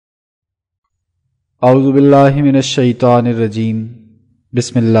اعوذ باللہ من الشیطان الرجیم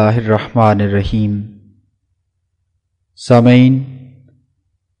بسم اللہ الرحمن الرحیم۔ سامعین،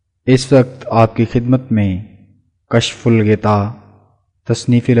 اس وقت آپ کی خدمت میں کشف الغطاء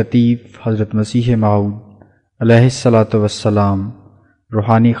تصنیف لطیف حضرت مسیح موعود علیہ الصلاۃ والسلام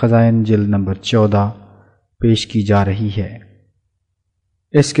روحانی خزائن جلد نمبر 14 پیش کی جا رہی ہے۔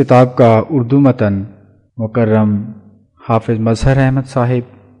 اس کتاب کا اردو متن مکرم حافظ مظہر احمد صاحب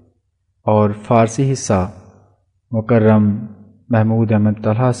اور فارسی حصہ مکرم محمود احمد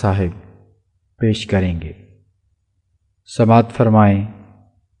طلحہ صاحب پیش کریں گے۔ سماعت فرمائیں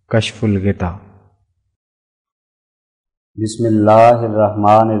کشف الغطاء۔ بسم اللہ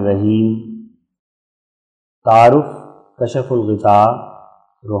الرحمن الرحیم۔ تعارف کشف الغطاء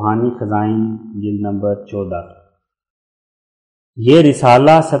روحانی خزائن جلد نمبر 14۔ یہ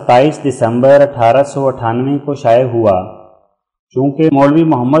رسالہ 27 دسمبر 1898 کو شائع ہوا۔ چونکہ مولوی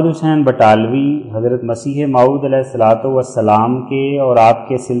محمد حسین بٹالوی حضرت مسیح موعود علیہ الصلاۃ والسلام کے اور آپ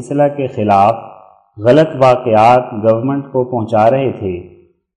کے سلسلہ کے خلاف غلط واقعات گورنمنٹ کو پہنچا رہے تھے،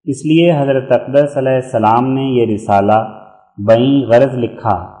 اس لیے حضرت اقدس علیہ السلام نے یہ رسالہ بائیں غرض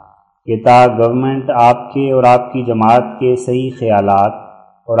لکھا کہ تاکہ گورنمنٹ آپ کے اور آپ کی جماعت کے صحیح خیالات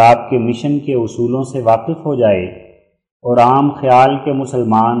اور آپ کے مشن کے اصولوں سے واقف ہو جائے، اور عام خیال کے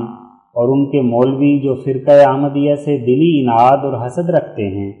مسلمان اور ان کے مولوی جو فرقہ احمدیہ سے دلی اناد اور حسد رکھتے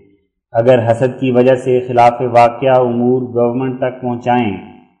ہیں، اگر حسد کی وجہ سے خلاف واقعہ امور گورنمنٹ تک پہنچائیں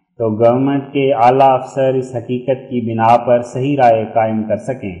تو گورنمنٹ کے اعلیٰ افسر اس حقیقت کی بنا پر صحیح رائے قائم کر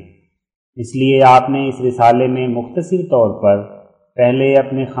سکیں۔ اس لیے آپ نے اس رسالے میں مختصر طور پر پہلے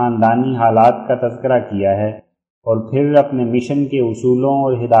اپنے خاندانی حالات کا تذکرہ کیا ہے اور پھر اپنے مشن کے اصولوں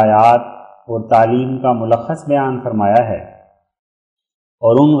اور ہدایات اور تعلیم کا ملخص بیان فرمایا ہے،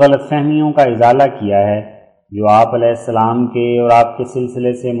 اور ان غلط فہمیوں کا ازالہ کیا ہے جو آپ علیہ السلام کے اور آپ کے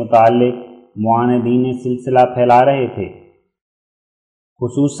سلسلے سے متعلق معاندین سلسلہ پھیلا رہے تھے،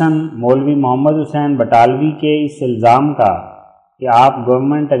 خصوصاً مولوی محمد حسین بٹالوی کے اس الزام کا کہ آپ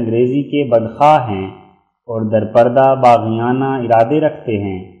گورنمنٹ انگریزی کے بدخواہ ہیں اور درپردہ باغیانہ ارادے رکھتے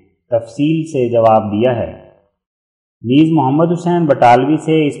ہیں، تفصیل سے جواب دیا ہے۔ نیز محمد حسین بٹالوی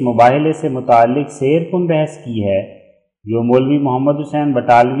سے اس مباحثے سے متعلق سیر کن بحث کی ہے جو مولوی محمد حسین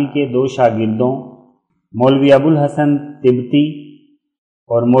بٹالوی کے دو شاگردوں مولوی ابوالحسن تبتی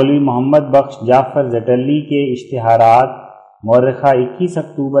اور مولوی محمد بخش جعفر زٹلی کے اشتہارات مورخہ 21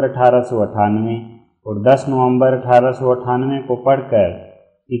 اکتوبر 1898 اور 10 نومبر 1898 کو پڑھ کر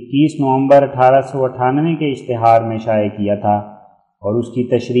 21 نومبر 1898 کے اشتہار میں شائع کیا تھا، اور اس کی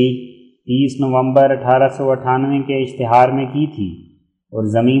تشریح 30 نومبر 1898 کے اشتہار میں کی تھی،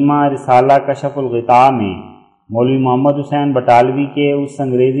 اور ضمیمہ رسالہ کشف الغطاء میں مولوی محمد حسین بٹالوی کے اس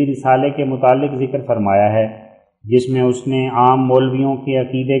انگریزی رسالے کے متعلق ذکر فرمایا ہے جس میں اس نے عام مولویوں کے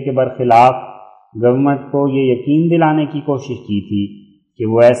عقیدے کے برخلاف گورنمنٹ کو یہ یقین دلانے کی کوشش کی تھی کہ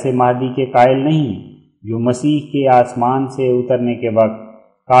وہ ایسے مہدی کے قائل نہیں جو مسیح کے آسمان سے اترنے کے وقت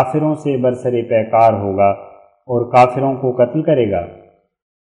کافروں سے برسر پیکار ہوگا اور کافروں کو قتل کرے گا۔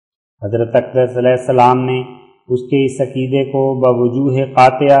 حضرت اقدس علیہ السلام نے اس کے اس عقیدے کو بوجوہ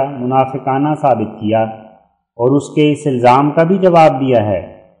قاطعہ منافقانہ ثابت کیا اور اس کے اس الزام کا بھی جواب دیا ہے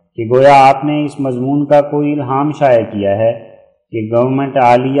کہ گویا آپ نے اس مضمون کا کوئی الہام شائع کیا ہے کہ گورنمنٹ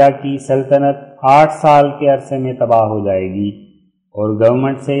عالیہ کی سلطنت 8 سال کے عرصے میں تباہ ہو جائے گی، اور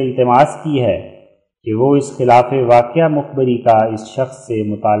گورنمنٹ سے التماس کی ہے کہ وہ اس خلاف واقعہ مخبری کا اس شخص سے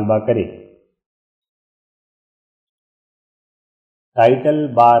مطالبہ کرے۔ ٹائٹل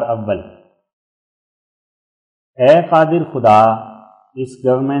بار اول۔ اے قادر خدا، اس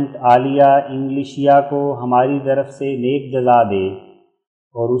گورنمنٹ عالیہ انگلشیا کو ہماری طرف سے نیک جزا دے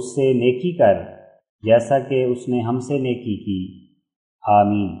اور اس سے نیکی کر جیسا کہ اس نے ہم سے نیکی کی،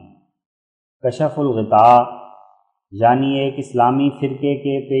 آمین۔ کشف الغطاء یعنی ایک اسلامی فرقے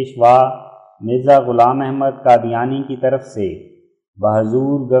کے پیشوا مرزا غلام احمد قادیانی کی طرف سے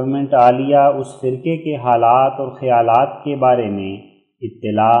بحضور گورنمنٹ عالیہ اس فرقے کے حالات اور خیالات کے بارے میں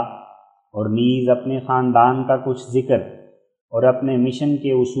اطلاع، اور نیز اپنے خاندان کا کچھ ذکر اور اپنے مشن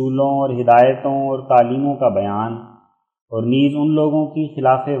کے اصولوں اور ہدایتوں اور تعلیموں کا بیان، اور نیز ان لوگوں کی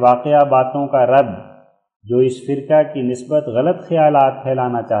خلاف واقعہ باتوں کا رد جو اس فرقہ کی نسبت غلط خیالات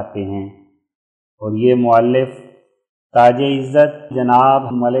پھیلانا چاہتے ہیں، اور یہ مؤلف تاج عزت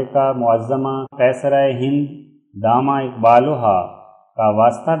جناب ملکہ معظمہ قیصرہ ہند دامہ اقبالہا کا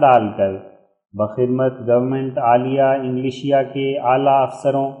واسطہ ڈال کر بخدمت گورنمنٹ عالیہ انگلشیا کے اعلیٰ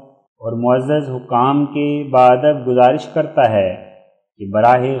افسروں اور معزز حکام کے بادب گزارش کرتا ہے کہ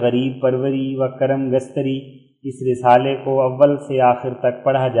براہ غریب پروری و کرم گستری اس رسالے کو اول سے آخر تک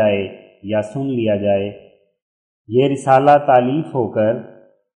پڑھا جائے یا سن لیا جائے۔ یہ رسالہ تالیف ہو کر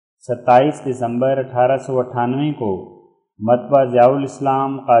 27 دسمبر 1898 کو مطبع ضیاء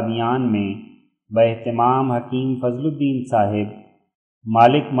الاسلام قادیان میں باہتمام حکیم فضل الدین صاحب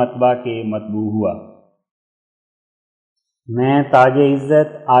مالک مطبع کے مطبوع ہوا۔ میں تاج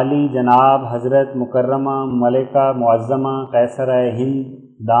عزت عالی جناب حضرت مکرمہ ملکہ معظمہ قیصرہ ہند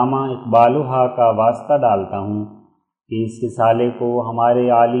دامہ اقبالہا کا واسطہ ڈالتا ہوں کہ اس رسالے کو ہمارے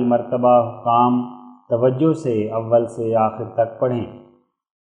عالی مرتبہ حکام توجہ سے اول سے آخر تک پڑھیں۔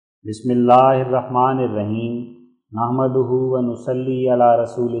 بسم اللہ الرحمن الرحیم، نحمدہ و نصلی علی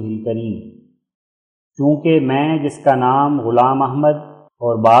رسولہ الکریم۔ چونکہ میں جس کا نام غلام احمد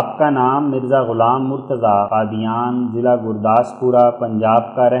اور باپ کا نام مرزا غلام مرتضیٰ قادیان ضلع گرداسپورہ پنجاب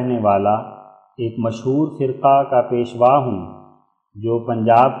کا رہنے والا ایک مشہور فرقہ کا پیشوا ہوں جو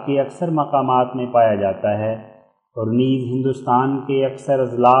پنجاب کے اکثر مقامات میں پایا جاتا ہے، اور نیز ہندوستان کے اکثر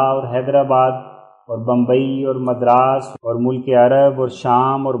اضلاع اور حیدرآباد اور بمبئی اور مدراس اور ملک عرب اور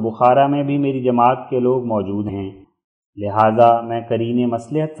شام اور بخارا میں بھی میری جماعت کے لوگ موجود ہیں، لہٰذا میں قرین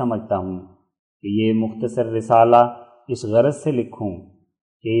مصلحت سمجھتا ہوں کہ یہ مختصر رسالہ اس غرض سے لکھوں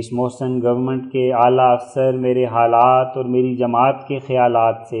کہ اس محسن گورنمنٹ کے اعلیٰ افسر میرے حالات اور میری جماعت کے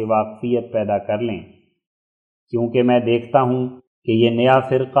خیالات سے واقفیت پیدا کر لیں، کیونکہ میں دیکھتا ہوں کہ یہ نیا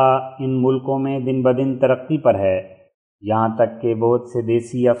فرقہ ان ملکوں میں دن بدن ترقی پر ہے، یہاں تک کہ بہت سے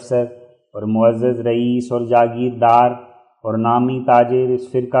دیسی افسر اور معزز رئیس اور جاگیردار اور نامی تاجر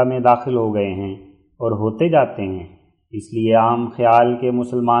اس فرقہ میں داخل ہو گئے ہیں اور ہوتے جاتے ہیں۔ اس لیے عام خیال کے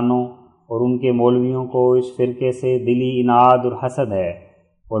مسلمانوں اور ان کے مولویوں کو اس فرقے سے دلی اناد اور حسد ہے،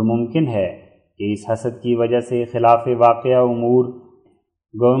 اور ممکن ہے کہ اس حسد کی وجہ سے خلاف واقعہ امور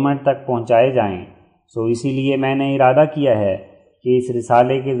گورنمنٹ تک پہنچائے جائیں، سو اسی لیے میں نے ارادہ کیا ہے کہ اس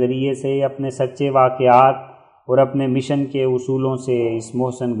رسالے کے ذریعے سے اپنے سچے واقعات اور اپنے مشن کے اصولوں سے اس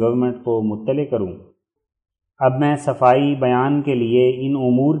محسن گورنمنٹ کو مطلع کروں۔ اب میں صفائی بیان کے لیے ان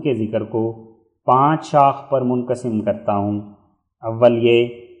امور کے ذکر کو 5 شاخ پر منقسم کرتا ہوں۔ اول یہ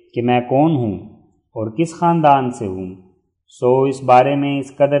کہ میں کون ہوں اور کس خاندان سے ہوں، سو اس بارے میں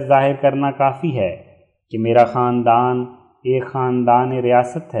اس قدر ظاہر کرنا کافی ہے کہ میرا خاندان ایک خاندان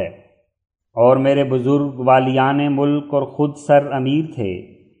ریاست ہے، اور میرے بزرگ والیان ملک اور خود سر امیر تھے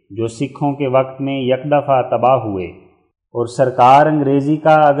جو سکھوں کے وقت میں یک دفعہ تباہ ہوئے، اور سرکار انگریزی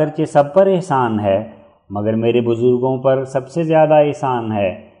کا اگرچہ سب پر احسان ہے مگر میرے بزرگوں پر سب سے زیادہ احسان ہے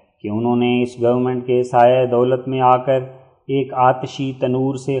کہ انہوں نے اس گورنمنٹ کے سایہ دولت میں آ کر ایک آتشی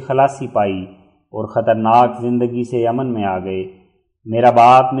تنور سے خلاصی پائی اور خطرناک زندگی سے امن میں آ گئے۔ میرا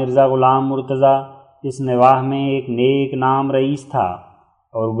باپ مرزا غلام مرتضیٰ اس نواح میں ایک نیک نام رئیس تھا،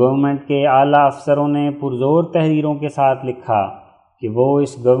 اور گورنمنٹ کے اعلیٰ افسروں نے پرزور تحریروں کے ساتھ لکھا کہ وہ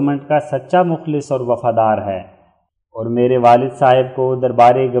اس گورنمنٹ کا سچا مخلص اور وفادار ہے، اور میرے والد صاحب کو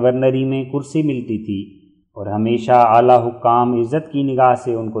دربار گورنری میں کرسی ملتی تھی، اور ہمیشہ اعلیٰ حکام عزت کی نگاہ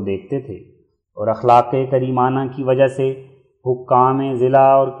سے ان کو دیکھتے تھے، اور اخلاق کریمانہ کی وجہ سے حکام ضلع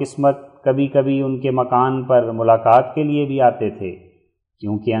اور قسمت کبھی کبھی ان کے مکان پر ملاقات کے لیے بھی آتے تھے،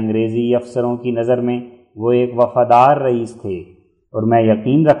 کیونکہ انگریزی افسروں کی نظر میں وہ ایک وفادار رئیس تھے، اور میں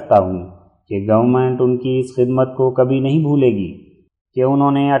یقین رکھتا ہوں کہ گورنمنٹ ان کی اس خدمت کو کبھی نہیں بھولے گی کہ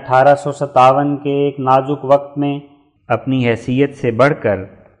انہوں نے 1857 کے ایک نازک وقت میں اپنی حیثیت سے بڑھ کر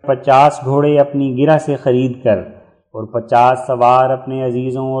 50 گھوڑے اپنی گرہ سے خرید کر اور 50 سوار اپنے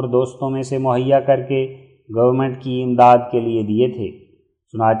عزیزوں اور دوستوں میں سے مہیا کر کے گورنمنٹ کی امداد کے لیے دیے تھے۔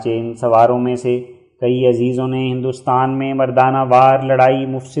 چنانچہ ان سواروں میں سے کئی عزیزوں نے ہندوستان میں مردانہ وار لڑائی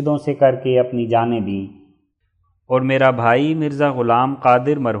مفسدوں سے کر کے اپنی جانیں دیں، اور میرا بھائی مرزا غلام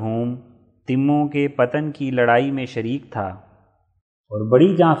قادر مرحوم تموں کے پتن کی لڑائی میں شریک تھا اور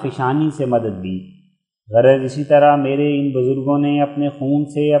بڑی جاں فشانی سے مدد دی۔ غرض اسی طرح میرے ان بزرگوں نے اپنے خون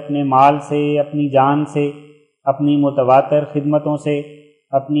سے، اپنے مال سے، اپنی جان سے، اپنی متواتر خدمتوں سے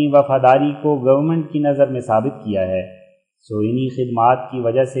اپنی وفاداری کو گورنمنٹ کی نظر میں ثابت کیا ہے، سو انہی خدمات کی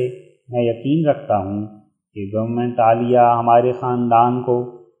وجہ سے میں یقین رکھتا ہوں کہ گورنمنٹ عالیہ ہمارے خاندان کو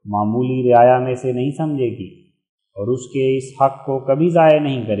معمولی رعایا میں سے نہیں سمجھے گی، اور اس کے اس حق کو کبھی ضائع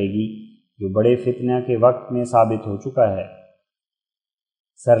نہیں کرے گی جو بڑے فتنہ کے وقت میں ثابت ہو چکا ہے۔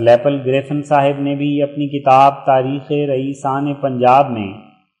 سر لیپل گریفن صاحب نے بھی اپنی کتاب تاریخ رئیسان پنجاب میں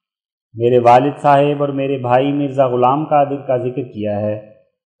میرے والد صاحب اور میرے بھائی مرزا غلام قادر کا ذکر کیا ہے،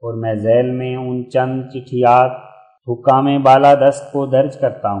 اور میں ذیل میں ان چند چٹھیات حکام بالادست کو درج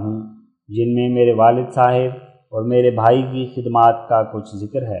کرتا ہوں جن میں میرے والد صاحب اور میرے بھائی کی خدمات کا کچھ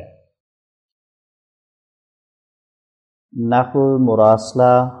ذکر ہے۔ نقل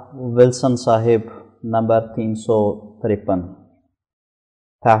مراسلہ ولسن صاحب نمبر 353۔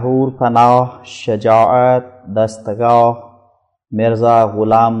 طہور پناہ شجاعت دستگاہ مرزا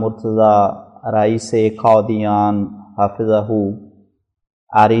غلام مرتضیٰ رئیس قادیان حافظہ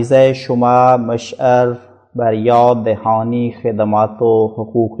عریضه شما مشعر بر یاد دهانی خدمات و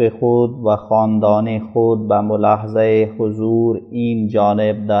حقوق خود و خاندان خود به ملاحظه حضور این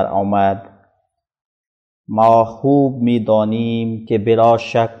جانب در آمد. ما خوب می دانیم که بلا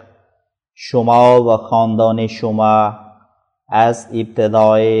شک شما و خاندان شما از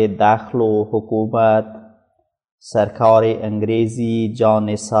ابتدای دخل و حکومت سرکار انگریزی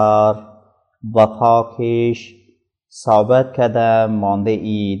جانثار وفاکش ثابت قدم مانده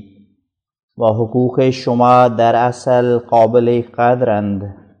اید و حقوق شما در اصل قابل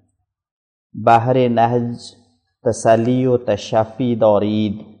قدرند. بهر نهج تسلی و تشفی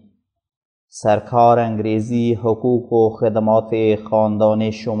دارید. سرکار انگریزی حقوق و خدمات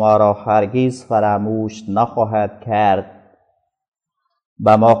خاندان شما را هرگز فراموش نخواهد کرد.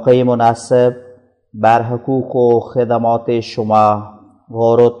 به موقع مناسب بر حقوق و خدمات شما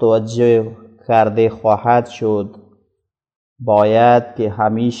غور و توجه کرده خواهد شد. باید که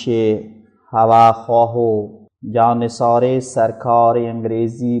همیشه هواخواه و جانثار سرکار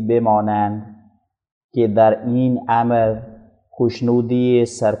انگریزی بمانند که در این امر خوشنودی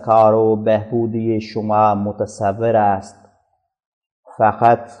سرکار و بهبودی شما متصور است.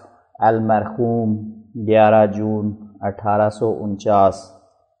 فقط المرحوم 11 جون 1849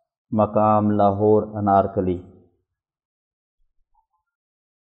 مقام Lahore Anarkali.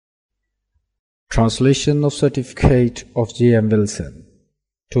 Translation of Certificate of J.M. Wilson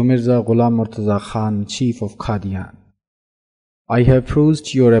to Mirza Ghulam Murtaza Khan, Chief of Qadian. I have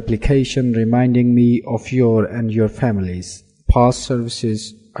perused your application reminding me of your and your family's past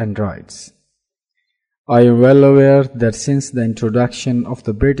services and rights. I am well aware that since the introduction of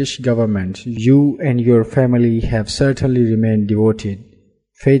the British government, you and your family have certainly remained devoted,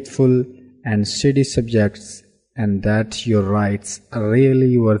 faithful and steady subjects, and that your rights are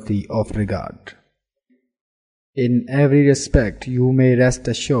really worthy of regard. In every respect, you may rest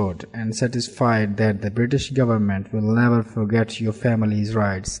assured and satisfied that the British government will never forget your family's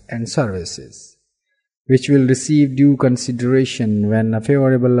rights and services, which will receive due consideration when a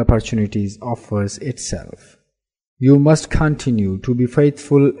favorable opportunity offers itself. You must continue to be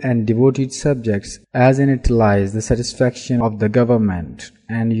faithful and devoted subjects, as in it lies the satisfaction of the government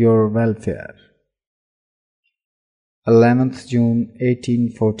and your welfare. 11th June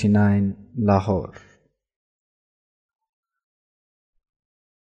 1849, Lahore.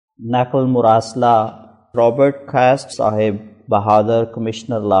 نقل مراسلہ Robert cost صاحب بہادر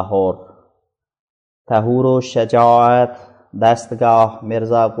commissioner Lahore. تحور و شجاعت دستگاه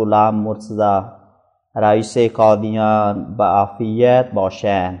مرزا غلام مرتضی رئیس قادیان بعافیت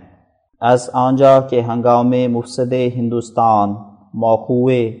باشند. از آنجا که هنگام مفسد هندوستان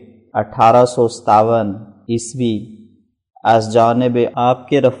موقوع 1857 عیسوی از جانب آپ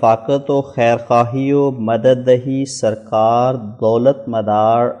کے رفاقت و خیرخواہی و مدد دہی سرکار دولت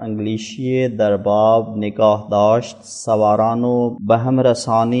مدار انگلیشی درباب نگاہ داشت، سواران و بہم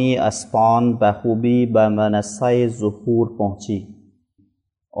رسانی اسپان بخوبی به منصہ ظہور پہنچی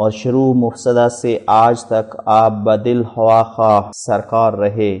اور شروع مفسدہ سے آج تک آپ بدل ہوا خواہ سرکار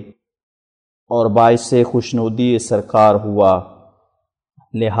رہے اور باعث خوشنودی سرکار ہوا.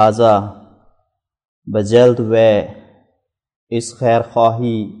 لہذا بجلد اس خیر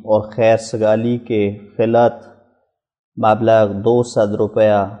خواہی اور خیر سگالی کے خلعت مبلغ 200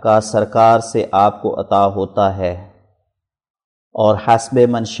 روپیہ کا سرکار سے آپ کو عطا ہوتا ہے اور حسب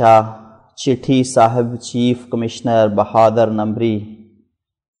منشا چٹھی صاحب چیف کمشنر بہادر نمبری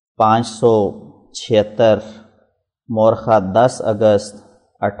 576 مورخہ 10 اگست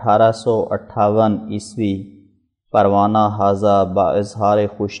 1858 عیسوی پروانہ حاضہ با اظہار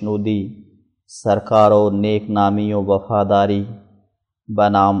خوشنودی سرکار و نیک نامی و وفاداری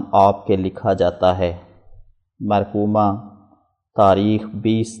بنام آپ کے لکھا جاتا ہے. مرقومہ تاریخ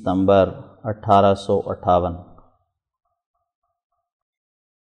 20 ستمبر 1858.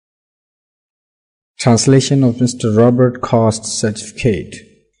 Translation of Mr. Robert Cost's certificate.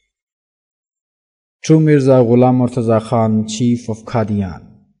 To Mirza Ghulam Murtaza Khan, Chief of Qadian.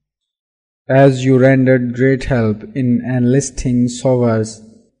 As you rendered great help in enlisting soldiers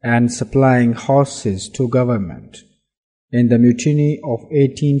and supplying horses to government in the mutiny of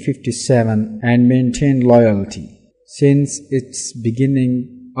 1857 and maintained loyalty since its beginning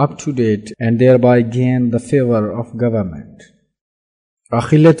up to date and thereby gained the favor of government, a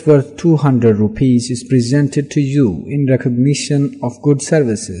khillat worth 200 rupees is presented to you in recognition of good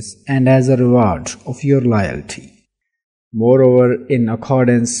services and as a reward of your loyalty. Moreover, in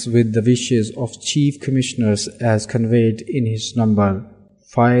accordance with the wishes of Chief Commissioners as conveyed in his number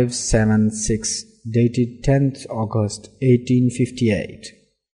 576 dated 10th August 1858.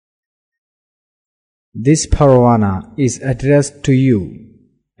 This Parwana is addressed to you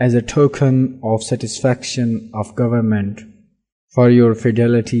as a token of satisfaction of government for your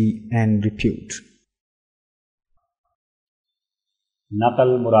fidelity and repute.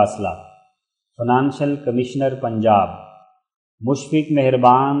 نقل مراسلہ financial commissioner Punjab مشفق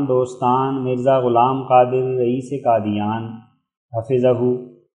مہربان دوستان مرزا غلام قادر رئیس قادیان حفظہ،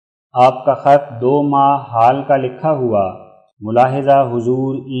 آپ کا خط 2 ماہ حال کا لکھا ہوا ملاحظہ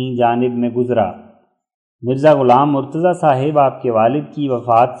حضور این جانب میں گزرا۔ مرزا غلام مرتضیٰ صاحب آپ کے والد کی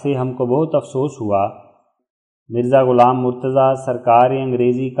وفات سے ہم کو بہت افسوس ہوا۔ مرزا غلام مرتضیٰ سرکار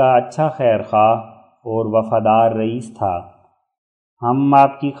انگریزی کا اچھا خیر خواہ اور وفادار رئیس تھا۔ ہم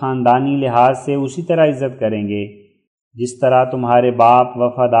آپ کی خاندانی لحاظ سے اسی طرح عزت کریں گے جس طرح تمہارے باپ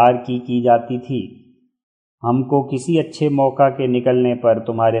وفادار کی جاتی تھی۔ ہم کو کسی اچھے موقع کے نکلنے پر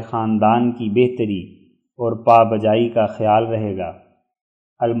تمہارے خاندان کی بہتری اور پابجائی کا خیال رہے گا۔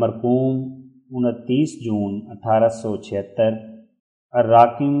 المرقوم 29 جون 1876،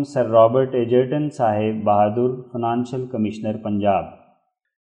 الراکم سر رابرٹ ایجرٹن صاحب بہادر، financial commissioner Punjab.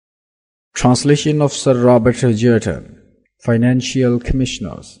 Translation of Sir Robert Egerton, Financial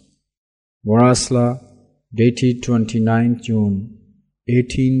Commissioners. Murasla, dated 29 June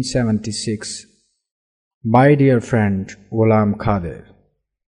 1876. My dear friend Ghulam Qadir,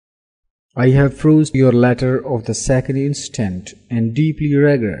 I have perused your letter of the 2nd instant and deeply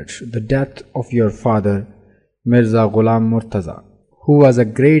regret the death of your father, Mirza Ghulam Murtaza, who was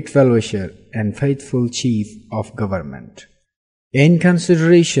a great well-wisher and faithful chief of government. In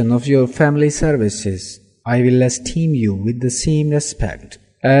consideration of your family services, I will esteem you with the same respect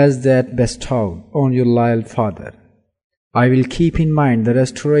as that bestowed on your loyal father. I will keep in mind the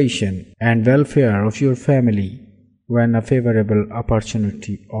restoration and welfare of your family when a favorable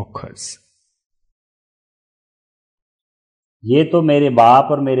opportunity occurs. یہ تو میرے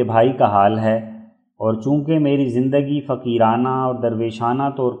باپ اور میرے بھائی کا حال ہے، اور چونکہ میری زندگی فقیرانہ اور درویشانہ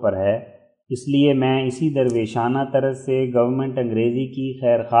طور پر ہے، اس لیے میں اسی درویشانہ طرز سے گورنمنٹ انگریزی کی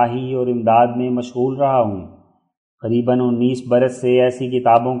خیر خواہی اور امداد میں مشغول رہا ہوں۔ قریباً 19 برس سے ایسی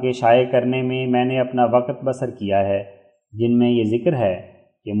کتابوں کے شائع کرنے میں میں نے اپنا وقت بسر کیا ہے جن میں یہ ذکر ہے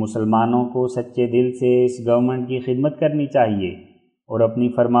کہ مسلمانوں کو سچے دل سے اس گورنمنٹ کی خدمت کرنی چاہیے اور اپنی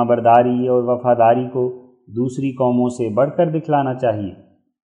فرما برداری اور وفاداری کو دوسری قوموں سے بڑھ کر دکھلانا چاہیے۔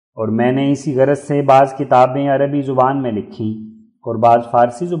 اور میں نے اسی غرض سے بعض کتابیں عربی زبان میں لکھی اور بعض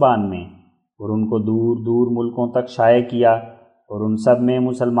فارسی زبان میں، اور ان کو دور دور ملکوں تک شائع کیا، اور ان سب میں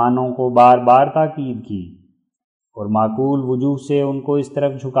مسلمانوں کو بار بار تاکید کی اور معقول وجوہ سے ان کو اس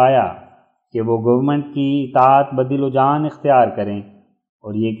طرف جھکایا کہ وہ گورنمنٹ کی اطاعت بدل و جان اختیار کریں،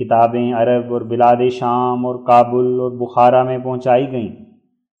 اور یہ کتابیں عرب اور بلاد شام اور کابل اور بخارا میں پہنچائی گئیں۔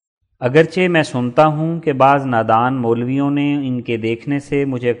 اگرچہ میں سنتا ہوں کہ بعض نادان مولویوں نے ان کے دیکھنے سے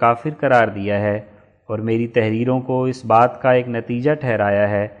مجھے کافر قرار دیا ہے اور میری تحریروں کو اس بات کا ایک نتیجہ ٹھہرایا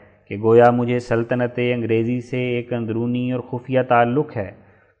ہے کہ گویا مجھے سلطنت انگریزی سے ایک اندرونی اور خفیہ تعلق ہے،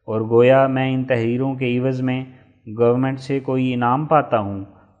 اور گویا میں ان تحریروں کے عوض میں گورنمنٹ سے کوئی انعام پاتا ہوں،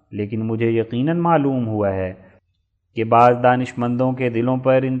 لیکن مجھے یقیناً معلوم ہوا ہے کہ بعض دانشمندوں کے دلوں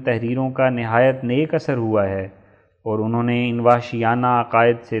پر ان تحریروں کا نہایت نیک اثر ہوا ہے اور انہوں نے ان وحشیانہ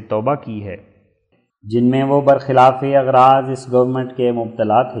عقائد سے توبہ کی ہے جن میں وہ برخلاف اغراض اس گورنمنٹ کے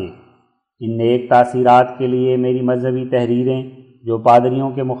مبتلا تھے۔ ان نیک تاثیرات کے لیے میری مذہبی تحریریں جو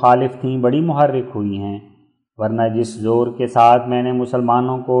پادریوں کے مخالف تھیں بڑی محرک ہوئی ہیں، ورنہ جس زور کے ساتھ میں نے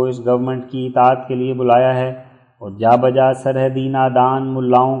مسلمانوں کو اس گورنمنٹ کی اطاعت کے لیے بلایا ہے اور جا بجا سرحدی نادان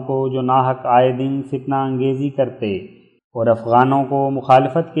ملاؤں کو جو ناحق آئے دن فتنہ انگیزی کرتے اور افغانوں کو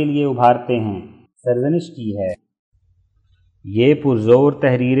مخالفت کے لیے ابھارتے ہیں، سرزنش کی ہے۔ یہ پرزور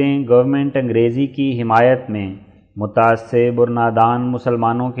تحریریں گورنمنٹ انگریزی کی حمایت میں متعصب اور نادان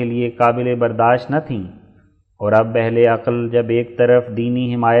مسلمانوں کے لیے قابل برداشت نہ تھیں، اور اب اہل عقل جب ایک طرف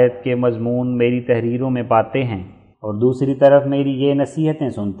دینی حمایت کے مضمون میری تحریروں میں پاتے ہیں اور دوسری طرف میری یہ نصیحتیں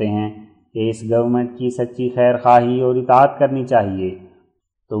سنتے ہیں کہ اس گورنمنٹ کی سچی خیر خواہی اور اطاعت کرنی چاہیے،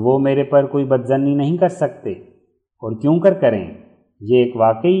 تو وہ میرے پر کوئی بدظنی نہیں کر سکتے، اور کیوں کر کریں؟ یہ ایک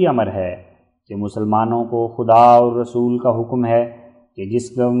واقعی امر ہے کہ مسلمانوں کو خدا اور رسول کا حکم ہے کہ جس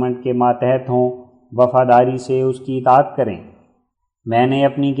گورنمنٹ کے ماتحت ہوں وفاداری سے اس کی اطاعت کریں۔ میں نے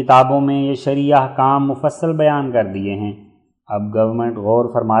اپنی کتابوں میں یہ شرعی احکام مفصل بیان کر دیے ہیں۔ اب گورنمنٹ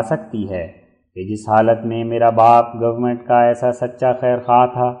غور فرما سکتی ہے کہ جس حالت میں میرا باپ گورنمنٹ کا ایسا سچا خیر خواہ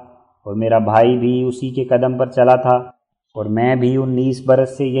تھا اور میرا بھائی بھی اسی کے قدم پر چلا تھا، اور میں بھی 19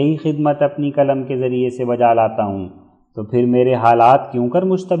 برس سے یہی خدمت اپنی قلم کے ذریعے سے بجا لاتا ہوں، تو پھر میرے حالات کیوں کر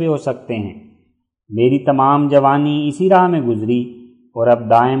مشتبہ ہو سکتے ہیں؟ میری تمام جوانی اسی راہ میں گزری اور اب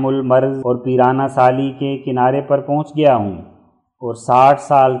دائم المرض اور پیرانہ سالی کے کنارے پر پہنچ گیا ہوں اور 60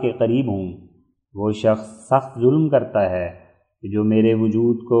 سال کے قریب ہوں۔ وہ شخص سخت ظلم کرتا ہے جو میرے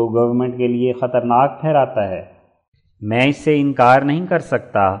وجود کو گورنمنٹ کے لیے خطرناک ٹھہراتا ہے۔ میں اس سے انکار نہیں کر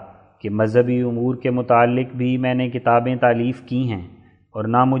سکتا کہ مذہبی امور کے متعلق بھی میں نے کتابیں تالیف کی ہیں، اور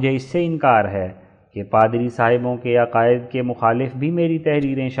نہ مجھے اس سے انکار ہے کہ پادری صاحبوں کے عقائد کے مخالف بھی میری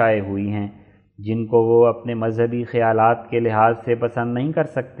تحریریں شائع ہوئی ہیں، جن کو وہ اپنے مذہبی خیالات کے لحاظ سے پسند نہیں کر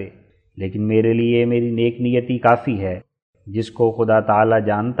سکتے، لیکن میرے لیے میری نیک نیتی کافی ہے، جس کو خدا تعالی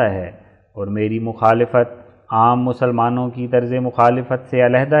جانتا ہے، اور میری مخالفت عام مسلمانوں کی طرز مخالفت سے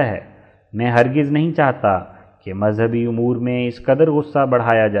علیحدہ ہے۔ میں ہرگز نہیں چاہتا کہ مذہبی امور میں اس قدر غصہ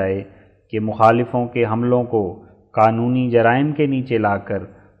بڑھایا جائے کہ مخالفوں کے حملوں کو قانونی جرائم کے نیچے لا کر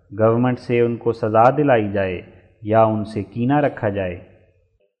گورنمنٹ سے ان کو سزا دلائی جائے یا ان سے کینہ رکھا جائے،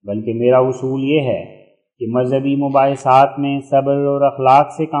 بلکہ میرا اصول یہ ہے کہ مذہبی مباحثات میں صبر اور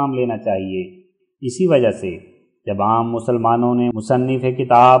اخلاق سے کام لینا چاہیے۔ اسی وجہ سے جب عام مسلمانوں نے مصنف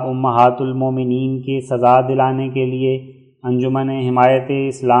کتاب امہات المومنین کے سزا دلانے کے لیے انجمن حمایت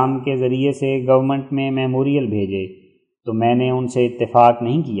اسلام کے ذریعے سے گورنمنٹ میں میموریل بھیجے تو میں نے ان سے اتفاق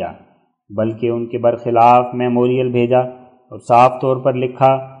نہیں کیا، بلکہ ان کے برخلاف میموریل بھیجا اور صاف طور پر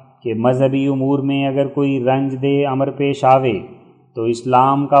لکھا کہ مذہبی امور میں اگر کوئی رنج دہ امر پیش آوے تو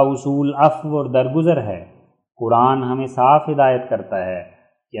اسلام کا اصول عفو اور درگزر ہے۔ قرآن ہمیں صاف ہدایت کرتا ہے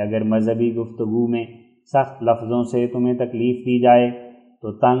کہ اگر مذہبی گفتگو میں سخت لفظوں سے تمہیں تکلیف دی جائے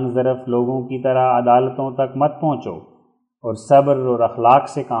تو تنگ ظرف لوگوں کی طرح عدالتوں تک مت پہنچو اور صبر اور اخلاق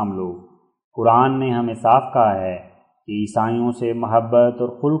سے کام لو۔ قرآن نے ہمیں صاف کہا ہے کہ عیسائیوں سے محبت اور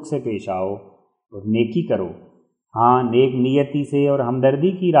خلق سے پیش آؤ اور نیکی کرو، ہاں نیک نیتی سے اور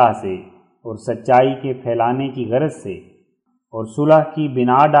ہمدردی کی راہ سے اور سچائی کے پھیلانے کی غرض سے اور صلح کی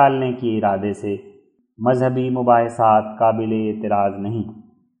بنا ڈالنے کے ارادے سے۔ مذہبی مباحثات قابل اعتراض نہیں۔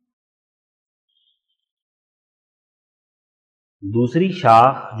 دوسری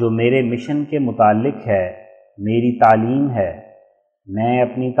شاخ جو میرے مشن کے متعلق ہے میری تعلیم ہے۔ میں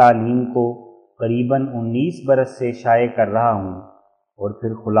اپنی تعلیم کو قریباً 19 برس سے شائع کر رہا ہوں، اور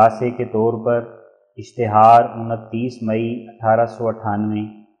پھر خلاصے کے طور پر اشتہار 29 مئی 1898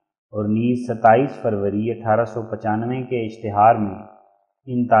 اور نیز 27 فروری 1895 کے اشتہار میں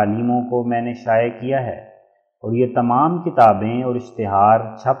ان تعلیموں کو میں نے شائع کیا ہے، اور یہ تمام کتابیں اور اشتہار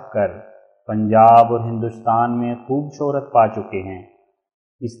چھپ کر پنجاب اور ہندوستان میں خوب شہرت پا چکے ہیں۔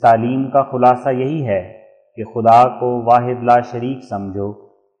 اس تعلیم کا خلاصہ یہی ہے کہ خدا کو واحد لا شریک سمجھو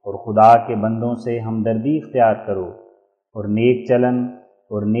اور خدا کے بندوں سے ہمدردی اختیار کرو اور نیک چلن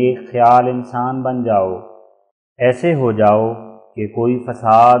اور نیک خیال انسان بن جاؤ۔ ایسے ہو جاؤ کہ کوئی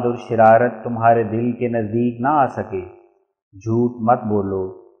فساد اور شرارت تمہارے دل کے نزدیک نہ آ سکے۔ جھوٹ مت بولو،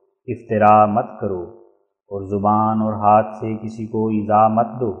 افتراء مت کرو، اور زبان اور ہاتھ سے کسی کو ایذا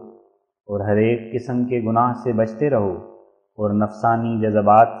مت دو، اور ہر ایک قسم کے گناہ سے بچتے رہو، اور نفسانی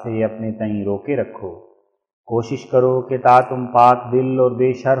جذبات سے اپنے تئیں روکے رکھو۔ کوشش کرو کہ تا تم پاک دل اور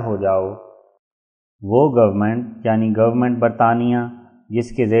بے شر ہو جاؤ۔ وہ گورنمنٹ یعنی گورنمنٹ برطانیہ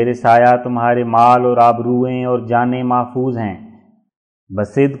جس کے زیر سایہ تمہارے مال اور آبروئیں اور جانیں محفوظ ہیں،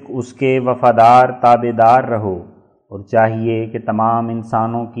 بصدق اس کے وفادار تابع دار رہو، اور چاہیے کہ تمام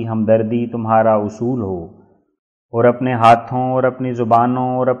انسانوں کی ہمدردی تمہارا اصول ہو، اور اپنے ہاتھوں اور اپنی زبانوں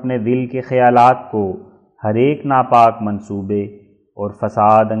اور اپنے دل کے خیالات کو ہر ایک ناپاک منصوبے اور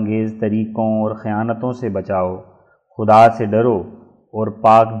فساد انگیز طریقوں اور خیانتوں سے بچاؤ۔ خدا سے ڈرو اور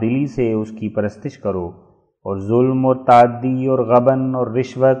پاک دلی سے اس کی پرستش کرو، اور ظلم اور تعدی اور غبن اور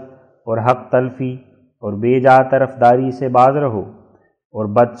رشوت اور حق تلفی اور بے جا طرفداری سے باز رہو، اور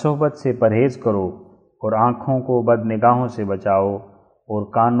بد صحبت سے پرہیز کرو، اور آنکھوں کو بد نگاہوں سے بچاؤ،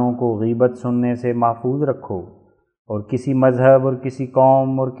 اور کانوں کو غیبت سننے سے محفوظ رکھو، اور کسی مذہب اور کسی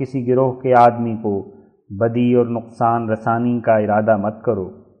قوم اور کسی گروہ کے آدمی کو بدی اور نقصان رسانی کا ارادہ مت کرو،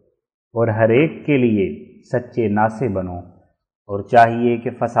 اور ہر ایک کے لیے سچے ناصح بنو، اور چاہیے کہ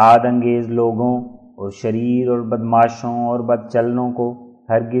فساد انگیز لوگوں اور شریر اور بدماشوں اور بد چلنوں کو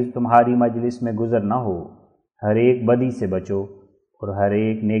ہرگز تمہاری مجلس میں گزر نہ ہو۔ ہر ایک بدی سے بچو اور ہر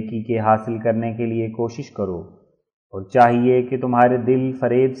ایک نیکی کے حاصل کرنے کے لیے کوشش کرو، اور چاہیے کہ تمہارے دل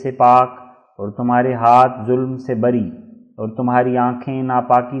فریب سے پاک اور تمہارے ہاتھ ظلم سے بری اور تمہاری آنکھیں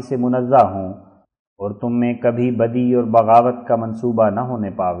ناپاکی سے منزہ ہوں، اور تم میں کبھی بدی اور بغاوت کا منصوبہ نہ ہونے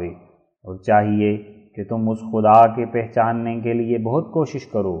پاوے، اور چاہیے کہ تم اس خدا کے پہچاننے کے لیے بہت کوشش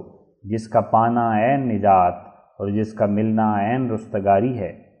کرو جس کا پانا عین نجات اور جس کا ملنا عین رستگاری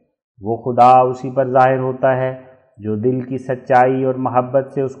ہے۔ وہ خدا اسی پر ظاہر ہوتا ہے جو دل کی سچائی اور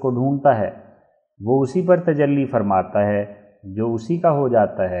محبت سے اس کو ڈھونڈتا ہے، وہ اسی پر تجلی فرماتا ہے جو اسی کا ہو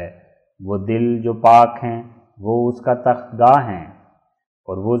جاتا ہے۔ وہ دل جو پاک ہیں وہ اس کا تخت گاہ ہیں،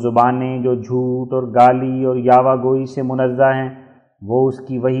 اور وہ زبانیں جو جھوٹ اور گالی اور یاوہ گوئی سے منزہ ہیں وہ اس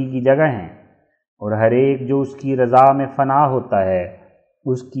کی وحی کی جگہ ہیں، اور ہر ایک جو اس کی رضا میں فنا ہوتا ہے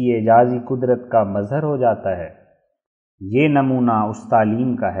اس کی اعجازی قدرت کا مظہر ہو جاتا ہے۔ یہ نمونہ اس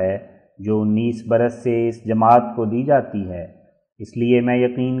تعلیم کا ہے جو 19 برس سے اس جماعت کو دی جاتی ہے۔ اس لیے میں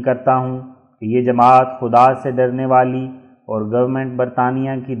یقین کرتا ہوں کہ یہ جماعت خدا سے ڈرنے والی اور گورنمنٹ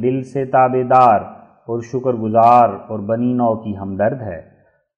برطانیہ کی دل سے تابع دار اور شکر گزار اور بنی نوع کی ہمدرد ہے۔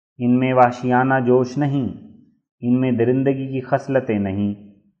 ان میں وحشیانہ جوش نہیں، ان میں درندگی کی خصلتیں نہیں۔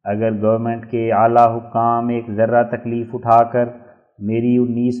 اگر گورنمنٹ کے اعلیٰ حکام ایک ذرہ تکلیف اٹھا کر میری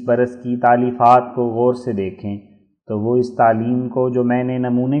 19 برس کی تالیفات کو غور سے دیکھیں تو وہ اس تعلیم کو جو میں نے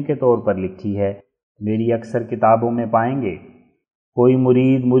نمونے کے طور پر لکھی ہے میری اکثر کتابوں میں پائیں گے۔ کوئی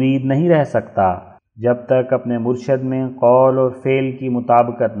مرید نہیں رہ سکتا جب تک اپنے مرشد میں قول اور فعل کی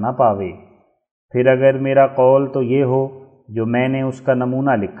مطابقت نہ پاوے۔ پھر اگر میرا قول تو یہ ہو جو میں نے اس کا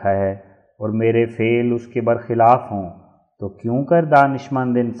نمونہ لکھا ہے اور میرے فعل اس کے برخلاف ہوں تو کیوں کر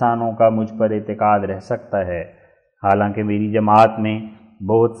دانشمند انسانوں کا مجھ پر اعتقاد رہ سکتا ہے؟ حالانکہ میری جماعت میں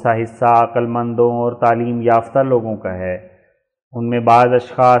بہت سا حصہ عقل مندوں اور تعلیم یافتہ لوگوں کا ہے۔ ان میں بعض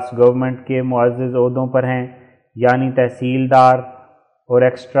اشخاص گورنمنٹ کے معزز عہدوں پر ہیں، یعنی تحصیلدار اور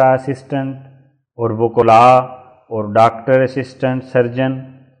ایکسٹرا اسسٹنٹ اور وکلاء اور ڈاکٹر اسسٹنٹ سرجن،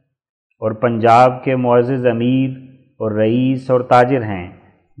 اور پنجاب کے معزز امیر اور رئیس اور تاجر ہیں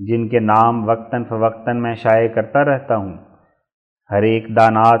جن کے نام وقتاً فوقتاً میں شائع کرتا رہتا ہوں۔ ہر ایک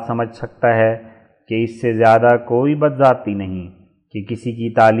دانا سمجھ سکتا ہے کہ اس سے زیادہ کوئی بدذاتی نہیں کہ کسی کی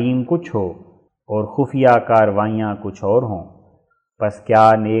تعلیم کچھ ہو اور خفیہ کاروائیاں کچھ اور ہوں۔ پس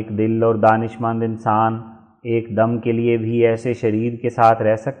کیا نیک دل اور دانشمند انسان ایک دم کے لیے بھی ایسے شریر کے ساتھ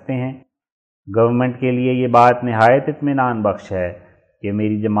رہ سکتے ہیں؟ گورنمنٹ کے لیے یہ بات نہایت اطمینان بخش ہے کہ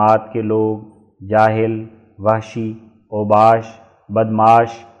میری جماعت کے لوگ جاہل، وحشی، اوباش،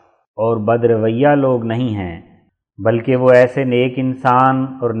 بدماش اور بدرویہ لوگ نہیں ہیں، بلکہ وہ ایسے نیک انسان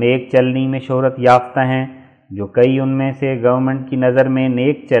اور نیک چلنی میں شہرت یافتہ ہیں جو کئی ان میں سے گورنمنٹ کی نظر میں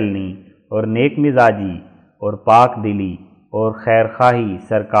نیک چلنی اور نیک مزاجی اور پاک دلی اور خیر خواہی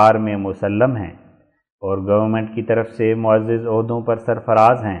سرکار میں مسلم ہیں، اور گورنمنٹ کی طرف سے معزز عہدوں پر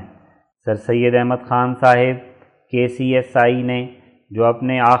سرفراز ہیں۔ سر سید احمد خان صاحب KCSI نے جو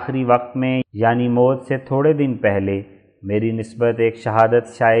اپنے آخری وقت میں یعنی موت سے تھوڑے دن پہلے میری نسبت ایک شہادت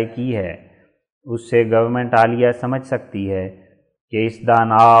شائع کی ہے، اس سے گورنمنٹ عالیہ سمجھ سکتی ہے کہ اس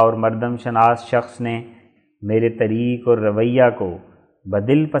دانا اور مردم شناس شخص نے میرے طریق اور رویہ کو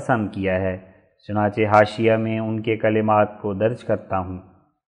بدل پسند کیا ہے۔ چنانچہ حاشیہ میں ان کے کلمات کو درج کرتا ہوں۔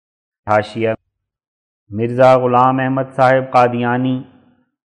 حاشیہ: مرزا غلام احمد صاحب قادیانی۔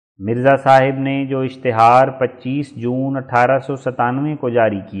 مرزا صاحب نے جو اشتہار 25 جون 1897 کو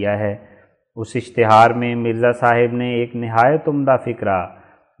جاری کیا ہے، اس اشتہار میں مرزا صاحب نے ایک نہایت عمدہ فقرہ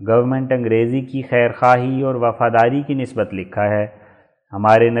گورنمنٹ انگریزی کی خیر خواہی اور وفاداری کی نسبت لکھا ہے۔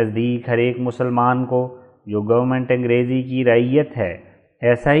 ہمارے نزدیک ہر ایک مسلمان کو جو گورنمنٹ انگریزی کی رعیت ہے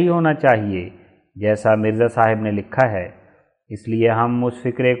ایسا ہی ہونا چاہیے جیسا مرزا صاحب نے لکھا ہے، اس لیے ہم اس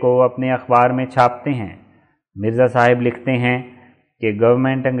فقرے کو اپنے اخبار میں چھاپتے ہیں۔ مرزا صاحب لکھتے ہیں کہ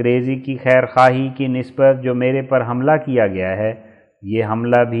گورنمنٹ انگریزی کی خیر خواہی کی نسبت جو میرے پر حملہ کیا گیا ہے، یہ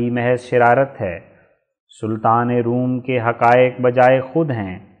حملہ بھی محض شرارت ہے۔ سلطان روم کے حقائق بجائے خود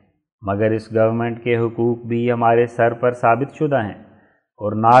ہیں، مگر اس گورنمنٹ کے حقوق بھی ہمارے سر پر ثابت شدہ ہیں،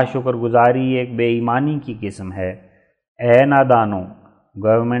 اور ناشکر گزاری ایک بے ایمانی کی قسم ہے۔ اے نادانو،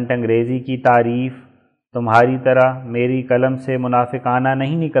 گورنمنٹ انگریزی کی تعریف تمہاری طرح میری قلم سے منافقانہ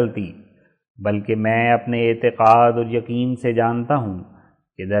نہیں نکلتی، بلکہ میں اپنے اعتقاد اور یقین سے جانتا ہوں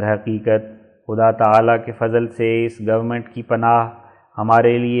کہ در حقیقت خدا تعالیٰ کے فضل سے اس گورنمنٹ کی پناہ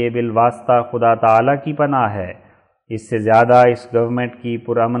ہمارے لیے بالواسطہ خدا تعالیٰ کی پناہ ہے۔ اس سے زیادہ اس گورنمنٹ کی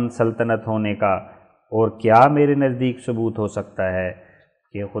پرامن سلطنت ہونے کا اور کیا میرے نزدیک ثبوت ہو سکتا ہے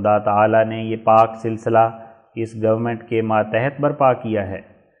کہ خدا تعالیٰ نے یہ پاک سلسلہ اس گورنمنٹ کے ماتحت برپا کیا ہے۔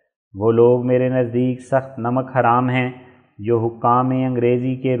 وہ لوگ میرے نزدیک سخت نمک حرام ہیں جو حکام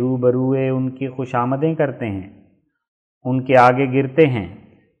انگریزی کے روبروئے ان کی خوشامدیں کرتے ہیں، ان کے آگے گرتے ہیں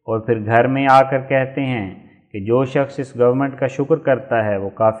اور پھر گھر میں آ کر کہتے ہیں کہ جو شخص اس گورنمنٹ کا شکر کرتا ہے وہ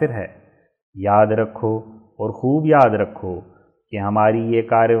کافر ہے۔ یاد رکھو اور خوب یاد رکھو کہ ہماری یہ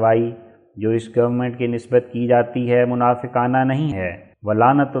کارروائی جو اس گورنمنٹ کی نسبت کی جاتی ہے منافقانہ نہیں ہے،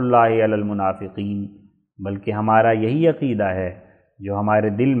 وَلَعْنَةُ اللَّهِ عَلَى الْمُنَافِقِينَ، بلکہ ہمارا یہی عقیدہ ہے جو ہمارے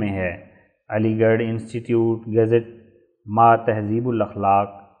دل میں ہے۔ علی گڑھ انسٹیٹیوٹ گزٹ ما تہذیب الاخلاق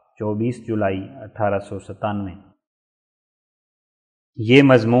 24 جولائی 1897۔ یہ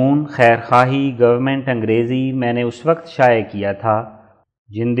مضمون خیر خواہی گورنمنٹ انگریزی میں نے اس وقت شائع کیا تھا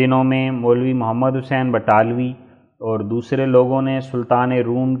جن دنوں میں مولوی محمد حسین بٹالوی اور دوسرے لوگوں نے سلطان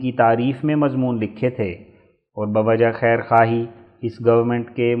روم کی تعریف میں مضمون لکھے تھے، اور بوجہ خیر خواہی اس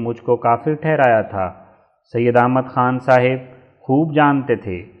گورنمنٹ کے مجھ کو کافر ٹھہرایا تھا۔ سید احمد خان صاحب خوب جانتے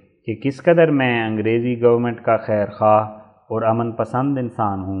تھے کہ کس قدر میں انگریزی گورنمنٹ کا خیر خواہ اور امن پسند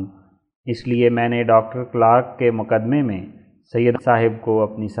انسان ہوں، اس لیے میں نے ڈاکٹر کلارک کے مقدمے میں سید صاحب کو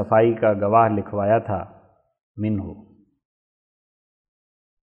اپنی صفائی کا گواہ لکھوایا تھا۔ منہو۔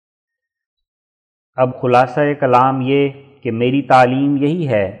 اب خلاصہ کلام یہ کہ میری تعلیم یہی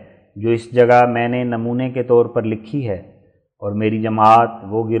ہے جو اس جگہ میں نے نمونے کے طور پر لکھی ہے، اور میری جماعت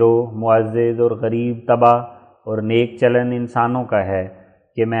وہ گروہ معزز اور غریب طبع اور نیک چلن انسانوں کا ہے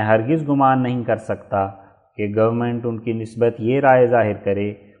کہ میں ہرگز گمان نہیں کر سکتا کہ گورنمنٹ ان کی نسبت یہ رائے ظاہر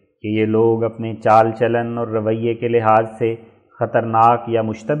کرے کہ یہ لوگ اپنے چال چلن اور رویے کے لحاظ سے خطرناک یا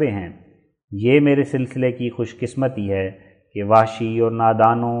مشتبہ ہیں۔ یہ میرے سلسلے کی خوش قسمتی ہے کہ وحشی اور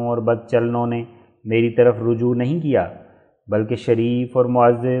نادانوں اور بد چلنوں نے میری طرف رجوع نہیں کیا، بلکہ شریف اور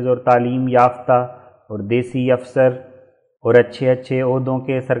معزز اور تعلیم یافتہ اور دیسی افسر اور اچھے عہدوں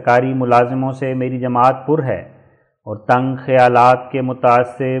کے سرکاری ملازموں سے میری جماعت پر ہے، اور تنگ خیالات کے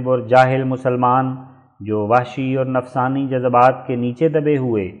متعصب اور جاہل مسلمان جو وحشی اور نفسانی جذبات کے نیچے دبے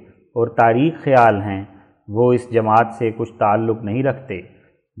ہوئے اور تاریخ خیال ہیں، وہ اس جماعت سے کچھ تعلق نہیں رکھتے،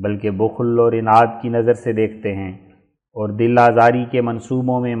 بلکہ بخل اور اناد کی نظر سے دیکھتے ہیں اور دل آزاری کے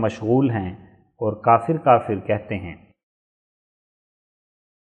منصوبوں میں مشغول ہیں اور کافر کافر کہتے ہیں۔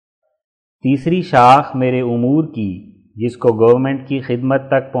 تیسری شاخ میرے امور کی جس کو گورنمنٹ کی خدمت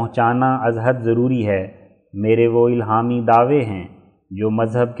تک پہنچانا از حد ضروری ہے، میرے وہ الہامی دعوے ہیں جو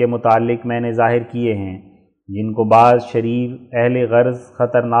مذہب کے متعلق میں نے ظاہر کیے ہیں، جن کو بعض شریر اہل غرض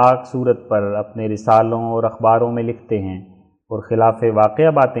خطرناک صورت پر اپنے رسالوں اور اخباروں میں لکھتے ہیں اور خلاف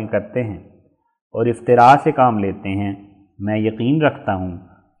واقعہ باتیں کرتے ہیں اور افتراء سے کام لیتے ہیں۔ میں یقین رکھتا ہوں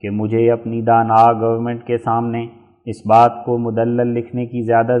کہ مجھے اپنی دانا گورنمنٹ کے سامنے اس بات کو مدلل لکھنے کی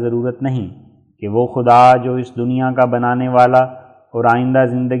زیادہ ضرورت نہیں کہ وہ خدا جو اس دنیا کا بنانے والا اور آئندہ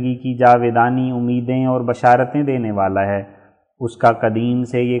زندگی کی جاویدانی امیدیں اور بشارتیں دینے والا ہے، اس کا قدیم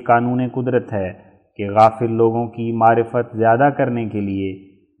سے یہ قانون قدرت ہے کہ غافل لوگوں کی معرفت زیادہ کرنے کے لیے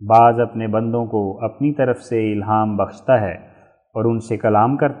بعض اپنے بندوں کو اپنی طرف سے الہام بخشتا ہے اور ان سے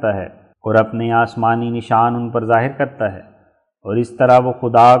کلام کرتا ہے اور اپنے آسمانی نشان ان پر ظاہر کرتا ہے، اور اس طرح وہ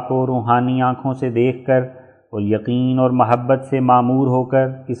خدا کو روحانی آنکھوں سے دیکھ کر اور یقین اور محبت سے معمور ہو کر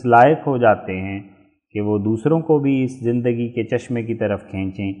اس لائق ہو جاتے ہیں کہ وہ دوسروں کو بھی اس زندگی کے چشمے کی طرف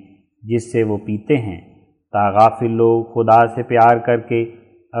کھینچیں جس سے وہ پیتے ہیں، تا غافل لوگ خدا سے پیار کر کے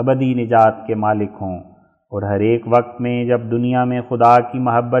ابدی نجات کے مالک ہوں۔ اور ہر ایک وقت میں جب دنیا میں خدا کی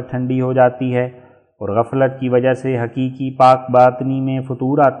محبت ٹھنڈی ہو جاتی ہے اور غفلت کی وجہ سے حقیقی پاک باطنی میں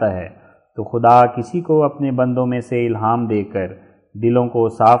فتور آتا ہے، تو خدا کسی کو اپنے بندوں میں سے الہام دے کر دلوں کو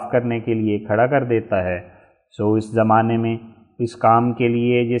صاف کرنے کے لیے کھڑا کر دیتا ہے۔ سو اس زمانے میں اس کام کے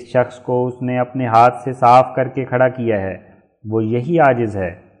لیے جس شخص کو اس نے اپنے ہاتھ سے صاف کر کے کھڑا کیا ہے، وہ یہی عاجز ہے،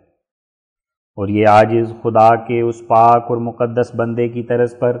 اور یہ عاجز خدا کے اس پاک اور مقدس بندے کی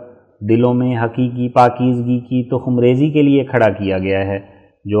طرز پر دلوں میں حقیقی پاکیزگی کی تخم ریزی کے لیے کھڑا کیا گیا ہے،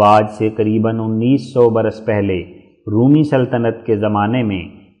 جو آج سے قریباً 1900 برس پہلے رومی سلطنت کے زمانے میں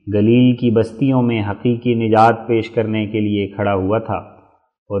گلیل کی بستیوں میں حقیقی نجات پیش کرنے کے لیے کھڑا ہوا تھا،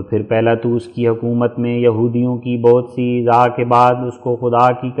 اور پھر پیلاطوس کی حکومت میں یہودیوں کی بہت سی ایذا کے بعد اس کو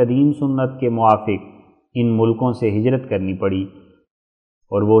خدا کی قدیم سنت کے موافق ان ملکوں سے ہجرت کرنی پڑی،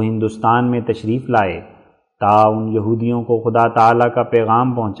 اور وہ ہندوستان میں تشریف لائے تا ان یہودیوں کو خدا تعالیٰ کا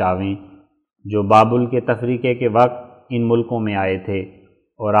پیغام پہنچاویں جو بابل کے تفریقے کے وقت ان ملکوں میں آئے تھے،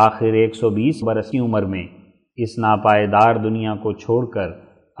 اور آخر 120 برس کی عمر میں اس ناپائیدار دنیا کو چھوڑ کر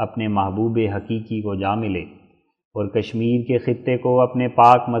اپنے محبوب حقیقی کو جا ملے، اور کشمیر کے خطے کو اپنے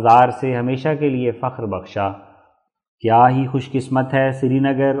پاک مزار سے ہمیشہ کے لیے فخر بخشا۔ کیا ہی خوش قسمت ہے سری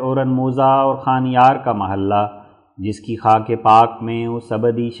نگر اور انموزہ اور خانیار کا محلہ، جس کی خاک پاک میں اس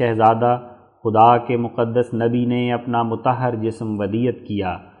ابدی شہزادہ خدا کے مقدس نبی نے اپنا مطہر جسم ودیعت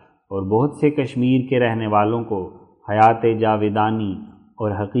کیا، اور بہت سے کشمیر کے رہنے والوں کو حیات جاویدانی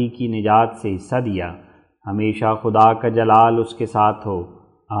اور حقیقی نجات سے حصہ دیا۔ ہمیشہ خدا کا جلال اس کے ساتھ ہو،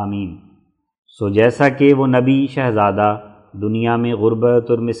 آمین۔ سو جیسا کہ وہ نبی شہزادہ دنیا میں غربت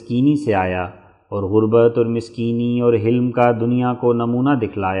اور مسکینی سے آیا اور غربت اور مسکینی اور حلم کا دنیا کو نمونہ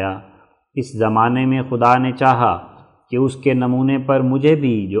دکھلایا، اس زمانے میں خدا نے چاہا کہ اس کے نمونے پر مجھے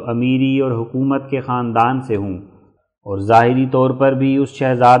بھی جو امیری اور حکومت کے خاندان سے ہوں اور ظاہری طور پر بھی اس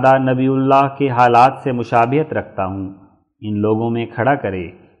شہزادہ نبی اللہ کے حالات سے مشابہت رکھتا ہوں، ان لوگوں میں کھڑا کرے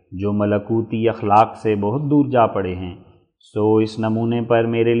جو ملکوتی اخلاق سے بہت دور جا پڑے ہیں۔ سو اس نمونے پر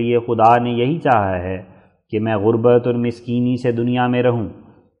میرے لیے خدا نے یہی چاہا ہے کہ میں غربت اور مسکینی سے دنیا میں رہوں۔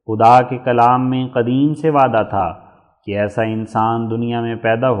 خدا کے کلام میں قدیم سے وعدہ تھا کہ ایسا انسان دنیا میں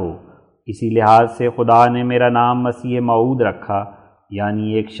پیدا ہو، اسی لحاظ سے خدا نے میرا نام مسیح موعود رکھا،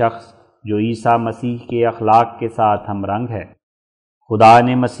 یعنی ایک شخص جو عیسیٰ مسیح کے اخلاق کے ساتھ ہم رنگ ہے۔ خدا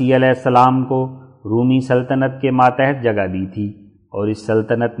نے مسیح علیہ السلام کو رومی سلطنت کے ماتحت جگہ دی تھی، اور اس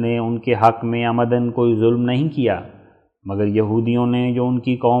سلطنت نے ان کے حق میں عمدن کوئی ظلم نہیں کیا، مگر یہودیوں نے جو ان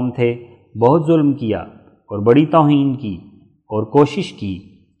کی قوم تھے بہت ظلم کیا اور بڑی توہین کی، اور کوشش کی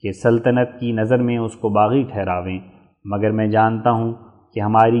کہ سلطنت کی نظر میں اس کو باغی ٹھہراویں۔ مگر میں جانتا ہوں کہ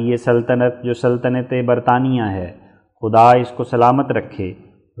ہماری یہ سلطنت جو سلطنت برطانیہ ہے، خدا اس کو سلامت رکھے،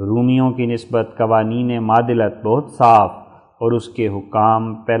 رومیوں کی نسبت قوانین معدلت بہت صاف، اور اس کے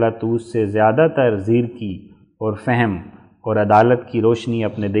حکام پیلاطوس سے زیادہ تر زیرکی اور فہم اور عدالت کی روشنی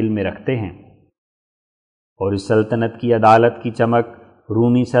اپنے دل میں رکھتے ہیں، اور اس سلطنت کی عدالت کی چمک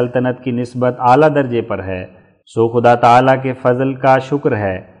رومی سلطنت کی نسبت اعلیٰ درجے پر ہے۔ سو خدا تعالیٰ کے فضل کا شکر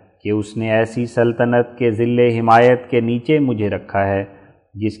ہے کہ اس نے ایسی سلطنت کے ذل حمایت کے نیچے مجھے رکھا ہے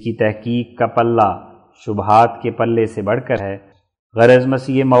جس کی تحقیق کا پلہ شبہات کے پلے سے بڑھ کر ہے۔ غرض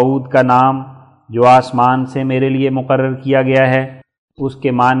مسیح موعود کا نام جو آسمان سے میرے لیے مقرر کیا گیا ہے، اس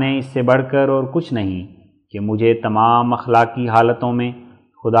کے معنی اس سے بڑھ کر اور کچھ نہیں کہ مجھے تمام اخلاقی حالتوں میں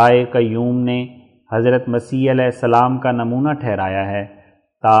خدائے قیوم نے حضرت مسیح علیہ السلام کا نمونہ ٹھہرایا ہے،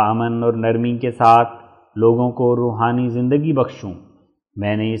 تا امن اور نرمی کے ساتھ لوگوں کو روحانی زندگی بخشوں۔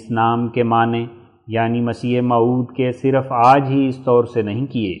 میں نے اس نام کے معنی یعنی مسیح موعود کے صرف آج ہی اس طور سے نہیں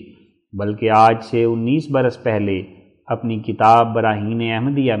کیے، بلکہ آج سے 19 برس پہلے اپنی کتاب براہین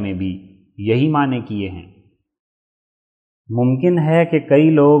احمدیہ میں بھی یہی معنی کیے ہیں۔ ممکن ہے کہ کئی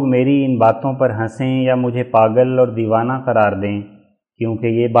لوگ میری ان باتوں پر ہنسیں یا مجھے پاگل اور دیوانہ قرار دیں، کیونکہ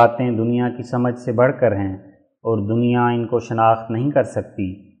یہ باتیں دنیا کی سمجھ سے بڑھ کر ہیں اور دنیا ان کو شناخت نہیں کر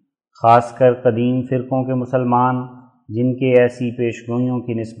سکتی، خاص کر قدیم فرقوں کے مسلمان جن کے ایسی پیشگوئیوں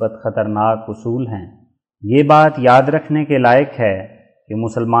کی نسبت خطرناک اصول ہیں۔ یہ بات یاد رکھنے کے لائق ہے کہ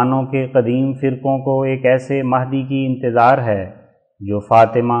مسلمانوں کے قدیم فرقوں کو ایک ایسے مہدی کی انتظار ہے جو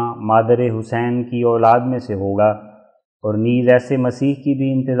فاطمہ مادر حسین کی اولاد میں سے ہوگا، اور نیز ایسے مسیح کی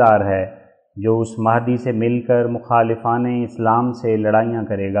بھی انتظار ہے جو اس مہدی سے مل کر مخالفان اسلام سے لڑائیاں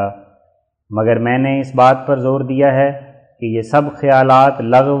کرے گا۔ مگر میں نے اس بات پر زور دیا ہے کہ یہ سب خیالات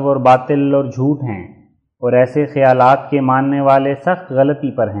لغو اور باطل اور جھوٹ ہیں، اور ایسے خیالات کے ماننے والے سخت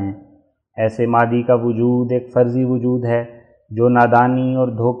غلطی پر ہیں۔ ایسے مہدی کا وجود ایک فرضی وجود ہے جو نادانی اور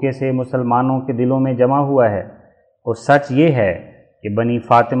دھوکے سے مسلمانوں کے دلوں میں جمع ہوا ہے، اور سچ یہ ہے کہ بنی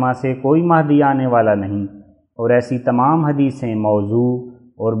فاطمہ سے کوئی مہدی آنے والا نہیں، اور ایسی تمام حدیثیں موضوع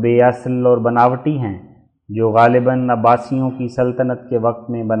اور بے اصل اور بناوٹی ہیں جو غالباً عباسیوں کی سلطنت کے وقت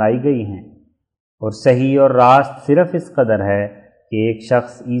میں بنائی گئی ہیں، اور صحیح اور راست صرف اس قدر ہے کہ ایک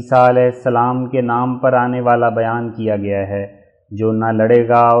شخص عیسیٰ علیہ السلام کے نام پر آنے والا بیان کیا گیا ہے جو نہ لڑے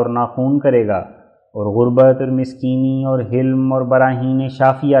گا اور نہ خون کرے گا، اور غربت اور مسکینی اور حلم اور براہین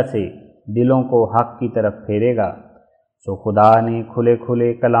شافیہ سے دلوں کو حق کی طرف پھیرے گا۔ سو خدا نے کھلے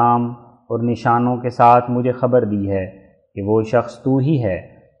کھلے کلام اور نشانوں کے ساتھ مجھے خبر دی ہے کہ وہ شخص تو ہی ہے،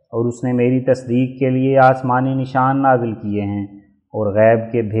 اور اس نے میری تصدیق کے لیے آسمانی نشان نازل کیے ہیں، اور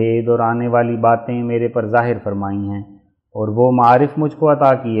غیب کے بھید اور آنے والی باتیں میرے پر ظاہر فرمائی ہیں، اور وہ معارف مجھ کو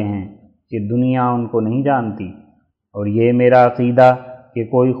عطا کیے ہیں کہ دنیا ان کو نہیں جانتی۔ اور یہ میرا عقیدہ کہ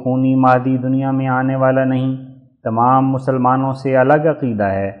کوئی خونی مہدی دنیا میں آنے والا نہیں، تمام مسلمانوں سے الگ عقیدہ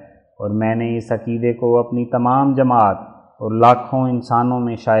ہے، اور میں نے اس عقیدے کو اپنی تمام جماعت اور لاکھوں انسانوں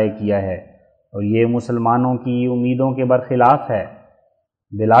میں شائع کیا ہے، اور یہ مسلمانوں کی امیدوں کے برخلاف ہے۔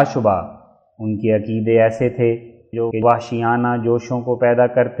 بلا شبہ ان کے عقیدے ایسے تھے جو وحشیانہ جوشوں کو پیدا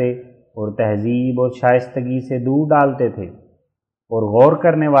کرتے اور تہذیب اور شائستگی سے دور ڈالتے تھے، اور غور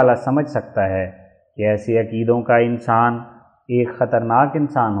کرنے والا سمجھ سکتا ہے کہ ایسے عقیدوں کا انسان ایک خطرناک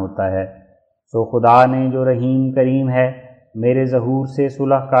انسان ہوتا ہے۔ سو خدا نے جو رحیم کریم ہے میرے ظہور سے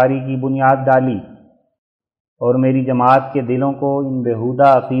صلح کاری کی بنیاد ڈالی، اور میری جماعت کے دلوں کو ان بیہودہ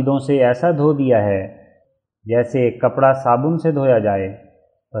عقیدوں سے ایسا دھو دیا ہے جیسے ایک کپڑا صابن سے دھویا جائے۔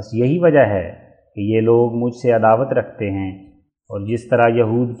 بس یہی وجہ ہے کہ یہ لوگ مجھ سے عداوت رکھتے ہیں، اور جس طرح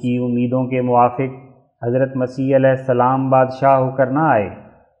یہود کی امیدوں کے موافق حضرت مسیح علیہ السلام بادشاہ ہو کر نہ آئے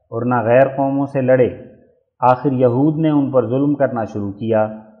اور نہ غیر قوموں سے لڑے، آخر یہود نے ان پر ظلم کرنا شروع کیا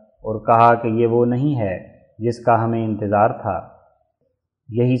اور کہا کہ یہ وہ نہیں ہے جس کا ہمیں انتظار تھا۔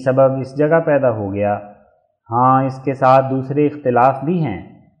 یہی سبب اس جگہ پیدا ہو گیا۔ ہاں، اس کے ساتھ دوسرے اختلاف بھی ہیں،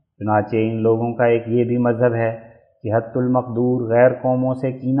 چنانچہ ان لوگوں کا ایک یہ بھی مذہب ہے کہ حد المقدور غیر قوموں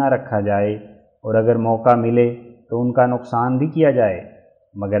سے کینہ رکھا جائے، اور اگر موقع ملے تو ان کا نقصان بھی کیا جائے۔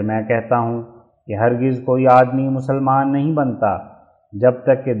 مگر میں کہتا ہوں کہ ہرگز کوئی آدمی مسلمان نہیں بنتا جب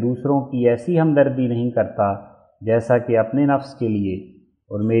تک کہ دوسروں کی ایسی ہمدردی نہیں کرتا جیسا کہ اپنے نفس کے لیے،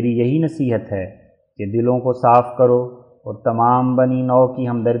 اور میری یہی نصیحت ہے کہ دلوں کو صاف کرو اور تمام بنی نو کی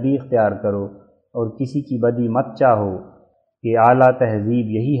ہمدردی اختیار کرو اور کسی کی بدی مت چاہو کہ اعلیٰ تہذیب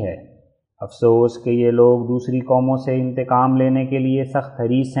یہی ہے۔ افسوس کہ یہ لوگ دوسری قوموں سے انتقام لینے کے لیے سخت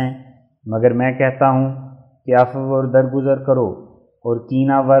حریص ہیں، مگر میں کہتا ہوں کہ عفو اور درگزر کرو اور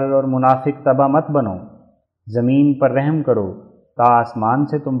کینہ ور اور منافق طبع مت بنو۔ زمین پر رحم کرو تا آسمان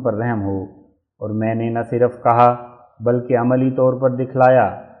سے تم پر رحم ہو۔ اور میں نے نہ صرف کہا بلکہ عملی طور پر دکھلایا،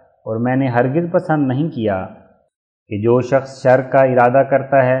 اور میں نے ہرگز پسند نہیں کیا کہ جو شخص شر کا ارادہ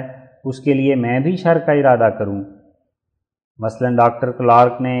کرتا ہے اس کے لیے میں بھی شر کا ارادہ کروں۔ مثلا ڈاکٹر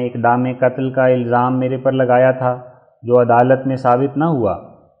کلارک نے اقدام قتل کا الزام میرے پر لگایا تھا، جو عدالت میں ثابت نہ ہوا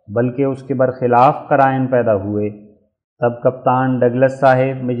بلکہ اس کے برخلاف قرائن پیدا ہوئے۔ تب کپتان ڈگلس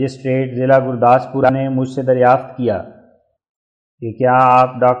صاحب مجسٹریٹ ضلع گرداسپور نے مجھ سے دریافت کیا کہ کیا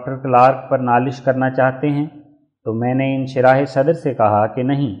آپ ڈاکٹر کلارک پر نالش کرنا چاہتے ہیں؟ تو میں نے انشراح صدر سے کہا کہ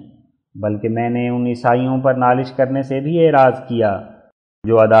نہیں، بلکہ میں نے ان عیسائیوں پر نالش کرنے سے بھی اعراض کیا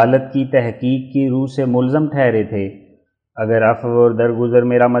جو عدالت کی تحقیق کی روح سے ملزم ٹھہرے تھے۔ اگر عفو اور درگزر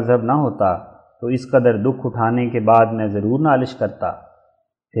میرا مذہب نہ ہوتا تو اس قدر دکھ اٹھانے کے بعد میں ضرور نالش کرتا۔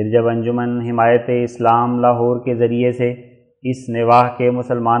 پھر جب انجمن حمایت اسلام لاہور کے ذریعے سے اس نواح کے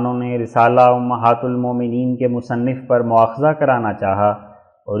مسلمانوں نے رسالہ امہات المومنین کے مصنف پر مواخذہ کرانا چاہا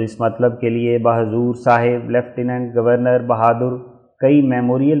اور اس مطلب کے لیے بحضور صاحب لیفٹیننٹ گورنر بہادر کئی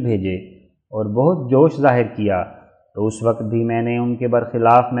میموریل بھیجے اور بہت جوش ظاہر کیا، تو اس وقت بھی میں نے ان کے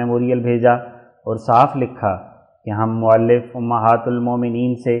برخلاف میموریل بھیجا اور صاف لکھا کہ ہم مؤلف امہات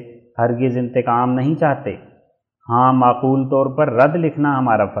المومنین سے ہرگز انتقام نہیں چاہتے۔ ہاں، معقول طور پر رد لکھنا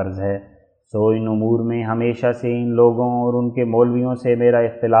ہمارا فرض ہے، سو ان امور میں ہمیشہ سے ان لوگوں اور ان کے مولویوں سے میرا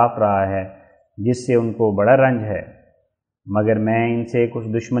اختلاف رہا ہے، جس سے ان کو بڑا رنج ہے، مگر میں ان سے کچھ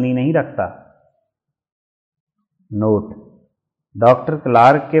دشمنی نہیں رکھتا۔ نوٹ: ڈاکٹر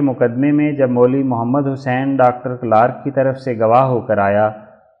کلارک کے مقدمے میں جب مولوی محمد حسین ڈاکٹر کلارک کی طرف سے گواہ ہو کر آیا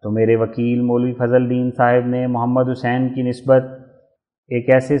تو میرے وکیل مولوی فضل دین صاحب نے محمد حسین کی نسبت ایک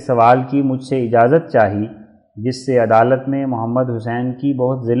ایسے سوال کی مجھ سے اجازت چاہی جس سے عدالت میں محمد حسین کی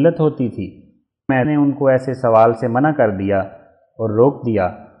بہت ذلت ہوتی تھی۔ میں نے ان کو ایسے سوال سے منع کر دیا اور روک دیا۔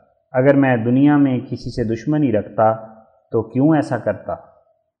 اگر میں دنیا میں کسی سے دشمنی رکھتا تو کیوں ایسا کرتا؟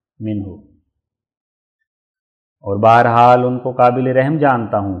 منہو۔ اور بہرحال ان کو قابل رحم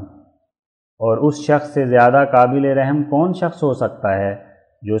جانتا ہوں، اور اس شخص سے زیادہ قابل رحم کون شخص ہو سکتا ہے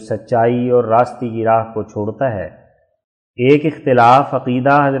جو سچائی اور راستی کی راہ کو چھوڑتا ہے۔ ایک اختلاف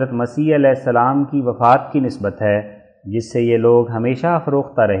عقیدہ حضرت مسیح علیہ السلام کی وفات کی نسبت ہے، جس سے یہ لوگ ہمیشہ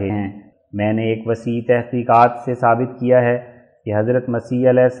افروختہ رہے ہیں۔ میں نے ایک وسیع تحقیقات سے ثابت کیا ہے کہ حضرت مسیح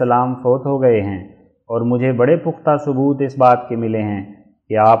علیہ السلام فوت ہو گئے ہیں، اور مجھے بڑے پختہ ثبوت اس بات کے ملے ہیں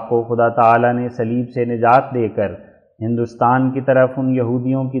کہ آپ کو خدا تعالی نے صلیب سے نجات دے کر ہندوستان کی طرف ان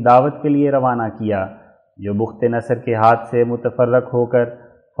یہودیوں کی دعوت کے لیے روانہ کیا جو بخت نصر کے ہاتھ سے متفرق ہو کر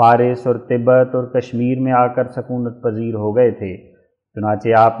فارس اور تبت اور کشمیر میں آ کر سکونت پذیر ہو گئے تھے۔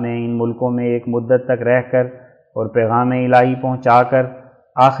 چنانچہ آپ نے ان ملکوں میں ایک مدت تک رہ کر اور پیغام الہی پہنچا کر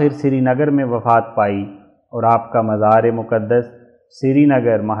آخر سری نگر میں وفات پائی، اور آپ کا مزار مقدس سری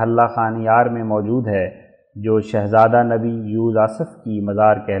نگر محلہ خانیار میں موجود ہے، جو شہزادہ نبی یوز آصف کی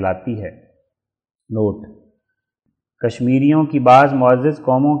مزار کہلاتی ہے۔ نوٹ: کشمیریوں کی بعض معزز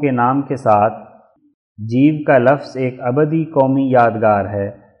قوموں کے نام کے ساتھ جیو کا لفظ ایک ابدی قومی یادگار ہے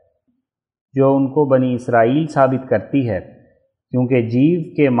جو ان کو بنی اسرائیل ثابت کرتی ہے، کیونکہ جیو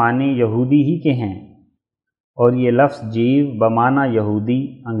کے معنی یہودی ہی کے ہیں، اور یہ لفظ جیو بمعنی یہودی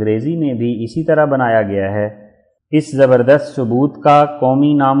انگریزی میں بھی اسی طرح بنایا گیا ہے۔ اس زبردست ثبوت کا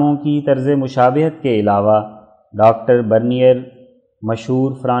قومی ناموں کی طرز مشابہت کے علاوہ ڈاکٹر برنیئر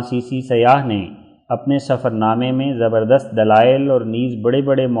مشہور فرانسیسی سیاح نے اپنے سفر نامے میں زبردست دلائل اور نیز بڑے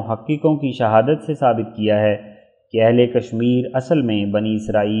بڑے محققوں کی شہادت سے ثابت کیا ہے کہ اہل کشمیر اصل میں بنی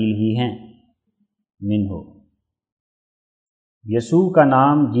اسرائیل ہی ہیں۔ منہو۔ یسوع کا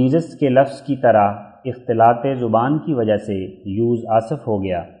نام جیزس کے لفظ کی طرح اختلاط زبان کی وجہ سے یوز آصف ہو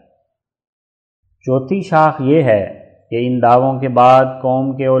گیا۔ چوتھی شاخ یہ ہے کہ ان دعووں کے بعد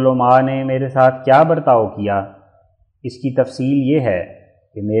قوم کے علماء نے میرے ساتھ کیا برتاؤ کیا۔ اس کی تفصیل یہ ہے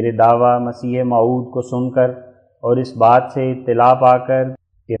کہ میرے دعویٰ مسیح موعود کو سن کر اور اس بات سے اطلاع پا کر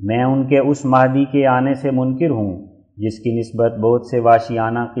کہ میں ان کے اس مہدی کے آنے سے منکر ہوں جس کی نسبت بہت سے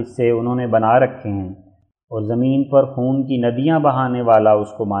واشیانہ قصے انہوں نے بنا رکھے ہیں، اور زمین پر خون کی ندیاں بہانے والا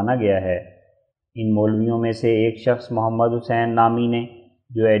اس کو مانا گیا ہے۔ ان مولویوں میں سے ایک شخص محمد حسین نامی نے،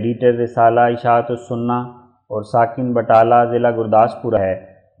 جو ایڈیٹر رسالہ اشاعت السنہ اور ساکن بٹالہ ضلع گرداسپور ہے،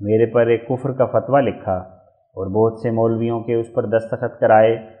 میرے پر ایک کفر کا فتویٰ لکھا اور بہت سے مولویوں کے اس پر دستخط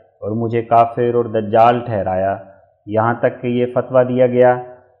کرائے اور مجھے کافر اور دجال ٹھہرایا، یہاں تک کہ یہ فتویٰ دیا گیا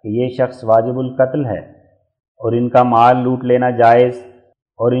کہ یہ شخص واجب القتل ہے، اور ان کا مال لوٹ لینا جائز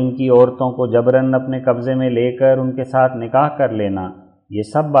اور ان کی عورتوں کو جبراً اپنے قبضے میں لے کر ان کے ساتھ نکاح کر لینا، یہ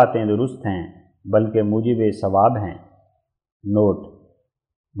سب باتیں درست ہیں بلکہ موجب ثواب ہیں۔ نوٹ: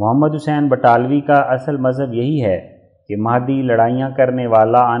 محمد حسین بٹالوی کا اصل مذہب یہی ہے کہ مہدی لڑائیاں کرنے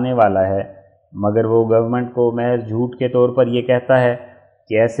والا آنے والا ہے، مگر وہ گورنمنٹ کو محض جھوٹ کے طور پر یہ کہتا ہے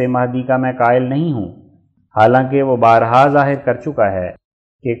کہ ایسے مہدی کا میں قائل نہیں ہوں، حالانکہ وہ بارہا ظاہر کر چکا ہے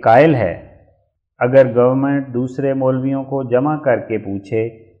کہ قائل ہے۔ اگر گورنمنٹ دوسرے مولویوں کو جمع کر کے پوچھے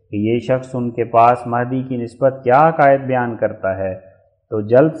کہ یہ شخص ان کے پاس مہدی کی نسبت کیا عقائد بیان کرتا ہے تو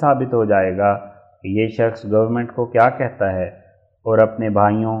جلد ثابت ہو جائے گا کہ یہ شخص گورنمنٹ کو کیا کہتا ہے اور اپنے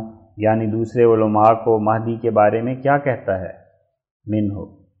بھائیوں یعنی دوسرے علماء کو مہدی کے بارے میں کیا کہتا ہے۔ منہو۔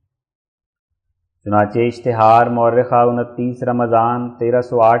 چنانچہ اشتہار مورخہ 29 رمضان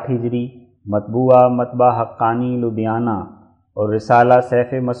 1308 ہجری، مطبوعہ مطبع حقانی لدھیانہ، اور رسالہ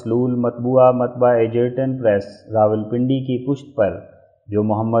سیف مسلول مطبوعہ مطبع ایجرٹن پریس راولپنڈی کی پشت پر جو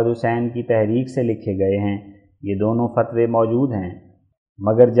محمد حسین کی تحریک سے لکھے گئے ہیں، یہ دونوں فتوے موجود ہیں،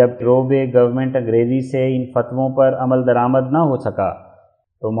 مگر جب روب گورنمنٹ انگریزی سے ان فتووں پر عمل درآمد نہ ہو سکا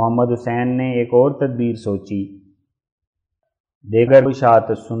تو محمد حسین نے ایک اور تدبیر سوچی۔ دیگر اشاعت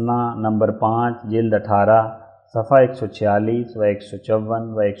السنہ نمبر 5 جلد 18 صفحہ 146 و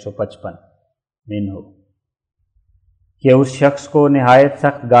 154 و 155 منہو کہ اس شخص کو نہایت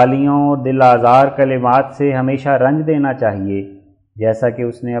سخت گالیوں اور دل آزار کلمات سے ہمیشہ رنج دینا چاہیے، جیسا کہ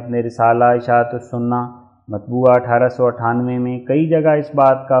اس نے اپنے رسالہ اشاعت السنہ مطبوعہ 1898 میں کئی جگہ اس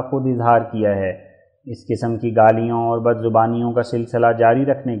بات کا خود اظہار کیا ہے۔ اس قسم کی گالیوں اور بد زبانیوں کا سلسلہ جاری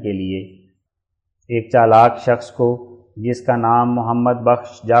رکھنے کے لیے ایک چالاک شخص کو جس کا نام محمد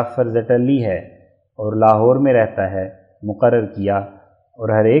بخش جعفر زٹلی ہے اور لاہور میں رہتا ہے مقرر کیا اور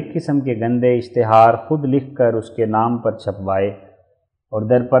ہر ایک قسم کے گندے اشتہار خود لکھ کر اس کے نام پر چھپوائے، اور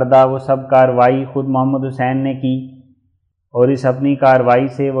در پردہ وہ سب کارروائی خود محمد حسین نے کی، اور اس اپنی کارروائی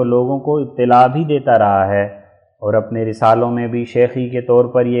سے وہ لوگوں کو اطلاع بھی دیتا رہا ہے اور اپنے رسالوں میں بھی شیخی کے طور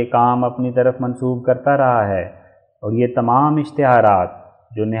پر یہ کام اپنی طرف منسوب کرتا رہا ہے، اور یہ تمام اشتہارات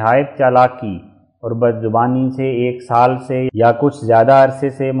جو نہایت چالاکی اور بد زبانی سے 1 سال سے یا کچھ زیادہ عرصے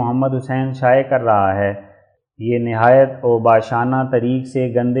سے محمد حسین شائع کر رہا ہے، یہ نہایت اوباشانہ طریق سے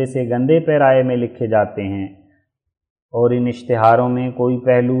گندے پیرائے میں لکھے جاتے ہیں، اور ان اشتہاروں میں کوئی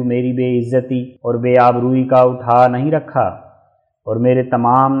پہلو میری بے عزتی اور بے آبروئی کا اٹھا نہیں رکھا اور میرے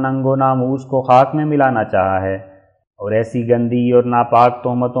تمام ننگ و ناموس کو خاک میں ملانا چاہا ہے، اور ایسی گندی اور ناپاک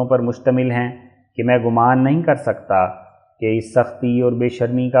تہمتوں پر مشتمل ہیں کہ میں گمان نہیں کر سکتا کہ اس سختی اور بے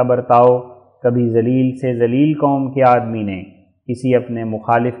شرمی کا برتاؤ کبھی ذلیل سے ذلیل قوم کے آدمی نے کسی اپنے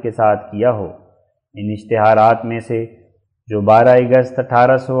مخالف کے ساتھ کیا ہو۔ ان اشتہارات میں سے جو 12 اگست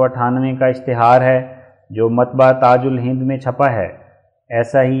 1898 کا اشتہار ہے جو مطبع تاج الہند میں چھپا ہے،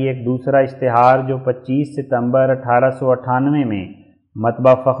 ایسا ہی ایک دوسرا اشتہار جو 25 ستمبر 1898 میں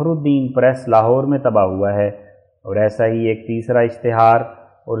مطبع فخر الدین پریس لاہور میں طبع ہوا ہے، اور ایسا ہی ایک تیسرا اشتہار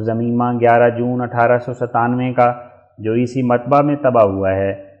اور ضمیمہ 11 جون 1897 کا جو اسی مطبع میں طبع ہوا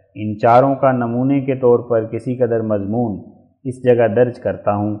ہے، ان چاروں کا نمونے کے طور پر کسی قدر مضمون اس جگہ درج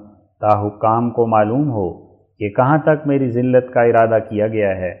کرتا ہوں تا حکام کو معلوم ہو کہ کہاں تک میری ذلت کا ارادہ کیا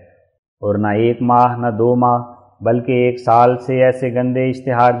گیا ہے، اور نہ 1 ماہ نہ 2 ماہ بلکہ 1 سال سے ایسے گندے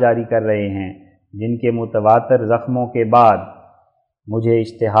اشتہار جاری کر رہے ہیں جن کے متواتر زخموں کے بعد مجھے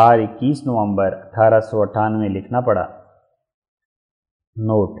اشتہار 21 نومبر 1898 لکھنا پڑا۔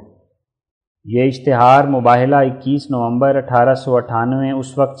 نوٹ: یہ اشتہار مباحلہ 21 نومبر 1898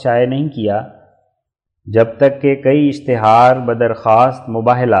 اس وقت شائع نہیں کیا جب تک کہ کئی اشتہار بدرخواست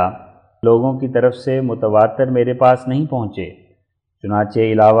مباحلہ لوگوں کی طرف سے متواتر میرے پاس نہیں پہنچے۔ چنانچہ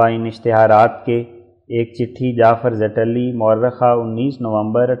علاوہ ان اشتہارات کے ایک چٹھی جعفر زٹلی مورخہ 19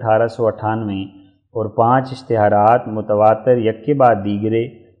 نومبر 1898 اور 5 اشتہارات متواتر یک کے بعد دیگرے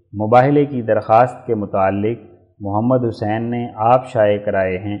مباحلے کی درخواست کے متعلق محمد حسین نے آپ شائع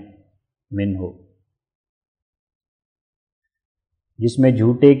کرائے ہیں۔ منہو جس میں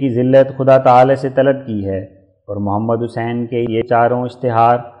جھوٹے کی ذلت خدا تعالی سے طلب کی ہے، اور محمد حسین کے یہ چاروں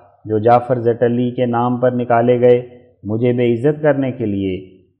اشتہار جو جعفر زٹلی کے نام پر نکالے گئے مجھے بے عزت کرنے کے لیے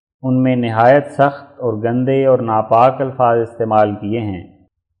ان میں نہایت سخت اور گندے اور ناپاک الفاظ استعمال کیے ہیں،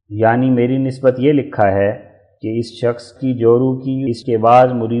 یعنی میری نسبت یہ لکھا ہے کہ اس شخص کی جورو کی اس کے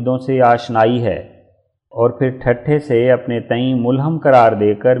بعض مریدوں سے آشنائی ہے، اور پھر ٹھٹھے سے اپنے تئیں ملہم قرار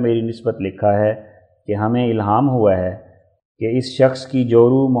دے کر میری نسبت لکھا ہے کہ ہمیں الہام ہوا ہے کہ اس شخص کی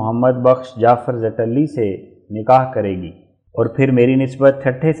جورو محمد بخش جعفر زٹلی سے نکاح کرے گی، اور پھر میری نسبت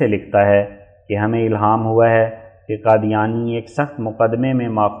ٹھٹھے سے لکھتا ہے کہ ہمیں الہام ہوا ہے کہ قادیانی ایک سخت مقدمے میں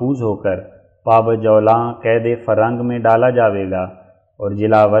ماخوذ ہو کر پابجولاں قید فرنگ میں ڈالا جاوے گا اور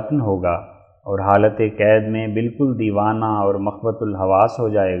جلا وطن ہوگا، اور حالت قید میں بالکل دیوانہ اور مخبط الحواس ہو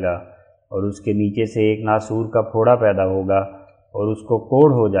جائے گا، اور اس کے نیچے سے ایک ناسور کا پھوڑا پیدا ہوگا اور اس کو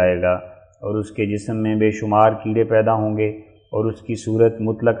کوڑ ہو جائے گا، اور اس کے جسم میں بے شمار کیڑے پیدا ہوں گے، اور اس کی صورت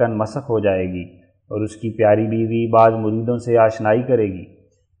مطلقاً مسخ ہو جائے گی، اور اس کی پیاری بیوی بعض مریدوں سے آشنائی کرے گی،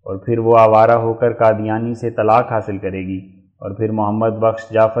 اور پھر وہ آوارہ ہو کر قادیانی سے طلاق حاصل کرے گی، اور پھر محمد بخش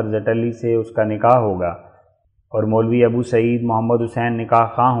جعفر زٹلی سے اس کا نکاح ہوگا، اور مولوی ابو سعید محمد حسین نکاح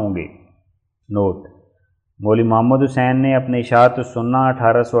خواہ ہوں گے۔ نوٹ: مولوی محمد حسین نے اپنے اشاعت السنہ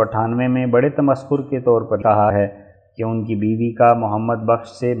 1898 میں بڑے تمسخر کے طور پر کہا ہے کہ ان کی بیوی کا محمد بخش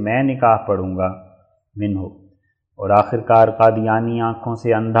سے میں نکاح پڑھوں گا منہو، اور آخرکار قادیانی آنکھوں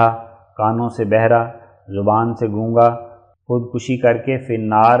سے اندھا، کانوں سے بہرا، زبان سے گونگا، خودکشی کر کے فی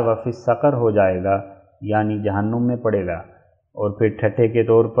النار و فی السقر ہو جائے گا، یعنی جہنم میں پڑے گا۔ اور پھر ٹھٹھے کے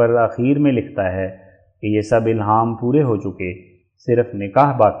طور پر آخر میں لکھتا ہے کہ یہ سب الہام پورے ہو چکے، صرف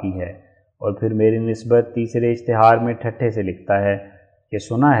نکاح باقی ہے، اور پھر میری نسبت تیسرے اشتہار میں ٹھٹھے سے لکھتا ہے کہ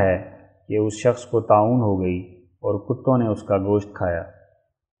سنا ہے کہ اس شخص کو طاعون ہو گئی اور کتوں نے اس کا گوشت کھایا۔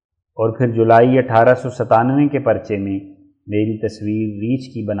 اور پھر جولائی 1897 کے پرچے میں میری تصویر ریچھ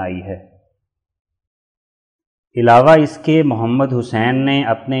کی بنائی ہے۔ علاوہ اس کے محمد حسین نے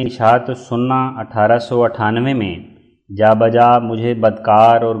اپنے اشاعت السنہ 1898 میں جا بجا مجھے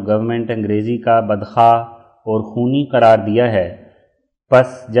بدکار اور گورنمنٹ انگریزی کا بدخواہ اور خونی قرار دیا ہے۔ پس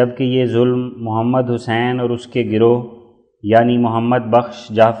جب کہ یہ ظلم محمد حسین اور اس کے گروہ یعنی محمد بخش،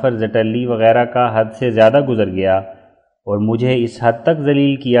 جعفر زٹلی وغیرہ کا حد سے زیادہ گزر گیا، اور مجھے اس حد تک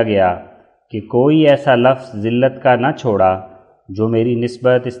ذلیل کیا گیا کہ کوئی ایسا لفظ ذلت کا نہ چھوڑا جو میری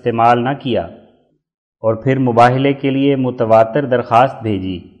نسبت استعمال نہ کیا، اور پھر مباہلے کے لیے متواتر درخواست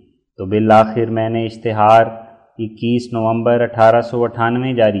بھیجی، تو بالآخر میں نے اشتہار 21 نومبر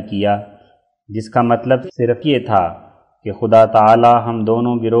 1898 جاری کیا، جس کا مطلب صرف یہ تھا کہ خدا تعالی ہم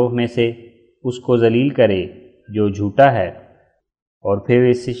دونوں گروہ میں سے اس کو ذلیل کرے جو جھوٹا ہے۔ اور پھر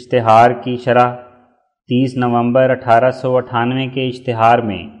اس اشتہار کی شرح 30 نومبر 1898 کے اشتہار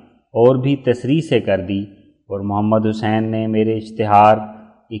میں اور بھی تصریح سے کر دی، اور محمد حسین نے میرے اشتہار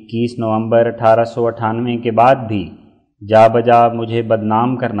 21 نومبر 1898 کے بعد بھی جا بجا مجھے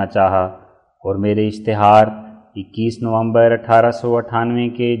بدنام کرنا چاہا، اور میرے اشتہار 21 نومبر 1898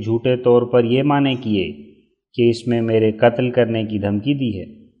 کے جھوٹے طور پر یہ معنی کیے کہ اس میں میرے قتل کرنے کی دھمکی دی ہے،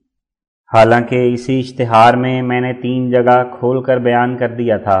 حالانکہ اسی اشتہار میں نے 3 جگہ کھول کر بیان کر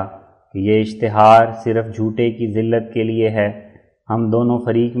دیا تھا کہ یہ اشتہار صرف جھوٹے کی ذلت کے لیے ہے، ہم دونوں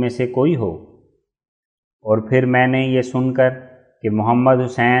فریق میں سے کوئی ہو۔ اور پھر میں نے یہ سن کر کہ محمد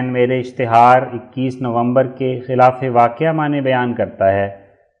حسین میرے اشتہار 21 نومبر کے خلاف واقعہ معنی بیان کرتا ہے،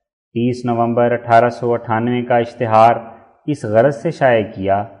 30 نومبر 1898 کا اشتہار اس غرض سے شائع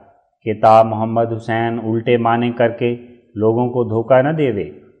کیا کہ تا محمد حسین الٹے معنی کر کے لوگوں کو دھوکہ نہ دیوے،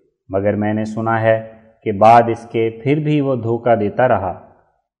 مگر میں نے سنا ہے کہ بعد اس کے پھر بھی وہ دھوکہ دیتا رہا۔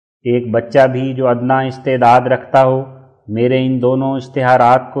 ایک بچہ بھی جو ادنا استعداد رکھتا ہو میرے ان دونوں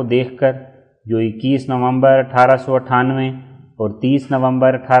اشتہارات کو دیکھ کر، جو 21 نومبر 1898 اور 30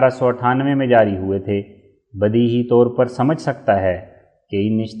 نومبر 1898 میں جاری ہوئے تھے، بدیہی طور پر سمجھ سکتا ہے کہ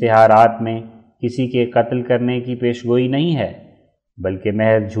ان اشتہارات میں کسی کے قتل کرنے کی پیشگوئی نہیں ہے، بلکہ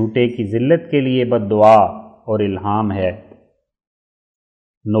محض جھوٹے کی ذلت کے لیے بد دعا اور الہام ہے۔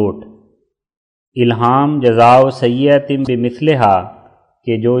 نوٹ: الہام جزاء سیئۃ بمثلھا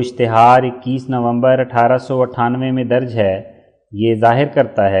کہ جو اشتہار 21 نومبر 1898 میں درج ہے، یہ ظاہر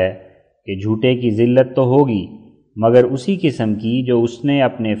کرتا ہے کہ جھوٹے کی ذلت تو ہوگی، مگر اسی قسم کی جو اس نے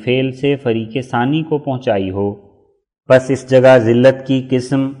اپنے فعل سے فریق ثانی کو پہنچائی ہو، پس اس جگہ ذلت کی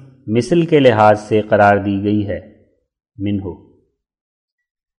قسم مثل کے لحاظ سے قرار دی گئی ہے منہو۔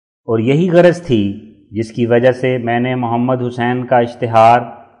 اور یہی غرض تھی جس کی وجہ سے میں نے محمد حسین کا اشتہار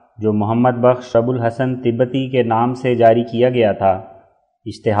جو محمد بخش ابو الحسن تبتی کے نام سے جاری کیا گیا تھا،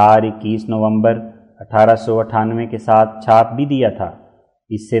 اشتہار 21 نومبر 1898 کے ساتھ چھاپ بھی دیا تھا۔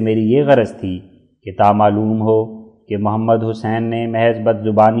 اس سے میری یہ غرض تھی کہ تا معلوم ہو کہ محمد حسین نے محض بد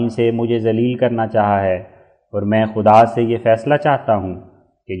زبانی سے مجھے ذلیل کرنا چاہا ہے، اور میں خدا سے یہ فیصلہ چاہتا ہوں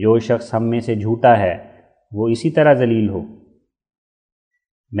کہ جو شخص ہم میں سے جھوٹا ہے وہ اسی طرح ذلیل ہو۔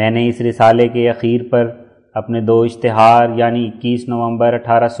 میں نے اس رسالے کے اخیر پر اپنے 2 اشتہار یعنی 21 نومبر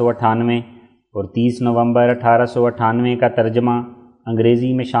 1898 اور 30 نومبر 1898 کا ترجمہ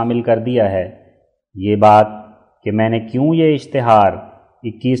انگریزی میں شامل کر دیا ہے۔ یہ بات کہ میں نے کیوں یہ اشتہار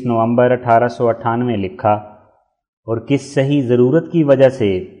 21 نومبر 1898 لکھا اور کس صحیح ضرورت کی وجہ سے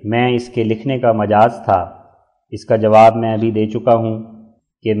میں اس کے لکھنے کا مجاز تھا، اس کا جواب میں ابھی دے چکا ہوں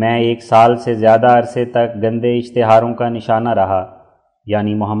کہ میں 1 سال سے زیادہ عرصے تک گندے اشتہاروں کا نشانہ رہا،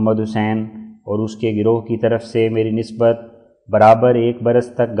 یعنی محمد حسین اور اس کے گروہ کی طرف سے میری نسبت برابر 1 برس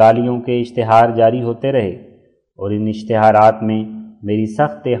تک گالیوں کے اشتہار جاری ہوتے رہے اور ان اشتہارات میں میری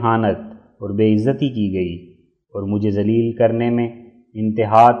سخت اہانت اور بے عزتی کی گئی اور مجھے ذلیل کرنے میں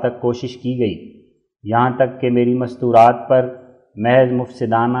انتہا تک کوشش کی گئی، یہاں تک کہ میری مستورات پر محض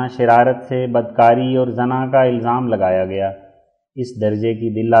مفسدانہ شرارت سے بدکاری اور زنا کا الزام لگایا گیا۔ اس درجے کی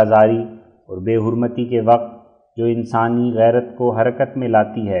دل آزاری اور بے حرمتی کے وقت جو انسانی غیرت کو حرکت میں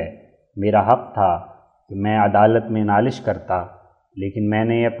لاتی ہے، میرا حق تھا کہ میں عدالت میں نالش کرتا، لیکن میں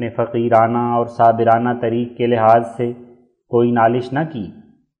نے اپنے فقیرانہ اور صابرانہ طریق کے لحاظ سے کوئی نالش نہ کی،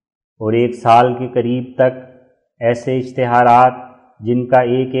 اور 1 سال کے قریب تک ایسے اشتہارات جن کا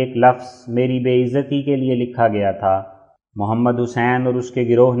ایک ایک لفظ میری بے عزتی کے لیے لکھا گیا تھا، محمد حسین اور اس کے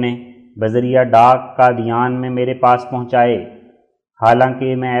گروہ نے بذریعہ ڈاک قادیان میں میرے پاس پہنچائے،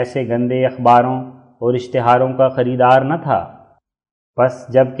 حالانکہ میں ایسے گندے اخباروں اور اشتہاروں کا خریدار نہ تھا۔ بس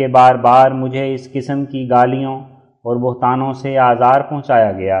جب کہ بار بار مجھے اس قسم کی گالیوں اور بہتانوں سے آزار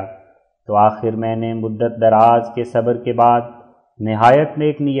پہنچایا گیا، تو آخر میں نے مدت دراز کے صبر کے بعد نہایت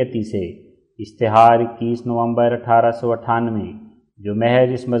نیک نیتی سے اشتہار 21 نومبر 1898 جو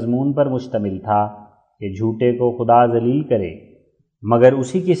محض اس مضمون پر مشتمل تھا کہ جھوٹے کو خدا ذلیل کرے، مگر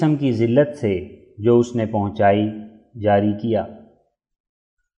اسی قسم کی ذلت سے جو اس نے پہنچائی، جاری کیا۔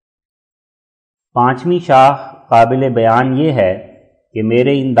 5ویں شاخ قابل بیان یہ ہے کہ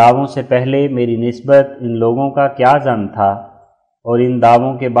میرے ان دعووں سے پہلے میری نسبت ان لوگوں کا کیا ظن تھا اور ان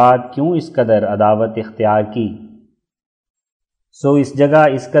دعووں کے بعد کیوں اس قدر عداوت اختیار کی۔ سو اس جگہ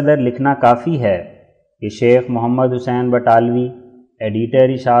اس قدر لکھنا کافی ہے کہ شیخ محمد حسین بٹالوی، ایڈیٹر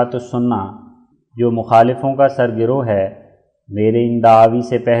اشاعت السنہ، جو مخالفوں کا سرگروہ ہے، میرے ان دعاوی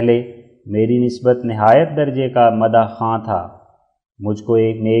سے پہلے میری نسبت نہایت درجے کا مدح خواں تھا، مجھ کو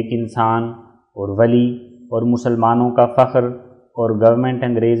ایک نیک انسان اور ولی اور مسلمانوں کا فخر اور گورنمنٹ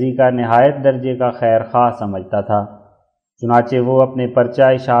انگریزی کا نہایت درجے کا خیر خواہ سمجھتا تھا۔ چنانچہ وہ اپنے پرچہ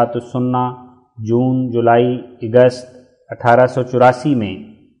اشاعت السنہ جون، جولائی، اگست 1884 میں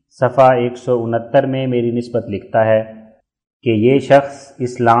صفحہ 169 میں میری نسبت لکھتا ہے کہ یہ شخص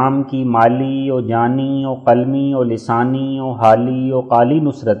اسلام کی مالی و جانی و قلمی و لسانی و حالی و قالی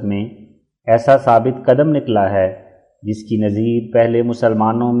نصرت میں ایسا ثابت قدم نکلا ہے جس کی نظیر پہلے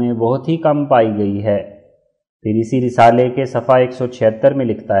مسلمانوں میں بہت ہی کم پائی گئی ہے۔ پھر اسی رسالے کے صفحہ 176 میں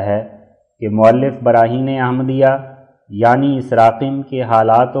لکھتا ہے کہ مؤلف براہین احمدیہ یعنی اس راقم کے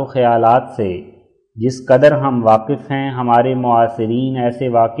حالات و خیالات سے جس قدر ہم واقف ہیں، ہمارے معاصرین ایسے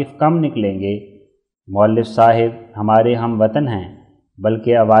واقف کم نکلیں گے۔ مؤلف صاحب ہمارے ہم وطن ہیں،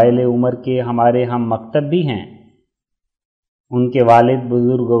 بلکہ اوائل عمر کے ہمارے ہم مکتب بھی ہیں۔ ان کے والد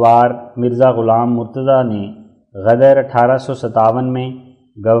بزرگوار مرزا غلام مرتضیٰ نے غدر 1857 میں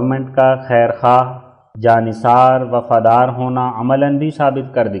گورنمنٹ کا خیر خواہ، جانثار، وفادار ہونا عملاً بھی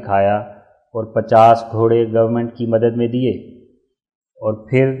ثابت کر دکھایا اور 50 گھوڑے گورنمنٹ کی مدد میں دیے۔ اور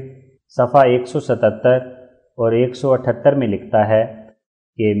پھر صفحہ 177 اور 178 میں لکھتا ہے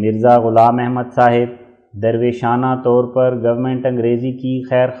کہ مرزا غلام احمد صاحب درویشانہ طور پر گورنمنٹ انگریزی کی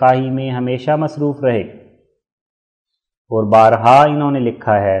خیر خواہی میں ہمیشہ مصروف رہے، اور بارہا انہوں نے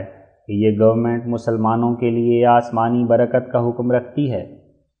لکھا ہے کہ یہ گورنمنٹ مسلمانوں کے لیے آسمانی برکت کا حکم رکھتی ہے،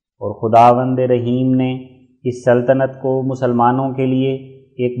 اور خداوند رحیم نے اس سلطنت کو مسلمانوں کے لیے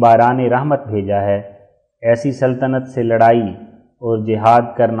ایک باران رحمت بھیجا ہے۔ ایسی سلطنت سے لڑائی اور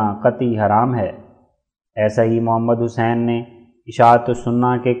جہاد کرنا قطعی حرام ہے۔ ایسا ہی محمد حسین نے اشاعت السنہ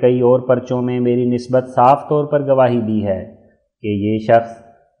کے کئی اور پرچوں میں میری نسبت صاف طور پر گواہی دی ہے کہ یہ شخص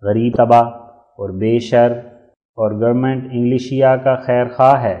غریب طبع اور بے شر اور گورنمنٹ انگلیشیا کا خیر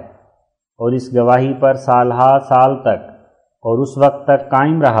خواہ ہے، اور اس گواہی پر سالہا سال تک اور اس وقت تک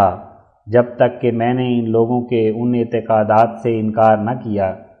قائم رہا جب تک کہ میں نے ان لوگوں کے ان اعتقادات سے انکار نہ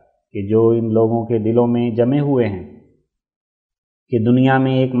کیا کہ جو ان لوگوں کے دلوں میں جمے ہوئے ہیں کہ دنیا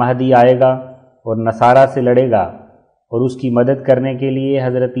میں ایک مہدی آئے گا اور نصارہ سے لڑے گا، اور اس کی مدد کرنے کے لیے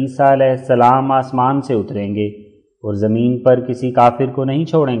حضرت عیسیٰ علیہ السلام آسمان سے اتریں گے اور زمین پر کسی کافر کو نہیں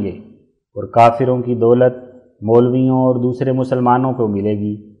چھوڑیں گے، اور کافروں کی دولت مولویوں اور دوسرے مسلمانوں کو ملے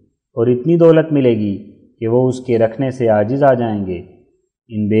گی، اور اتنی دولت ملے گی کہ وہ اس کے رکھنے سے عاجز آ جائیں گے۔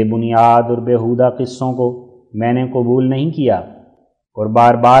 ان بے بنیاد اور بیہودہ قصوں کو میں نے قبول نہیں کیا، اور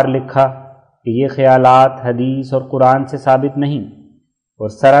بار بار لکھا کہ یہ خیالات حدیث اور قرآن سے ثابت نہیں اور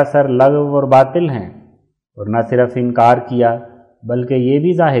سراسر لغو اور باطل ہیں، اور نہ صرف انکار کیا بلکہ یہ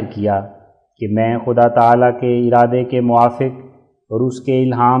بھی ظاہر کیا کہ میں خدا تعالیٰ کے ارادے کے موافق اور اس کے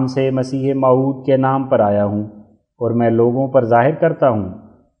الہام سے مسیح موعود کے نام پر آیا ہوں، اور میں لوگوں پر ظاہر کرتا ہوں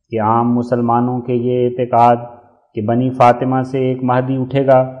کہ عام مسلمانوں کے یہ اعتقاد کہ بنی فاطمہ سے ایک مہدی اٹھے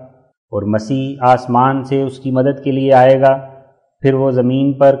گا اور مسیح آسمان سے اس کی مدد کے لیے آئے گا، پھر وہ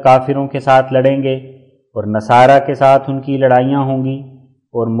زمین پر کافروں کے ساتھ لڑیں گے اور نصارہ کے ساتھ ان کی لڑائیاں ہوں گی،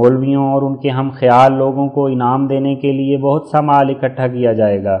 اور مولویوں اور ان کے ہم خیال لوگوں کو انعام دینے کے لیے بہت سا مال اکٹھا کیا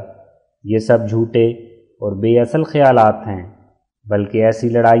جائے گا۔ یہ سب جھوٹے اور بے اصل خیالات ہیں، بلکہ ایسی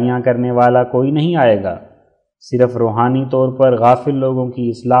لڑائیاں کرنے والا کوئی نہیں آئے گا، صرف روحانی طور پر غافل لوگوں کی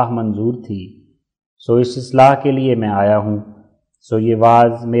اصلاح منظور تھی، سو اس اصلاح کے لیے میں آیا ہوں۔ سو یہ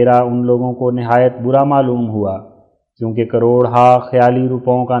واعظ میرا ان لوگوں کو نہایت برا معلوم ہوا، کیونکہ کروڑہا خیالی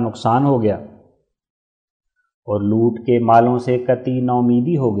روپوں کا نقصان ہو گیا، اور لوٹ کے مالوں سے قطعی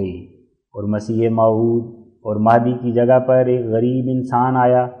نومیدی ہو گئی، اور مسیح موعود اور مہدی کی جگہ پر ایک غریب انسان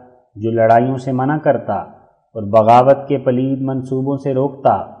آیا جو لڑائیوں سے منع کرتا اور بغاوت کے پلید منصوبوں سے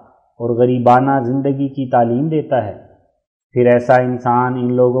روکتا اور غریبانہ زندگی کی تعلیم دیتا ہے۔ پھر ایسا انسان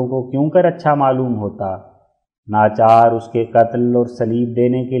ان لوگوں کو کیوں کر اچھا معلوم ہوتا؟ ناچار اس کے قتل اور صلیب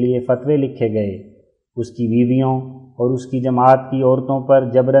دینے کے لیے فتوے لکھے گئے، اس کی بیویوں اور اس کی جماعت کی عورتوں پر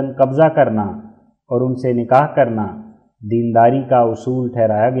جبراً قبضہ کرنا اور ان سے نکاح کرنا دینداری کا اصول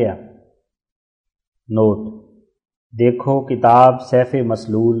ٹھہرایا گیا۔ نوٹ: دیکھو کتاب سیف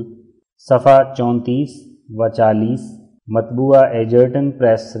مسلول، صفحہ 34 و 40، مطبوعہ ایجرٹن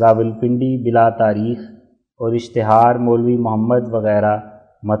پریس راولپنڈی بلا تاریخ، اور اشتہار مولوی محمد وغیرہ،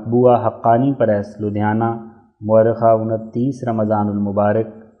 مطبوعہ حقانی پریس لدھیانہ، مورخہ 29 رمضان المبارک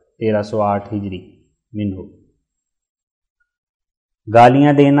 1308 ہجری منہو۔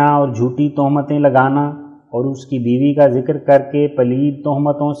 گالیاں دینا اور جھوٹی تہمتیں لگانا اور اس کی بیوی کا ذکر کر کے پلید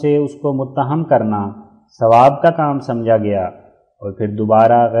تہمتوں سے اس کو متہم کرنا ثواب کا کام سمجھا گیا، اور پھر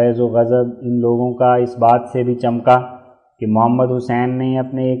دوبارہ غیظ و غضب ان لوگوں کا اس بات سے بھی چمکا کہ محمد حسین نے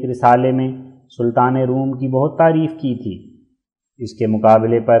اپنے ایک رسالے میں سلطان روم کی بہت تعریف کی تھی۔ اس کے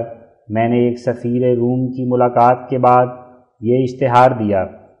مقابلے پر میں نے ایک سفیر روم کی ملاقات کے بعد یہ اشتہار دیا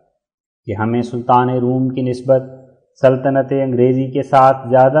کہ ہمیں سلطان روم کی نسبت سلطنت انگریزی کے ساتھ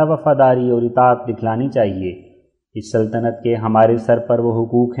زیادہ وفاداری اور اطاعت دکھلانی چاہیے۔ اس سلطنت کے ہمارے سر پر وہ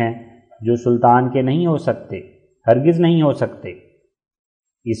حقوق ہیں جو سلطان کے نہیں ہو سکتے، ہرگز نہیں ہو سکتے۔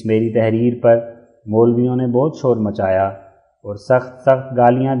 اس میری تحریر پر مولویوں نے بہت شور مچایا اور سخت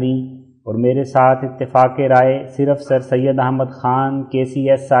گالیاں دیں، اور میرے ساتھ اتفاق رائے صرف سر سید احمد خان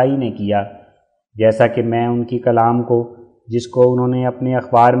KCSI نے کیا، جیسا کہ میں ان کی کلام کو، جس کو انہوں نے اپنے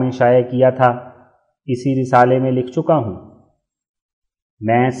اخبار میں شائع کیا تھا، اسی رسالے میں لکھ چکا ہوں۔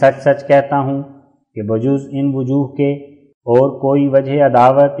 میں سچ کہتا ہوں کہ بجز ان وجوہ کے اور کوئی وجہ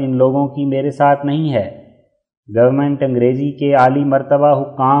عداوت ان لوگوں کی میرے ساتھ نہیں ہے۔ گورنمنٹ انگریزی کے عالی مرتبہ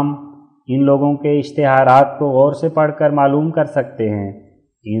حکام ان لوگوں کے اشتہارات کو غور سے پڑھ کر معلوم کر سکتے ہیں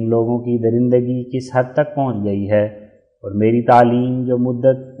کہ ان لوگوں کی درندگی کس حد تک پہنچ گئی ہے، اور میری تعلیم جو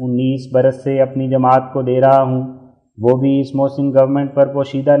مدت 19 برس سے اپنی جماعت کو دے رہا ہوں، وہ بھی اس محسن گورنمنٹ پر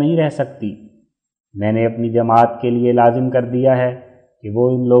پوشیدہ نہیں رہ سکتی۔ میں نے اپنی جماعت کے لیے لازم کر دیا ہے کہ وہ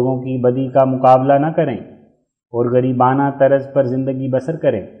ان لوگوں کی بدی کا مقابلہ نہ کریں اور غریبانہ طرز پر زندگی بسر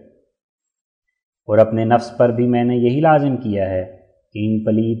کریں، اور اپنے نفس پر بھی میں نے یہی لازم کیا ہے کہ ان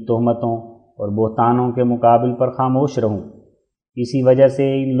پلید تہمتوں اور بہتانوں کے مقابل پر خاموش رہوں۔ اسی وجہ سے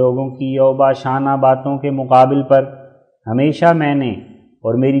ان لوگوں کی اوباشانہ باتوں کے مقابل پر ہمیشہ میں نے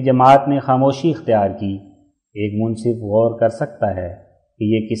اور میری جماعت نے خاموشی اختیار کی۔ ایک منصف غور کر سکتا ہے کہ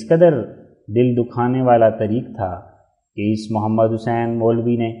یہ کس قدر دل دکھانے والا طریق تھا کہ اس محمد حسین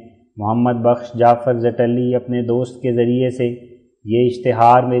مولوی نے محمد بخش جعفر زٹلی اپنے دوست کے ذریعے سے یہ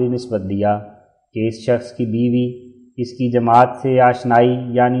اشتہار میری نسبت دیا کہ اس شخص کی بیوی اس کی جماعت سے آشنائی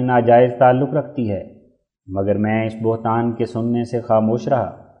یعنی ناجائز تعلق رکھتی ہے، مگر میں اس بہتان کے سننے سے خاموش رہا۔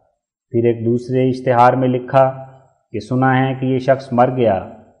 پھر ایک دوسرے اشتہار میں لکھا کہ سنا ہے کہ یہ شخص مر گیا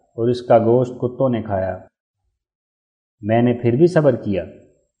اور اس کا گوشت کتوں نے کھایا۔ میں نے پھر بھی صبر کیا۔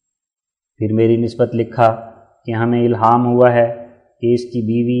 پھر میری نسبت لکھا کہ ہمیں الہام ہوا ہے کہ اس کی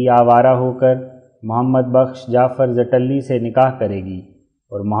بیوی آوارہ ہو کر محمد بخش جعفر زٹلی سے نکاح کرے گی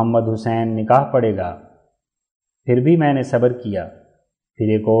اور محمد حسین نکاح پڑے گا۔ پھر بھی میں نے صبر کیا۔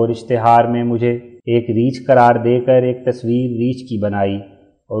 پھر ایک اور اشتہار میں مجھے ایک ریچھ قرار دے کر ایک تصویر ریچھ کی بنائی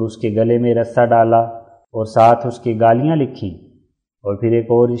اور اس کے گلے میں رسہ ڈالا اور ساتھ اس کی گالیاں لکھیں، اور پھر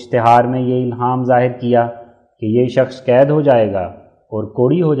ایک اور اشتہار میں یہ الہام ظاہر کیا کہ یہ شخص قید ہو جائے گا اور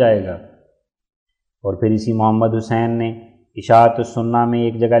کوڑی ہو جائے گا۔ اور پھر اسی محمد حسین نے اشاعت السنہ میں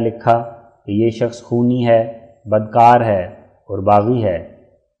ایک جگہ لکھا کہ یہ شخص خونی ہے، بدکار ہے اور باغی ہے۔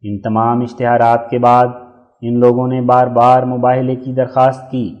 ان تمام اشتہارات کے بعد ان لوگوں نے بار بار مباہلے کی درخواست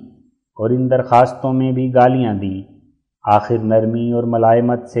کی اور ان درخواستوں میں بھی گالیاں دی۔ آخر نرمی اور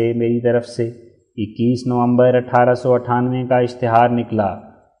ملائمت سے میری طرف سے 21 نومبر 1898 کا اشتہار نکلا،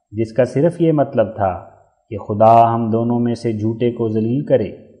 جس کا صرف یہ مطلب تھا کہ خدا ہم دونوں میں سے جھوٹے کو ذلیل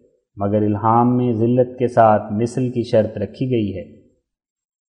کرے، مگر الہام میں ذلت کے ساتھ مثل کی شرط رکھی گئی ہے۔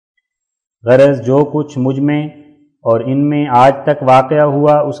 غرض جو کچھ مجھ میں اور ان میں آج تک واقع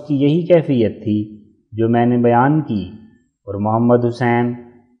ہوا اس کی یہی کیفیت تھی جو میں نے بیان کی، اور محمد حسین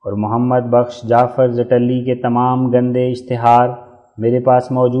اور محمد بخش جعفر زٹلی کے تمام گندے اشتہار میرے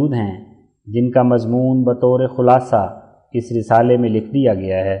پاس موجود ہیں، جن کا مضمون بطور خلاصہ اس رسالے میں لکھ دیا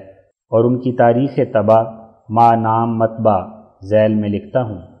گیا ہے، اور ان کی تاریخ طبع ما نام مطبع ذیل میں لکھتا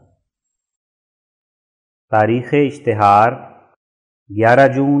ہوں۔ تاریخ اشتہار 11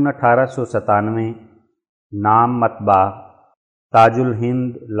 جون 1897، نام مطبع تاج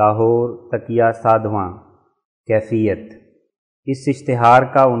الہند لاہور تکیہ سادھواں، کیفیت۔ اس اشتہار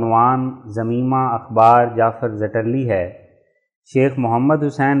کا عنوان ضمیمہ اخبار جعفر زٹلی ہے۔ شیخ محمد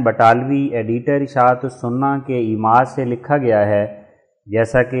حسین بٹالوی ایڈیٹر اشاعت السنہ کے ایما سے لکھا گیا ہے،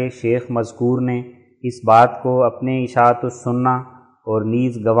 جیسا کہ شیخ مذکور نے اس بات کو اپنے اشاعت السنہ اور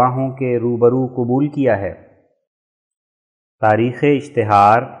نیز گواہوں کے روبرو قبول کیا ہے۔ تاریخ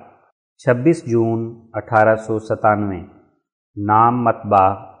اشتہار 26 جون 1897، نام مطبع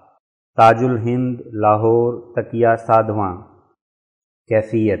تاج الہند لاہور تکیہ سادھواں،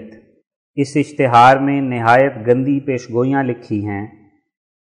 کیفیت۔ اس اشتہار میں نہایت گندی پیشگوئیاں لکھی ہیں۔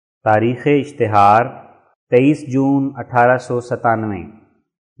 تاریخ اشتہار 23 جون 1897،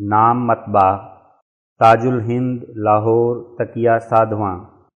 نام مطبع تاج الہند لاہور تکیہ سادھواں،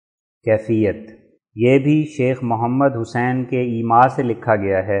 کیفیت۔ یہ بھی شیخ محمد حسین کے ایما سے لکھا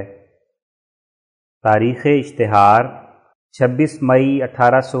گیا ہے۔ تاریخ اشتہار 26 مئی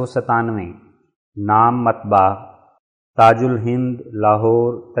 1897، نام مطبع تاج الہند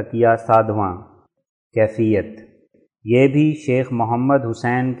لاہور تکیہ سادھواں، کیفیت۔ یہ بھی شیخ محمد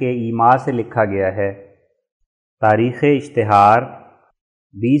حسین کے ایما سے لکھا گیا ہے۔ تاریخ اشتہار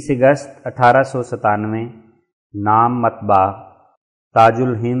 20 اگست 1897، نام مطبع تاج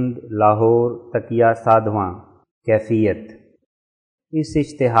الہند لاہور تکیہ سادھواں، کیفیت۔ اس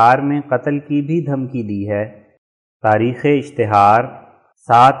اشتہار میں قتل کی بھی دھمکی دی ہے۔ تاریخ اشتہار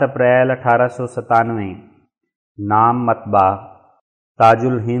 7 اپریل 1897، نام مطبع تاج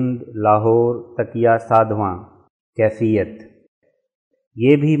الہند لاہور تکیہ سادھواں، کیفیت۔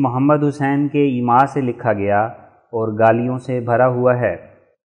 یہ بھی محمد حسین کے ایما سے لکھا گیا اور گالیوں سے بھرا ہوا ہے۔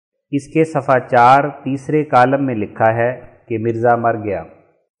 اس کے صفحہ 4 تیسرے کالم میں لکھا ہے کہ مرزا مر گیا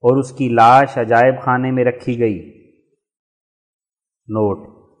اور اس کی لاش عجائب خانے میں رکھی گئی۔ نوٹ: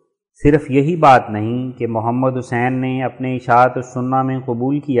 صرف یہی بات نہیں کہ محمد حسین نے اپنے اشاعت السنہ میں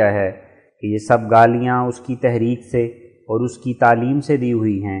قبول کیا ہے کہ یہ سب گالیاں اس کی تحریک سے اور اس کی تعلیم سے دی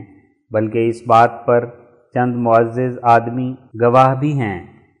ہوئی ہیں، بلکہ اس بات پر چند معزز آدمی گواہ بھی ہیں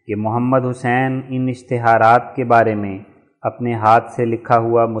کہ محمد حسین ان اشتہارات کے بارے میں اپنے ہاتھ سے لکھا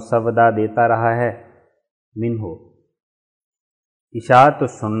ہوا مسودہ دیتا رہا ہے۔ منہ اشاعت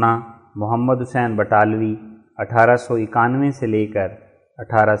السنہ محمد حسین بٹالوی 1891 سے لے کر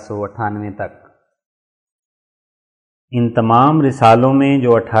 1898 تک۔ ان تمام رسالوں میں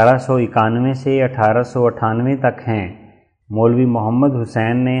جو 1891 سے 1898 تک ہیں، مولوی محمد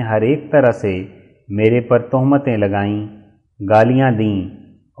حسین نے ہر ایک طرح سے میرے پر تہمتیں لگائیں، گالیاں دیں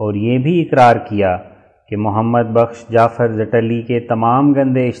اور یہ بھی اقرار کیا کہ محمد بخش جعفر زٹلی کے تمام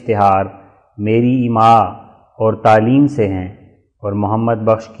گندے اشتہار میری ایما اور تعلیم سے ہیں، اور محمد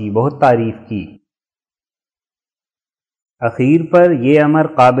بخش کی بہت تعریف کی۔ اخیر پر یہ امر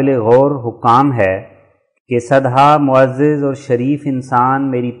قابل غور حکام ہے کہ صدہا معزز اور شریف انسان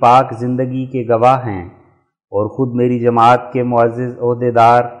میری پاک زندگی کے گواہ ہیں، اور خود میری جماعت کے معزز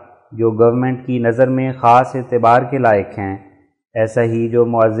عہدیدار جو گورنمنٹ کی نظر میں خاص اعتبار کے لائق ہیں، ایسا ہی جو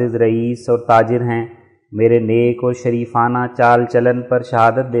معزز رئیس اور تاجر ہیں، میرے نیک اور شریفانہ چال چلن پر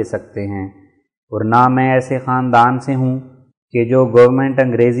شہادت دے سکتے ہیں، اور نہ میں ایسے خاندان سے ہوں کہ جو گورنمنٹ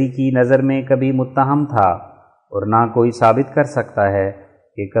انگریزی کی نظر میں کبھی متہم تھا، اور نہ کوئی ثابت کر سکتا ہے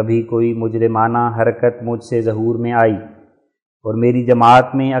کہ کبھی کوئی مجرمانہ حرکت مجھ سے ظہور میں آئی، اور میری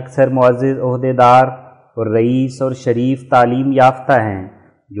جماعت میں اکثر معزز عہدیدار اور رئیس اور شریف تعلیم یافتہ ہیں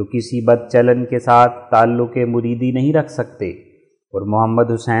جو کسی بد چلن کے ساتھ تعلق مریدی نہیں رکھ سکتے، اور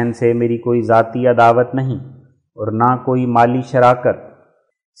محمد حسین سے میری کوئی ذاتی عداوت نہیں اور نہ کوئی مالی شراکت،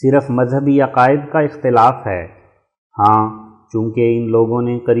 صرف مذہبی عقائد کا اختلاف ہے۔ ہاں، چونکہ ان لوگوں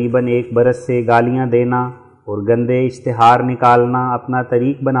نے قریباً 1 برس سے گالیاں دینا اور گندے اشتہار نکالنا اپنا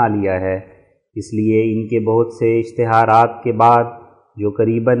طریق بنا لیا ہے، اس لیے ان کے بہت سے اشتہارات کے بعد جو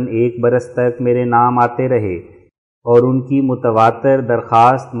قریباً 1 برس تک میرے نام آتے رہے، اور ان کی متواتر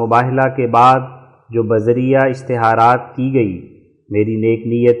درخواست مباہلہ کے بعد جو بذریعہ اشتہارات کی گئی، میری نیک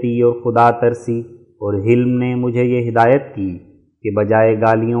نیتی اور خدا ترسی اور حلم نے مجھے یہ ہدایت کی کہ بجائے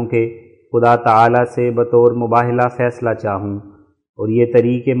گالیوں کے خدا تعالی سے بطور مباہلہ فیصلہ چاہوں، اور یہ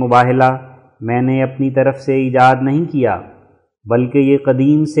طریق مباہلہ میں نے اپنی طرف سے ایجاد نہیں کیا، بلکہ یہ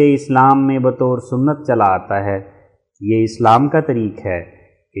قدیم سے اسلام میں بطور سنت چلا آتا ہے۔ یہ اسلام کا طریق ہے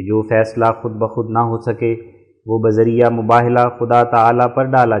کہ جو فیصلہ خود بخود نہ ہو سکے وہ بذریعہ مباہلہ خدا تعالیٰ پر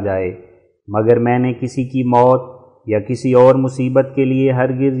ڈالا جائے، مگر میں نے کسی کی موت یا کسی اور مصیبت کے لیے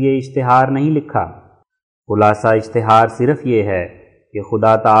ہرگز یہ اشتہار نہیں لکھا۔ خلاصہ اشتہار صرف یہ ہے کہ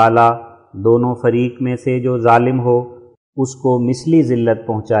خدا تعالیٰ دونوں فریق میں سے جو ظالم ہو اس کو مثلی ذلت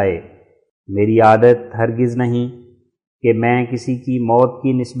پہنچائے۔ میری عادت ہرگز نہیں کہ میں کسی کی موت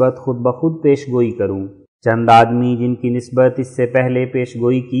کی نسبت خود بخود پیش گوئی کروں۔ چند آدمی جن کی نسبت اس سے پہلے پیش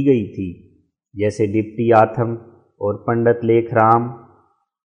گوئی کی گئی تھی، جیسے ڈپٹی آتھم اور پنڈت لیکھ رام،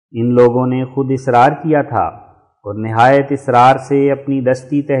 ان لوگوں نے خود اصرار کیا تھا اور نہایت اصرار سے اپنی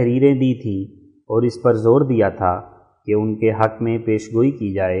دستی تحریریں دی تھیں اور اس پر زور دیا تھا کہ ان کے حق میں پیش گوئی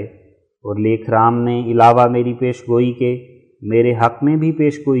کی جائے، اور لیکھ رام نے علاوہ میری پیش گوئی کے میرے حق میں بھی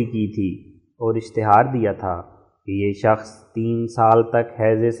پیش گوئی کی تھی اور اشتہار دیا تھا کہ یہ شخص 3 سال تک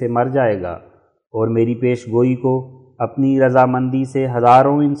ہیضے سے مر جائے گا، اور میری پیش گوئی کو اپنی رضامندی سے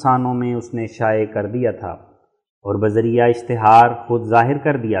ہزاروں انسانوں میں اس نے شائع کر دیا تھا، اور بذریعہ اشتہار خود ظاہر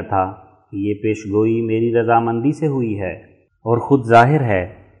کر دیا تھا کہ یہ پیش گوئی میری رضامندی سے ہوئی ہے، اور خود ظاہر ہے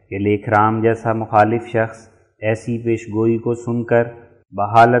کہ لیکھ رام جیسا مخالف شخص ایسی پیش گوئی کو سن کر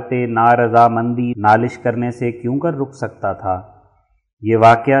بحالت نارضامندی نالش کرنے سے کیوں کر رک سکتا تھا۔ یہ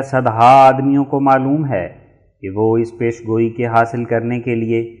واقعہ صدہا آدمیوں کو معلوم ہے کہ وہ اس پیش گوئی کے حاصل کرنے کے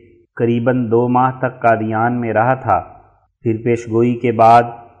لیے قریباً 2 ماہ تک قادیان میں رہا تھا، پھر پیش گوئی کے بعد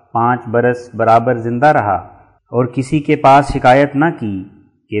 5 برس برابر زندہ رہا اور کسی کے پاس شکایت نہ کی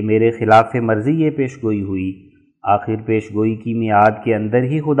کہ میرے خلاف مرضی یہ پیش گوئی ہوئی۔ آخر پیش گوئی کی میعاد کے اندر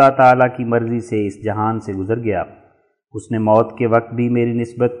ہی خدا تعالیٰ کی مرضی سے اس جہان سے گزر گیا۔ اس نے موت کے وقت بھی میری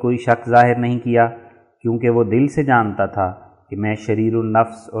نسبت کوئی شک ظاہر نہیں کیا، کیونکہ وہ دل سے جانتا تھا کہ میں شریر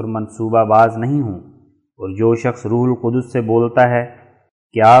النفس اور منصوبہ باز نہیں ہوں، اور جو شخص روح القدس سے بولتا ہے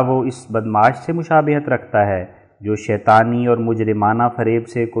کیا وہ اس بدمعاش سے مشابہت رکھتا ہے جو شیطانی اور مجرمانہ فریب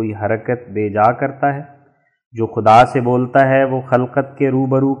سے کوئی حرکت بے جا کرتا ہے؟ جو خدا سے بولتا ہے وہ خلقت کے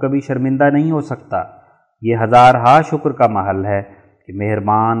روبرو کبھی شرمندہ نہیں ہو سکتا۔ یہ ہزارہا شکر کا محل ہے کہ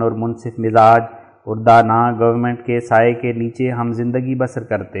مہربان اور منصف مزاج اور دانا گورنمنٹ کے سائے کے نیچے ہم زندگی بسر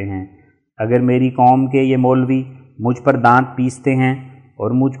کرتے ہیں۔ اگر میری قوم کے یہ مولوی مجھ پر دانت پیستے ہیں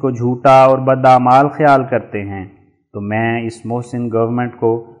اور مجھ کو جھوٹا اور بدعمال خیال کرتے ہیں تو میں اس محسن گورنمنٹ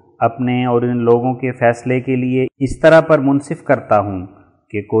کو اپنے اور ان لوگوں کے فیصلے کے لیے اس طرح پر منصف کرتا ہوں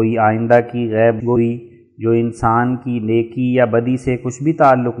کہ کوئی آئندہ کی غیب گوئی جو انسان کی نیکی یا بدی سے کچھ بھی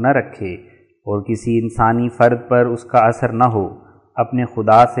تعلق نہ رکھے اور کسی انسانی فرد پر اس کا اثر نہ ہو، اپنے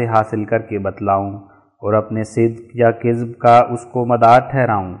خدا سے حاصل کر کے بتلاؤں اور اپنے صدق یا کذب کا اس کو مدار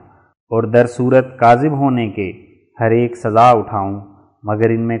ٹھہراؤں، اور در صورت کاذب ہونے کے ہر ایک سزا اٹھاؤں، مگر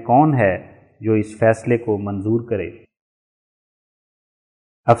ان میں کون ہے جو اس فیصلے کو منظور کرے؟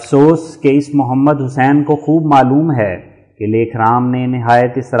 افسوس کہ اس محمد حسین کو خوب معلوم ہے کہ لیکھ رام نے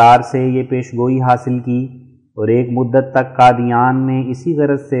نہایت اصرار سے یہ پیش گوئی حاصل کی اور ایک مدت تک قادیان میں اسی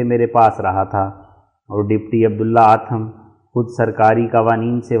غرض سے میرے پاس رہا تھا، اور ڈپٹی عبداللہ آتھم خود سرکاری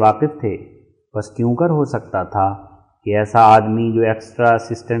قوانین سے واقف تھے۔ بس کیوں کر ہو سکتا تھا کہ ایسا آدمی جو ایکسٹرا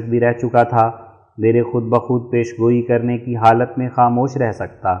اسسٹنٹ بھی رہ چکا تھا میرے خود بخود پیش گوئی کرنے کی حالت میں خاموش رہ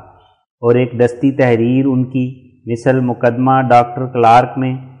سکتا، اور ایک دستی تحریر ان کی مثل مقدمہ ڈاکٹر کلارک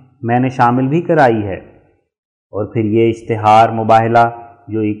میں نے شامل بھی کرائی ہے، اور پھر یہ اشتہار مباہلہ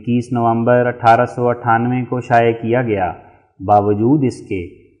جو 21 نومبر 1898 کو شائع کیا گیا، باوجود اس کے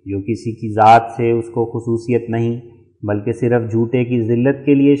جو کسی کی ذات سے اس کو خصوصیت نہیں بلکہ صرف جھوٹے کی ذلت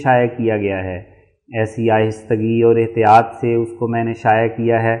کے لیے شائع کیا گیا ہے، ایسی آہستگی اور احتیاط سے اس کو میں نے شائع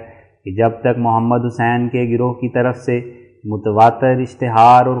کیا ہے کہ جب تک محمد حسین کے گروہ کی طرف سے متواتر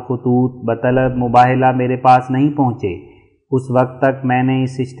اشتہار اور خطوط بطلب مباہلہ میرے پاس نہیں پہنچے، اس وقت تک میں نے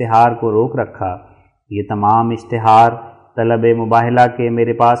اس اشتہار کو روک رکھا۔ یہ تمام اشتہار طلب مباہلہ کے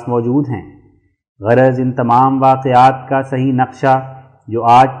میرے پاس موجود ہیں۔ غرض ان تمام واقعات کا صحیح نقشہ جو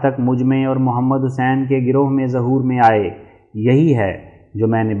آج تک مجھ میں اور محمد حسین کے گروہ میں ظہور میں آئے یہی ہے جو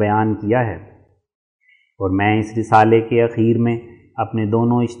میں نے بیان کیا ہے، اور میں اس رسالے کے اخیر میں اپنے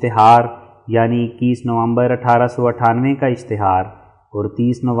دونوں اشتہار یعنی 21 نومبر 1898 کا اشتہار اور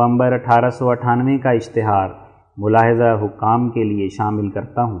 30 نومبر 1898 کا اشتہار ملاحظہ حکام کے لیے شامل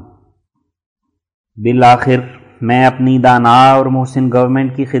کرتا ہوں۔ بالآخر میں اپنی دانا اور محسن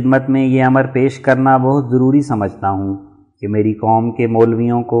گورنمنٹ کی خدمت میں یہ امر پیش کرنا بہت ضروری سمجھتا ہوں کہ میری قوم کے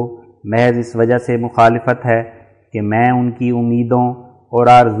مولویوں کو محض اس وجہ سے مخالفت ہے کہ میں ان کی امیدوں اور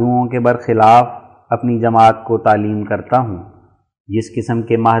آرزوؤں کے برخلاف اپنی جماعت کو تعلیم کرتا ہوں۔ جس قسم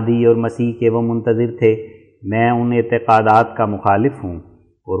کے مہدی اور مسیح کے وہ منتظر تھے میں ان اعتقادات کا مخالف ہوں،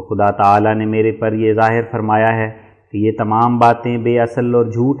 اور خدا تعالیٰ نے میرے پر یہ ظاہر فرمایا ہے کہ یہ تمام باتیں بے اصل اور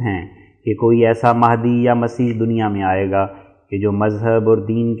جھوٹ ہیں کہ کوئی ایسا مہدی یا مسیح دنیا میں آئے گا کہ جو مذہب اور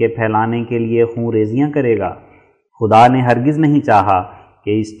دین کے پھیلانے کے لیے خون ریزیاں کرے گا۔ خدا نے ہرگز نہیں چاہا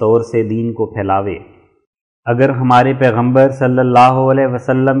کہ اس طور سے دین کو پھیلاوے۔ اگر ہمارے پیغمبر صلی اللہ علیہ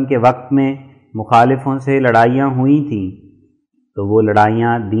وسلم کے وقت میں مخالفوں سے لڑائیاں ہوئی تھیں تو وہ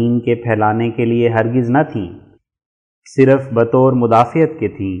لڑائیاں دین کے پھیلانے کے لیے ہرگز نہ تھیں، صرف بطور مدافعت کے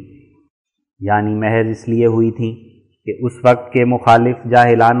تھیں، یعنی محض اس لیے ہوئی تھیں کہ اس وقت کے مخالف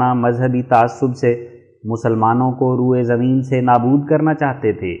جاہلانہ مذہبی تعصب سے مسلمانوں کو روئے زمین سے نابود کرنا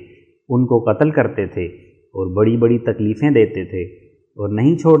چاہتے تھے، ان کو قتل کرتے تھے اور بڑی بڑی تکلیفیں دیتے تھے، اور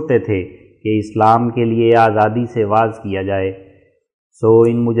نہیں چھوڑتے تھے کہ اسلام کے لیے آزادی سے واز کیا جائے۔ سو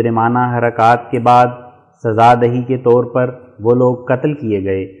ان مجرمانہ حرکات کے بعد سزا دہی کے طور پر وہ لوگ قتل کیے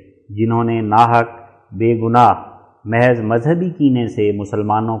گئے جنہوں نے ناحق بے گناہ محض مذہبی کینے سے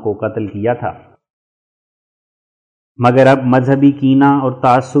مسلمانوں کو قتل کیا تھا۔ مگر اب مذہبی کینہ اور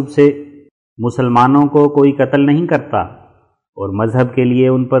تعصب سے مسلمانوں کو کوئی قتل نہیں کرتا اور مذہب کے لیے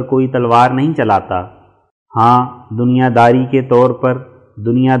ان پر کوئی تلوار نہیں چلاتا۔ ہاں، دنیا داری کے طور پر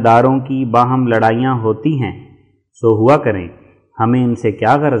دنیا داروں کی باہم لڑائیاں ہوتی ہیں، سو ہوا کریں، ہمیں ان سے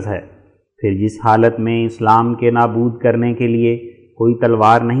کیا غرض ہے۔ پھر جس حالت میں اسلام کے نابود کرنے کے لیے کوئی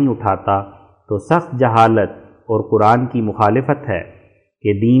تلوار نہیں اٹھاتا تو سخت جہالت اور قرآن کی مخالفت ہے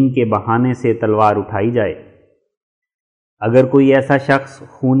کہ دین کے بہانے سے تلوار اٹھائی جائے۔ اگر کوئی ایسا شخص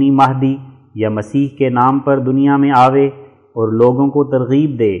خونی مہدی یا مسیح کے نام پر دنیا میں آوے اور لوگوں کو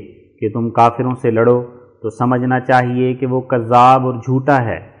ترغیب دے کہ تم کافروں سے لڑو، تو سمجھنا چاہیے کہ وہ کذاب اور جھوٹا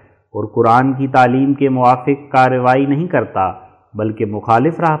ہے اور قرآن کی تعلیم کے موافق کارروائی نہیں کرتا بلکہ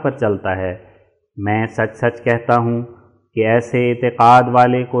مخالف راہ پر چلتا ہے۔ میں سچ سچ کہتا ہوں کہ ایسے اعتقاد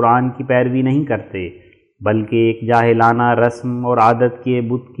والے قرآن کی پیروی نہیں کرتے بلکہ ایک جاہلانہ رسم اور عادت کے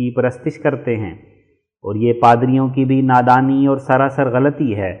بت کی پرستش کرتے ہیں، اور یہ پادریوں کی بھی نادانی اور سراسر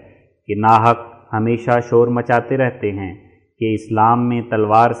غلطی ہے کہ ناحق ہمیشہ شور مچاتے رہتے ہیں کہ اسلام میں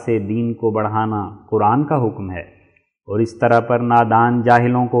تلوار سے دین کو بڑھانا قرآن کا حکم ہے، اور اس طرح پر نادان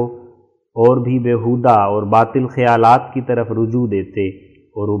جاہلوں کو اور بھی بیہودہ اور باطل خیالات کی طرف رجوع دیتے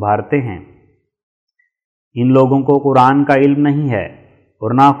اور ابھارتے ہیں۔ ان لوگوں کو قرآن کا علم نہیں ہے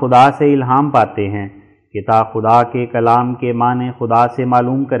اور نہ خدا سے الہام پاتے ہیں کہ تا خدا کے کلام کے معنی خدا سے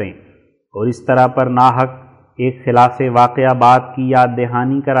معلوم کریں، اور اس طرح پر ناحق ایک خلاف واقعہ بات کی یاد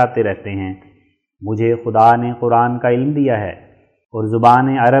دہانی کراتے رہتے ہیں۔ مجھے خدا نے قرآن کا علم دیا ہے اور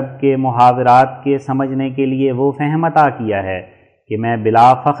زبان عرب کے محاورات کے سمجھنے کے لیے وہ فہم عطا کیا ہے کہ میں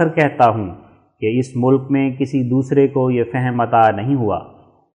بلا فخر کہتا ہوں کہ اس ملک میں کسی دوسرے کو یہ فہم عطا نہیں ہوا۔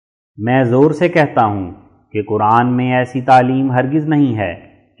 میں زور سے کہتا ہوں کہ قرآن میں ایسی تعلیم ہرگز نہیں ہے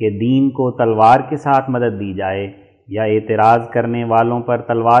کہ دین کو تلوار کے ساتھ مدد دی جائے یا اعتراض کرنے والوں پر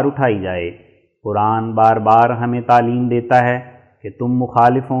تلوار اٹھائی جائے۔ قرآن بار بار ہمیں تعلیم دیتا ہے کہ تم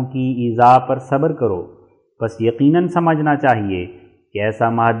مخالفوں کی ایذا پر صبر کرو، بس یقیناً سمجھنا چاہیے کہ ایسا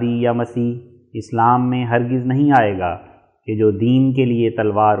مہدی یا مسیح اسلام میں ہرگز نہیں آئے گا کہ جو دین کے لیے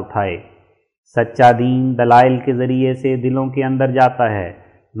تلوار اٹھائے۔ سچا دین دلائل کے ذریعے سے دلوں کے اندر جاتا ہے،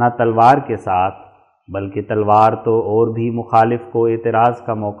 نہ تلوار کے ساتھ، بلکہ تلوار تو اور بھی مخالف کو اعتراض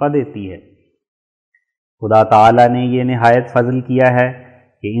کا موقع دیتی ہے۔ خدا تعالیٰ نے یہ نہایت فضل کیا ہے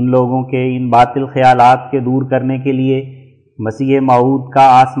کہ ان لوگوں کے ان باطل خیالات کے دور کرنے کے لیے مسیح موعود کا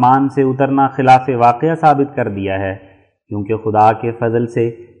آسمان سے اترنا خلاف واقعہ ثابت کر دیا ہے، کیونکہ خدا کے فضل سے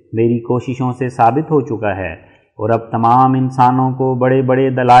میری کوششوں سے ثابت ہو چکا ہے، اور اب تمام انسانوں کو بڑے بڑے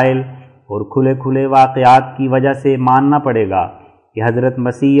دلائل اور کھلے کھلے واقعات کی وجہ سے ماننا پڑے گا کہ حضرت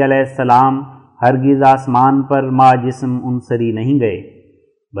مسیح علیہ السلام ہرگز آسمان پر ما جسم انصری نہیں گئے،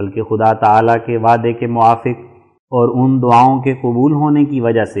 بلکہ خدا تعالیٰ کے وعدے کے موافق اور ان دعاؤں کے قبول ہونے کی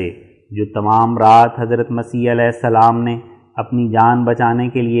وجہ سے جو تمام رات حضرت مسیح علیہ السلام نے اپنی جان بچانے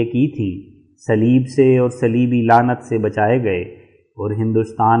کے لیے کی تھی، صلیب سے اور صلیبی لعنت سے بچائے گئے، اور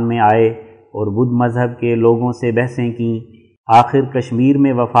ہندوستان میں آئے اور بدھ مذہب کے لوگوں سے بحثیں کیں، آخر کشمیر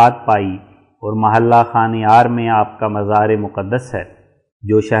میں وفات پائی، اور محلہ خانیار میں آپ کا مزار مقدس ہے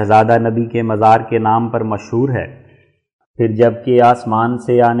جو شہزادہ نبی کے مزار کے نام پر مشہور ہے۔ پھر جب کہ آسمان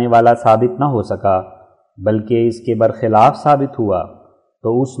سے آنے والا ثابت نہ ہو سکا بلکہ اس کے برخلاف ثابت ہوا،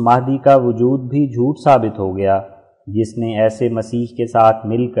 تو اس مہدی کا وجود بھی جھوٹ ثابت ہو گیا جس نے ایسے مسیح کے ساتھ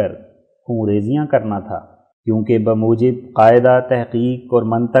مل کر خون ریزیاں کرنا تھا، کیونکہ بموجب قاعدہ تحقیق اور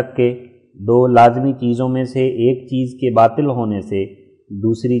منطق کے دو لازمی چیزوں میں سے ایک چیز کے باطل ہونے سے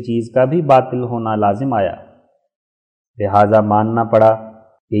دوسری چیز کا بھی باطل ہونا لازم آیا، لہذا ماننا پڑا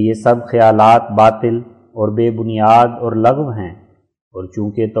کہ یہ سب خیالات باطل اور بے بنیاد اور لغو ہیں، اور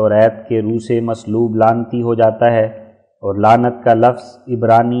چونکہ توریت کے روح سے مسلوب لعنتی ہو جاتا ہے اور لعنت کا لفظ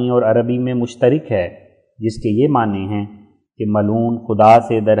عبرانی اور عربی میں مشترک ہے، جس کے یہ معنی ہیں کہ ملعون خدا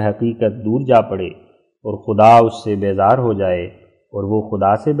سے در حقیقت دور جا پڑے اور خدا اس سے بیزار ہو جائے اور وہ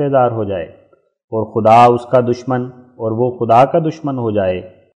خدا سے بیزار ہو جائے، اور خدا اس کا دشمن اور وہ خدا کا دشمن ہو جائے،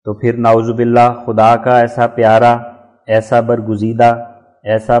 تو پھر نعوذ باللہ خدا کا ایسا پیارا، ایسا برگزیدہ،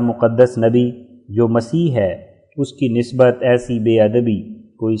 ایسا مقدس نبی جو مسیح ہے، اس کی نسبت ایسی بے ادبی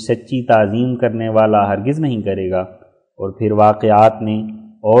کوئی سچی تعظیم کرنے والا ہرگز نہیں کرے گا۔ اور پھر واقعات نے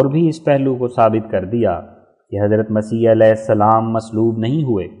اور بھی اس پہلو کو ثابت کر دیا کہ حضرت مسیح علیہ السلام مصلوب نہیں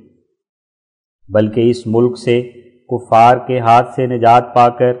ہوئے، بلکہ اس ملک سے کفار کے ہاتھ سے نجات پا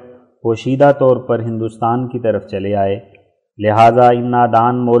کر پوشیدہ طور پر ہندوستان کی طرف چلے آئے۔ لہٰذا ان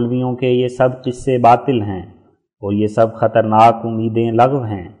نادان مولویوں کے یہ سب قصے باطل ہیں اور یہ سب خطرناک امیدیں لغو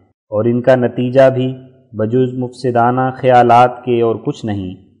ہیں، اور ان کا نتیجہ بھی بجز مفسدانہ خیالات کے اور کچھ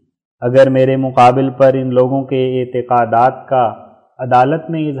نہیں۔ اگر میرے مقابل پر ان لوگوں کے اعتقادات کا عدالت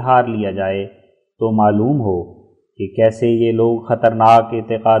میں اظہار لیا جائے تو معلوم ہو کہ کیسے یہ لوگ خطرناک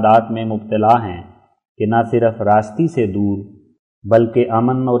اعتقادات میں مبتلا ہیں کہ نہ صرف راستی سے دور بلکہ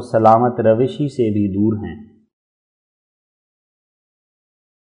امن اور سلامت روشی سے بھی دور ہیں۔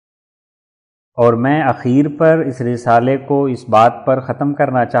 اور میں اخیر پر اس رسالے کو اس بات پر ختم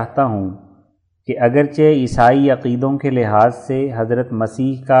کرنا چاہتا ہوں کہ اگرچہ عیسائی عقیدوں کے لحاظ سے حضرت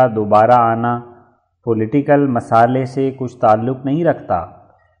مسیح کا دوبارہ آنا پولیٹیکل مسئلے سے کچھ تعلق نہیں رکھتا،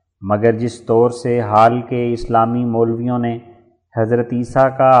 مگر جس طور سے حال کے اسلامی مولویوں نے حضرت عیسیٰ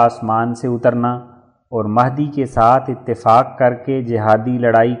کا آسمان سے اترنا اور مہدی کے ساتھ اتفاق کر کے جہادی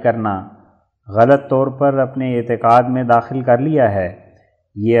لڑائی کرنا غلط طور پر اپنے اعتقاد میں داخل کر لیا ہے،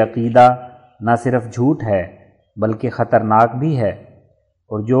 یہ عقیدہ نہ صرف جھوٹ ہے بلکہ خطرناک بھی ہے۔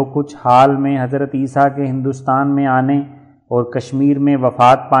 اور جو کچھ حال میں حضرت عیسیٰ کے ہندوستان میں آنے اور کشمیر میں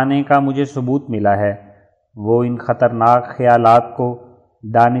وفات پانے کا مجھے ثبوت ملا ہے، وہ ان خطرناک خیالات کو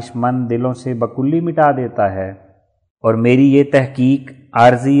دانش مند دلوں سے بکلی مٹا دیتا ہے۔ اور میری یہ تحقیق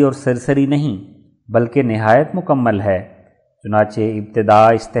عارضی اور سرسری نہیں بلکہ نہایت مکمل ہے، چنانچہ ابتدا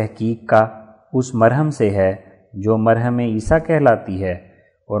اس تحقیق کا اس مرہم سے ہے جو مرہم عیسیٰ کہلاتی ہے،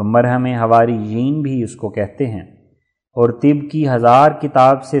 اور مرہم حواریین بھی اس کو کہتے ہیں، اور طب کی 1000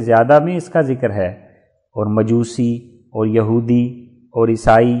 کتاب سے زیادہ میں اس کا ذکر ہے، اور مجوسی اور یہودی اور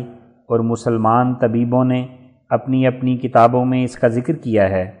عیسائی اور مسلمان طبیبوں نے اپنی اپنی کتابوں میں اس کا ذکر کیا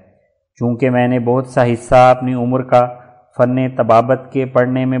ہے۔ چونکہ میں نے بہت سا حصہ اپنی عمر کا فن طبابت کے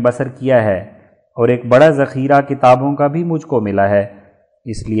پڑھنے میں بسر کیا ہے اور ایک بڑا ذخیرہ کتابوں کا بھی مجھ کو ملا ہے،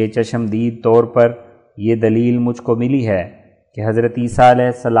 اس لیے چشمدید طور پر یہ دلیل مجھ کو ملی ہے کہ حضرت عیسیٰ علیہ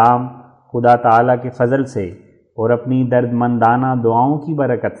السلام خدا تعالیٰ کے فضل سے اور اپنی درد مندانہ دعاؤں کی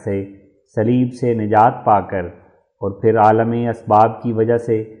برکت سے صلیب سے نجات پا کر اور پھر عالم اسباب کی وجہ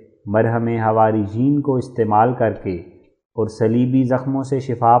سے مرہم حواریین کو استعمال کر کے اور صلیبی زخموں سے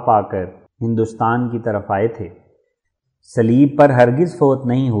شفا پا کر ہندوستان کی طرف آئے تھے۔ صلیب پر ہرگز فوت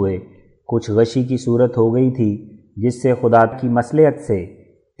نہیں ہوئے، کچھ غشی کی صورت ہو گئی تھی جس سے خدا کی مصلحت سے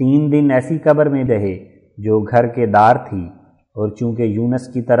 3 دن ایسی قبر میں رہے جو گھر کے دار تھی، اور چونکہ یونس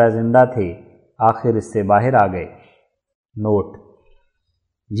کی طرح زندہ تھے آخر اس سے باہر آ گئے۔ نوٹ: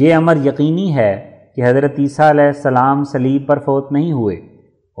 یہ امر یقینی ہے کہ حضرت عیسیٰ علیہ السلام صلیب پر فوت نہیں ہوئے،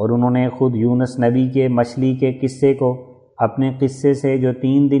 اور انہوں نے خود یونس نبی کے مچھلی کے قصے کو اپنے قصے سے جو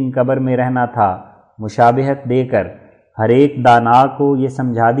 3 دن قبر میں رہنا تھا مشابہت دے کر ہر ایک دانا کو یہ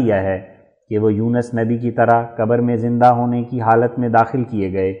سمجھا دیا ہے کہ وہ یونس نبی کی طرح قبر میں زندہ ہونے کی حالت میں داخل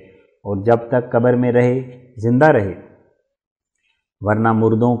کیے گئے اور جب تک قبر میں رہے زندہ رہے، ورنہ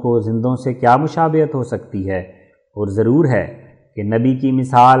مردوں کو زندوں سے کیا مشابہت ہو سکتی ہے؟ اور ضرور ہے کہ نبی کی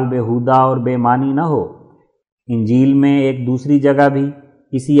مثال بےہودہ اور بے معنی نہ ہو۔ انجیل میں ایک دوسری جگہ بھی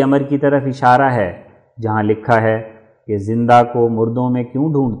اسی امر کی طرف اشارہ ہے جہاں لکھا ہے کہ زندہ کو مردوں میں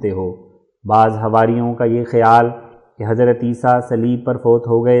کیوں ڈھونڈتے ہو؟ بعض حواریوں کا یہ خیال کہ حضرت عیسیٰ صلیب پر فوت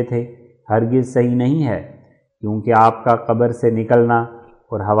ہو گئے تھے ہرگز صحیح نہیں ہے، کیونکہ آپ کا قبر سے نکلنا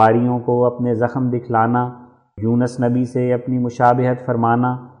اور حواریوں کو اپنے زخم دکھلانا، یونس نبی سے اپنی مشابہت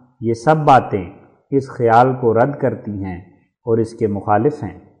فرمانا، یہ سب باتیں اس خیال کو رد کرتی ہیں اور اس کے مخالف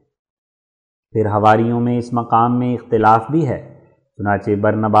ہیں۔ پھر حواریوں میں اس مقام میں اختلاف بھی ہے، چنانچہ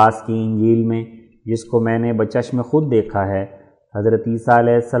برنباس کی انجیل میں، جس کو میں نے بچشم خود دیکھا ہے، حضرت عیسیٰ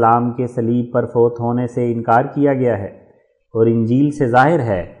علیہ السلام کے صلیب پر فوت ہونے سے انکار کیا گیا ہے، اور انجیل سے ظاہر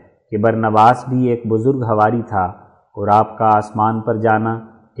ہے کہ برنباس بھی ایک بزرگ حواری تھا، اور آپ کا آسمان پر جانا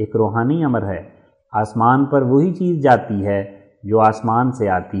ایک روحانی امر ہے۔ آسمان پر وہی چیز جاتی ہے جو آسمان سے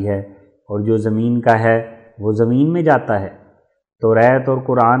آتی ہے، اور جو زمین کا ہے وہ زمین میں جاتا ہے۔ توریت اور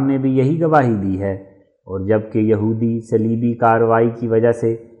قرآن نے بھی یہی گواہی دی ہے، اور جب کہ یہودی صلیبی کارروائی کی وجہ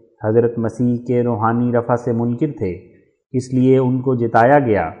سے حضرت مسیح کے روحانی رفع سے منکر تھے، اس لیے ان کو جتایا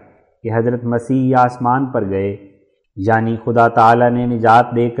گیا کہ حضرت مسیح آسمان پر گئے، یعنی خدا تعالی نے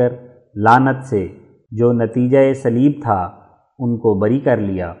نجات دے کر لعنت سے جو نتیجہ صلیب تھا ان کو بری کر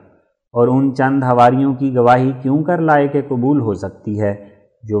لیا، اور ان چند حواریوں کی گواہی کیوں کر لائق قبول ہو سکتی ہے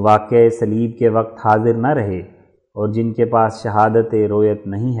جو واقعہ صلیب کے وقت حاضر نہ رہے اور جن کے پاس شہادت رویت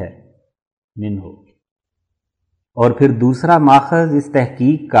نہیں ہے منہ۔ اور پھر دوسرا ماخذ اس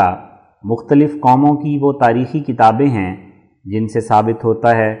تحقیق کا مختلف قوموں کی وہ تاریخی کتابیں ہیں جن سے ثابت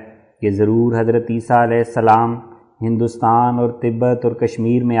ہوتا ہے کہ ضرور حضرت عیسیٰ علیہ السلام ہندوستان اور تبت اور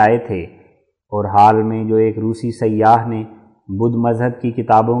کشمیر میں آئے تھے، اور حال میں جو ایک روسی سیاح نے بدھ مذہب کی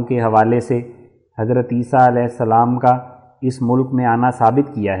کتابوں کے حوالے سے حضرت عیسیٰ علیہ السلام کا اس ملک میں آنا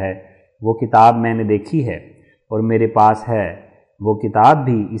ثابت کیا ہے، وہ کتاب میں نے دیکھی ہے اور میرے پاس ہے، وہ کتاب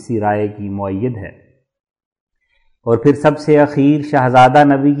بھی اسی رائے کی مؤید ہے۔ اور پھر سب سے اخیر شہزادہ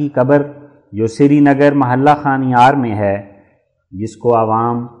نبی کی قبر جو سری نگر محلہ خانیار میں ہے، جس کو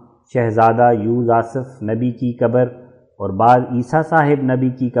عوام شہزادہ یوز آصف نبی کی قبر اور بعض عیسیٰ صاحب نبی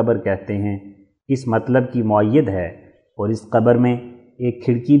کی قبر کہتے ہیں، اس مطلب کی مؤید ہے، اور اس قبر میں ایک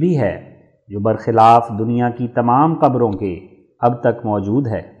کھڑکی بھی ہے جو برخلاف دنیا کی تمام قبروں کے اب تک موجود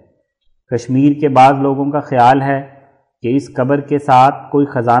ہے۔ کشمیر کے بعض لوگوں کا خیال ہے کہ اس قبر کے ساتھ کوئی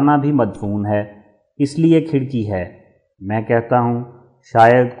خزانہ بھی مدفون ہے، اس لیے کھڑکی ہے۔ میں کہتا ہوں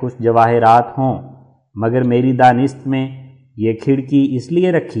شاید کچھ جواہرات ہوں، مگر میری دانست میں یہ کھڑکی اس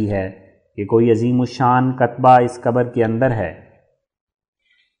لیے رکھی ہے کہ کوئی عظیم الشان کتبہ اس قبر کے اندر ہے۔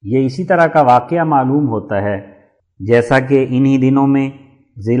 یہ اسی طرح کا واقعہ معلوم ہوتا ہے جیسا کہ انہی دنوں میں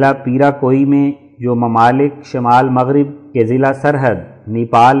ضلع پیرا کوئی میں جو ممالک شمال مغرب کے ضلع سرحد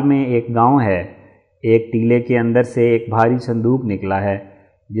نیپال میں ایک گاؤں ہے، ایک ٹیلے کے اندر سے ایک بھاری صندوق نکلا ہے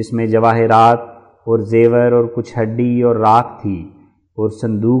جس میں جواہرات اور زیور اور کچھ ہڈی اور راکھ تھی، اور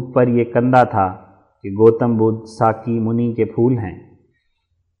صندوق پر یہ کندہ تھا کہ گوتم بدھ ساکی منی کے پھول ہیں۔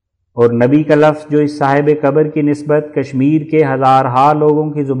 اور نبی کا لفظ جو اس صاحب قبر کی نسبت کشمیر کے ہزارہا لوگوں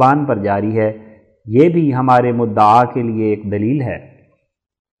کی زبان پر جاری ہے، یہ بھی ہمارے مدعا کے لیے ایک دلیل ہے۔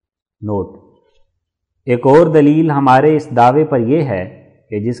 نوٹ: ایک اور دلیل ہمارے اس دعوے پر یہ ہے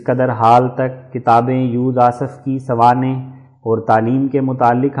کہ جس قدر حال تک کتابیں یوز آصف کی سوانح اور تعلیم کے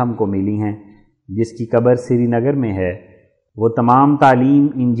متعلق ہم کو ملی ہیں، جس کی قبر سری نگر میں ہے، وہ تمام تعلیم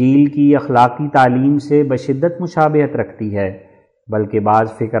انجیل کی اخلاقی تعلیم سے بشدت مشابہت رکھتی ہے، بلکہ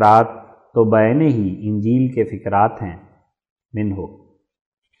بعض فقرات تو بعینہ ہی انجیل کے فقرات ہیں منہ،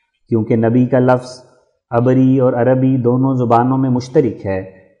 کیونکہ نبی کا لفظ عبری اور عربی دونوں زبانوں میں مشترک ہے،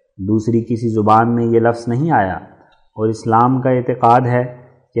 دوسری کسی زبان میں یہ لفظ نہیں آیا، اور اسلام کا اعتقاد ہے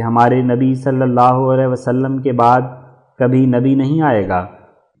کہ ہمارے نبی صلی اللہ علیہ وسلم کے بعد کبھی نبی نہیں آئے گا،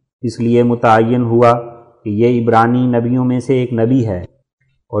 اس لیے متعین ہوا کہ یہ عبرانی نبیوں میں سے ایک نبی ہے۔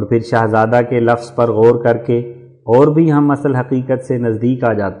 اور پھر شہزادہ کے لفظ پر غور کر کے اور بھی ہم اصل حقیقت سے نزدیک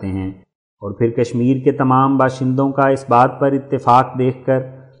آ جاتے ہیں، اور پھر کشمیر کے تمام باشندوں کا اس بات پر اتفاق دیکھ کر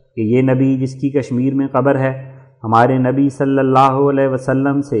کہ یہ نبی جس کی کشمیر میں قبر ہے ہمارے نبی صلی اللہ علیہ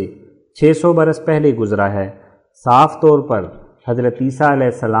وسلم سے 600 برس پہلے گزرا ہے، صاف طور پر حضرت عیسیٰ علیہ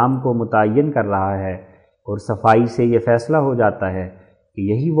السلام کو متعین کر رہا ہے، اور صفائی سے یہ فیصلہ ہو جاتا ہے کہ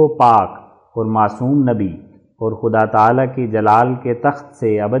یہی وہ پاک اور معصوم نبی اور خدا تعالیٰ کے جلال کے تخت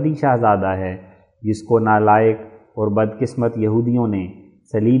سے ابدی شہزادہ ہے جس کو نالائق اور بدقسمت یہودیوں نے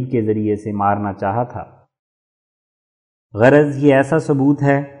صلیب کے ذریعے سے مارنا چاہا تھا۔ غرض یہ ایسا ثبوت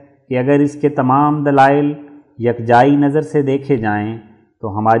ہے کہ اگر اس کے تمام دلائل یکجائی نظر سے دیکھے جائیں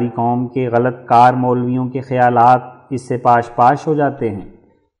تو ہماری قوم کے غلط کار مولویوں کے خیالات اس سے پاش پاش ہو جاتے ہیں،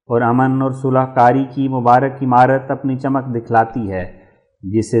 اور امن اور صلح کاری کی مبارک عمارت اپنی چمک دکھلاتی ہے،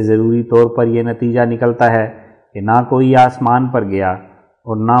 جس سے ضروری طور پر یہ نتیجہ نکلتا ہے کہ نہ کوئی آسمان پر گیا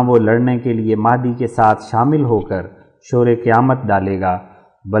اور نہ وہ لڑنے کے لیے مہدی کے ساتھ شامل ہو کر شور قیامت ڈالے گا،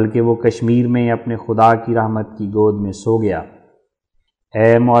 بلکہ وہ کشمیر میں اپنے خدا کی رحمت کی گود میں سو گیا۔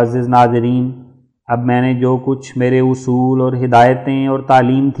 اے معزز ناظرین، اب میں نے جو کچھ میرے اصول اور ہدایتیں اور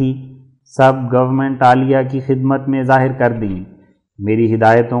تعلیم تھی سب گورنمنٹ عالیہ کی خدمت میں ظاہر کر دیں۔ میری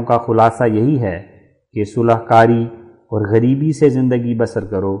ہدایتوں کا خلاصہ یہی ہے کہ صلح کاری اور غریبی سے زندگی بسر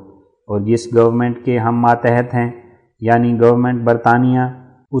کرو، اور جس گورنمنٹ کے ہم ماتحت ہیں یعنی گورنمنٹ برطانیہ،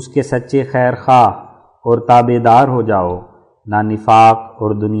 اس کے سچے خیر خواہ اور تابع دار ہو جاؤ، نہ نفاق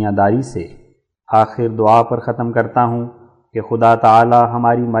اور دنیا داری سے۔ آخر دعا پر ختم کرتا ہوں کہ خدا تعالی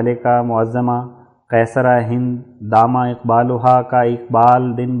ہماری ملکہ معظمہ قیصرہ ہند دامہ اقبالہا کا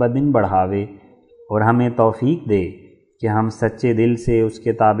اقبال دن بدن بڑھاوے، اور ہمیں توفیق دے کہ ہم سچے دل سے اس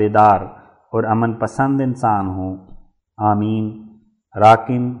کے تابع دار اور امن پسند انسان ہوں۔ آمین۔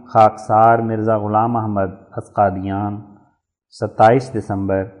 راکن خاکسار مرزا غلام احمد اسقادیان، 27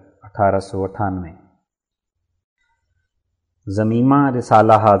 دسمبر 1898۔ ضمیمہ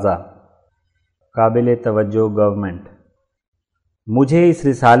رسالہ ھذا۔ قابل توجہ گورنمنٹ۔ مجھے اس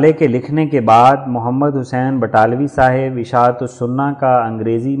رسالے کے لکھنے کے بعد محمد حسین بٹالوی صاحب اشاعت السنہ کا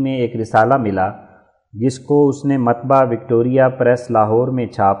انگریزی میں ایک رسالہ ملا، جس کو اس نے مطبع وکٹوریہ پریس لاہور میں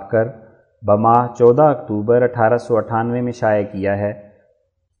چھاپ کر بماہ 14 اکتوبر 1898 میں شائع کیا ہے۔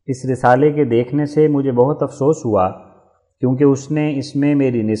 اس رسالے کے دیکھنے سے مجھے بہت افسوس ہوا، کیونکہ اس نے اس میں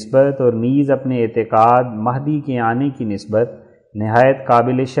میری نسبت اور نیز اپنے اعتقاد مہدی کے آنے کی نسبت نہایت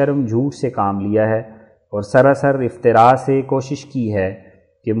قابل شرم جھوٹ سے کام لیا ہے، اور سراسر افتراء سے کوشش کی ہے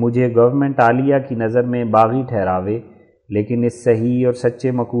کہ مجھے گورنمنٹ عالیہ کی نظر میں باغی ٹھہراوے، لیکن اس صحیح اور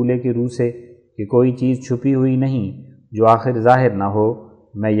سچے مقولے کی روح سے کہ کوئی چیز چھپی ہوئی نہیں جو آخر ظاہر نہ ہو،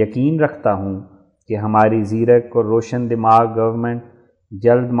 میں یقین رکھتا ہوں کہ ہماری زیرک اور روشن دماغ گورنمنٹ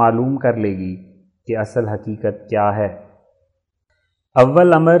جلد معلوم کر لے گی کہ اصل حقیقت کیا ہے۔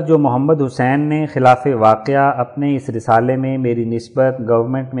 اول امر جو محمد حسین نے خلاف واقعہ اپنے اس رسالے میں میری نسبت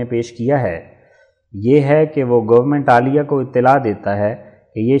گورنمنٹ میں پیش کیا ہے، یہ ہے کہ وہ گورنمنٹ عالیہ کو اطلاع دیتا ہے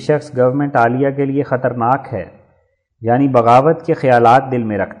کہ یہ شخص گورنمنٹ عالیہ کے لیے خطرناک ہے، یعنی بغاوت کے خیالات دل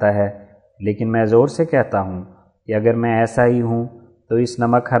میں رکھتا ہے۔ لیکن میں زور سے کہتا ہوں کہ اگر میں ایسا ہی ہوں تو اس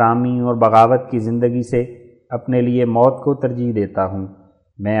نمک حرامی اور بغاوت کی زندگی سے اپنے لیے موت کو ترجیح دیتا ہوں۔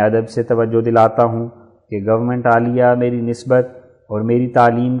 میں ادب سے توجہ دلاتا ہوں کہ گورنمنٹ عالیہ میری نسبت اور میری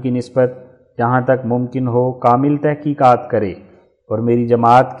تعلیم کی نسبت جہاں تک ممکن ہو کامل تحقیقات کرے، اور میری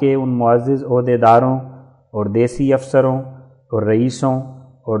جماعت کے ان معزز عہدیداروں اور دیسی افسروں اور رئیسوں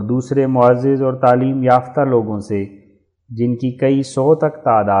اور دوسرے معزز اور تعلیم یافتہ لوگوں سے، جن کی کئی 100 تک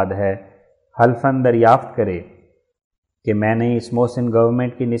تعداد ہے، حلفاً دریافت کرے کہ میں نے اس محسن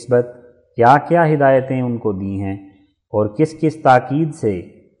گورنمنٹ کی نسبت کیا کیا ہدایتیں ان کو دی ہیں، اور کس کس تاکید سے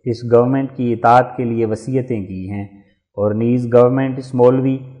اس گورنمنٹ کی اطاعت کے لیے وصیتیں کی ہیں، اور نیز گورنمنٹ اس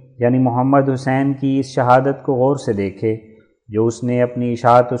مولوی یعنی محمد حسین کی اس شہادت کو غور سے دیکھے جو اس نے اپنی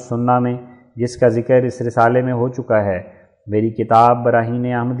اشاعت السنہ میں، جس کا ذکر اس رسالے میں ہو چکا ہے، میری کتاب براہین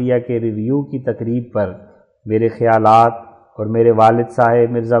احمدیہ کے ریویو کی تقریب پر میرے خیالات اور میرے والد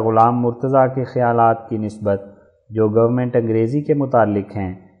صاحب مرزا غلام مرتضیٰ کے خیالات کی نسبت جو گورنمنٹ انگریزی کے متعلق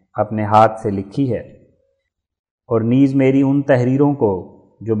ہیں اپنے ہاتھ سے لکھی ہے، اور نیز میری ان تحریروں کو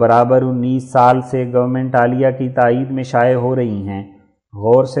جو برابر 19 سال سے گورنمنٹ عالیہ کی تائید میں شائع ہو رہی ہیں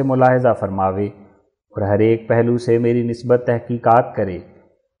غور سے ملاحظہ فرماوے، اور ہر ایک پہلو سے میری نسبت تحقیقات کرے۔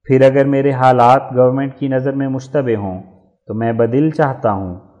 پھر اگر میرے حالات گورنمنٹ کی نظر میں مشتبہ ہوں تو میں بدل چاہتا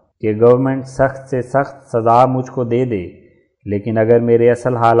ہوں کہ گورنمنٹ سخت سے سخت سزا مجھ کو دے دے، لیکن اگر میرے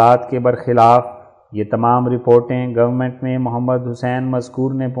اصل حالات کے برخلاف یہ تمام رپورٹیں گورنمنٹ میں محمد حسین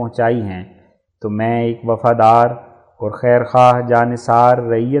مذکور نے پہنچائی ہیں تو میں ایک وفادار اور خیرخواہ جانثار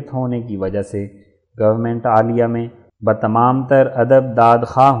رعیت ہونے کی وجہ سے گورنمنٹ عالیہ میں بتمام تر ادب داد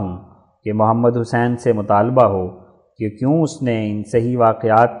خواہ ہوں کہ محمد حسین سے مطالبہ ہو کہ کیوں اس نے ان صحیح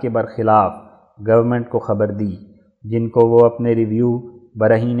واقعات کے برخلاف گورنمنٹ کو خبر دی جن کو وہ اپنے ریویو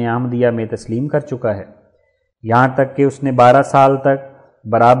براہین احمدیہ میں تسلیم کر چکا ہے، یہاں تک کہ اس نے 12 سال تک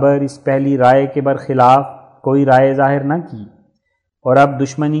برابر اس پہلی رائے کے برخلاف کوئی رائے ظاہر نہ کی، اور اب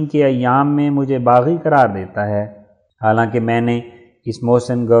دشمنی کے ایام میں مجھے باغی قرار دیتا ہے، حالانکہ میں نے اس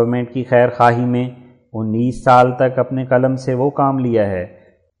محسن گورنمنٹ کی خیر خواہی میں 19 سال تک اپنے قلم سے وہ کام لیا ہے،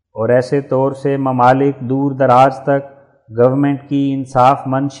 اور ایسے طور سے ممالک دور دراز تک گورنمنٹ کی انصاف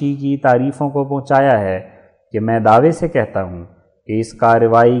منشی کی تعریفوں کو پہنچایا ہے کہ میں دعوے سے کہتا ہوں کہ اس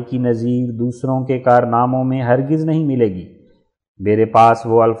کارروائی کی نظیر دوسروں کے کارناموں میں ہرگز نہیں ملے گی۔ میرے پاس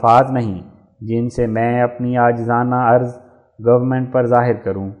وہ الفاظ نہیں جن سے میں اپنی عاجزانہ عرض گورنمنٹ پر ظاہر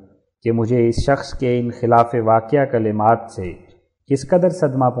کروں کہ مجھے اس شخص کے ان خلاف واقعہ کلمات سے کس قدر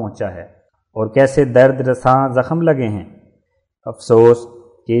صدمہ پہنچا ہے اور کیسے درد رساں زخم لگے ہیں۔ افسوس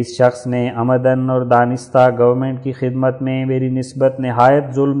کہ اس شخص نے عمدن اور دانستہ گورنمنٹ کی خدمت میں میری نسبت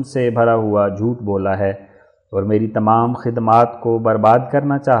نہایت ظلم سے بھرا ہوا جھوٹ بولا ہے اور میری تمام خدمات کو برباد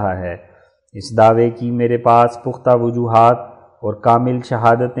کرنا چاہا ہے۔ اس دعوے کی میرے پاس پختہ وجوہات اور کامل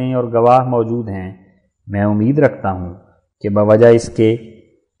شہادتیں اور گواہ موجود ہیں۔ میں امید رکھتا ہوں کہ بوجہ اس کے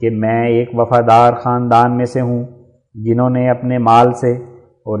کہ میں ایک وفادار خاندان میں سے ہوں جنہوں نے اپنے مال سے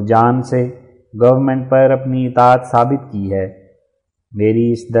اور جان سے گورنمنٹ پر اپنی اطاعت ثابت کی ہے،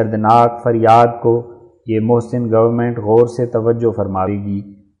 میری اس دردناک فریاد کو یہ محسن گورنمنٹ غور سے توجہ فرمائے گی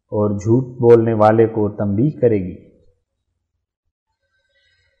اور جھوٹ بولنے والے کو تنبیہ کرے گی۔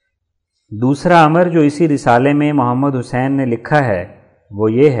 دوسرا امر جو اسی رسالے میں محمد حسین نے لکھا ہے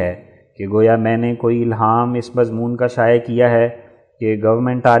وہ یہ ہے کہ گویا میں نے کوئی الہام اس مضمون کا شائع کیا ہے کہ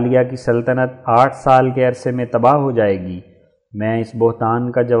گورنمنٹ عالیہ کی سلطنت 8 سال کے عرصے میں تباہ ہو جائے گی۔ میں اس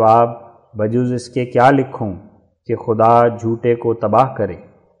بہتان کا جواب بجز اس کے کیا لکھوں کہ خدا جھوٹے کو تباہ کرے۔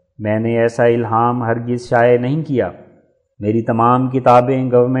 میں نے ایسا الہام ہرگز شائع نہیں کیا، میری تمام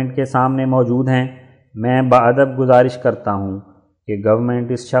کتابیں گورنمنٹ کے سامنے موجود ہیں۔ میں بادب گزارش کرتا ہوں کہ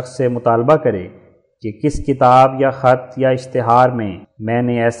گورنمنٹ اس شخص سے مطالبہ کرے کہ کس کتاب یا خط یا اشتہار میں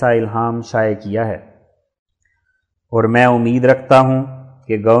نے ایسا الہام شائع کیا ہے، اور میں امید رکھتا ہوں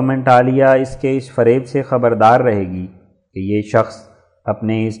کہ گورنمنٹ عالیہ اس کے اس فریب سے خبردار رہے گی کہ یہ شخص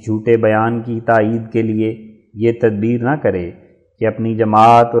اپنے اس جھوٹے بیان کی تائید کے لیے یہ تدبیر نہ کرے کہ اپنی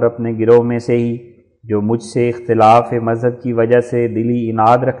جماعت اور اپنے گروہ میں سے ہی جو مجھ سے اختلاف مذہب کی وجہ سے دلی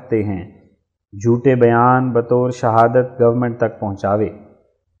اناد رکھتے ہیں جھوٹے بیان بطور شہادت گورنمنٹ تک پہنچاوے۔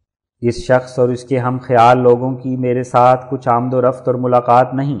 اس شخص اور اس کے ہم خیال لوگوں کی میرے ساتھ کچھ آمد و رفت اور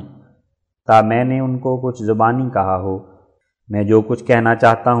ملاقات نہیں، تا میں نے ان کو کچھ زبانی کہا ہو۔ میں جو کچھ کہنا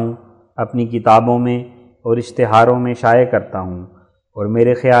چاہتا ہوں اپنی کتابوں میں اور اشتہاروں میں شائع کرتا ہوں، اور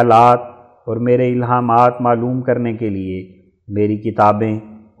میرے خیالات اور میرے الہامات معلوم کرنے کے لیے میری کتابیں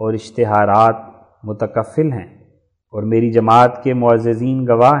اور اشتہارات متکفل ہیں، اور میری جماعت کے معززین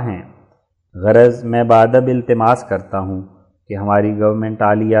گواہ ہیں۔ غرض میں بادب التماس کرتا ہوں کہ ہماری گورنمنٹ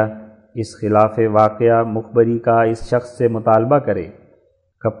عالیہ اس خلاف واقعہ مخبری کا اس شخص سے مطالبہ کرے۔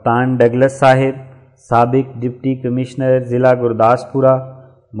 کپتان ڈگلس صاحب، سابق ڈپٹی کمشنر ضلع گرداسپورہ،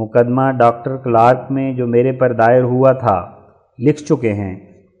 مقدمہ ڈاکٹر کلارک میں جو میرے پر دائر ہوا تھا، لکھ چکے ہیں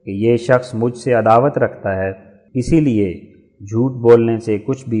کہ یہ شخص مجھ سے عداوت رکھتا ہے، اسی لیے جھوٹ بولنے سے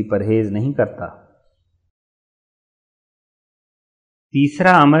کچھ بھی پرہیز نہیں کرتا۔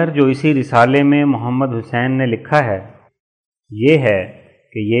 تیسرا امر جو اسی رسالے میں محمد حسین نے لکھا ہے یہ ہے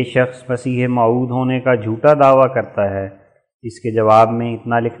کہ یہ شخص مسیح موعود ہونے کا جھوٹا دعویٰ کرتا ہے۔ اس کے جواب میں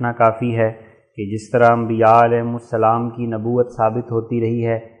اتنا لکھنا کافی ہے کہ جس طرح انبیاء علیہ السلام کی نبوت ثابت ہوتی رہی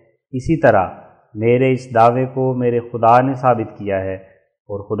ہے، اسی طرح میرے اس دعوے کو میرے خدا نے ثابت کیا ہے،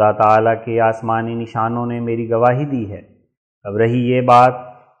 اور خدا تعالیٰ کے آسمانی نشانوں نے میری گواہی دی ہے۔ اب رہی یہ بات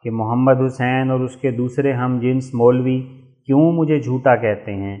کہ محمد حسین اور اس کے دوسرے ہم جنس مولوی کیوں مجھے جھوٹا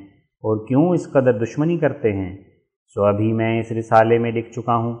کہتے ہیں اور کیوں اس قدر دشمنی کرتے ہیں، سو ابھی میں اس رسالے میں لکھ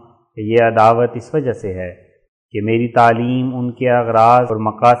چکا ہوں کہ یہ عداوت اس وجہ سے ہے کہ میری تعلیم ان کے اغراض اور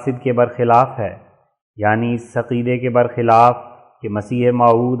مقاصد کے برخلاف ہے، یعنی اس عقیدے کے برخلاف کہ مسیح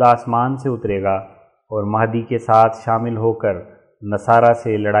موعود آسمان سے اترے گا اور مہدی کے ساتھ شامل ہو کر نصارہ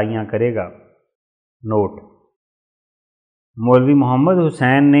سے لڑائیاں کرے گا۔ نوٹ: مولوی محمد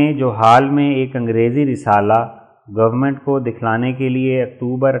حسین نے جو حال میں ایک انگریزی رسالہ گورنمنٹ کو دکھلانے کے لیے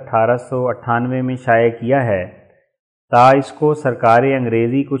اکتوبر 1898 میں شائع کیا ہے، تا اس کو سرکار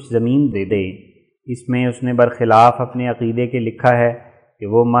انگریزی کچھ زمین دے دے، اس میں اس نے برخلاف اپنے عقیدے کے لکھا ہے کہ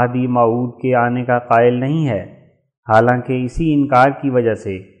وہ مہدی موعود کے آنے کا قائل نہیں ہے، حالانکہ اسی انکار کی وجہ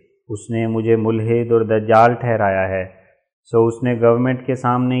سے اس نے مجھے ملحد اور دجال ٹھہرایا ہے، سو اس نے گورنمنٹ کے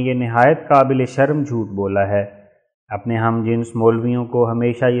سامنے یہ نہایت قابل شرم جھوٹ بولا ہے۔ اپنے ہم جنس مولویوں کو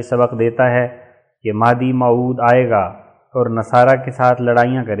ہمیشہ یہ سبق دیتا ہے کہ مہدی موعود آئے گا اور نصارہ کے ساتھ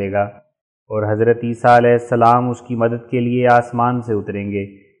لڑائیاں کرے گا، اور حضرت عیسیٰ علیہ السلام اس کی مدد کے لیے آسمان سے اتریں گے،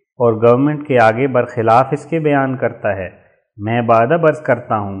 اور گورنمنٹ کے آگے برخلاف اس کے بیان کرتا ہے۔ میں بادب عرض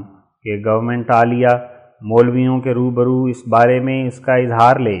کرتا ہوں کہ گورنمنٹ عالیہ مولویوں کے روبرو اس بارے میں اس کا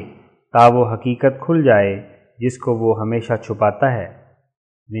اظہار لے تا وہ حقیقت کھل جائے جس کو وہ ہمیشہ چھپاتا ہے۔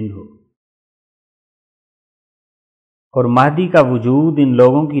 منہو: اور مہدی کا وجود ان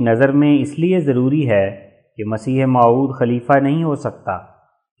لوگوں کی نظر میں اس لیے ضروری ہے کہ مسیح موعود خلیفہ نہیں ہو سکتا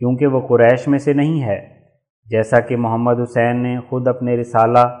کیونکہ وہ قریش میں سے نہیں ہے، جیسا کہ محمد حسین نے خود اپنے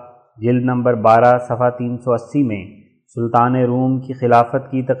رسالہ جلد نمبر 12 صفحہ 380 میں سلطان روم کی خلافت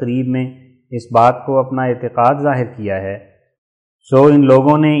کی تقریب میں اس بات کو اپنا اعتقاد ظاہر کیا ہے۔ سو ان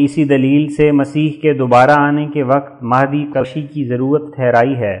لوگوں نے اسی دلیل سے مسیح کے دوبارہ آنے کے وقت مہدی کشی کی ضرورت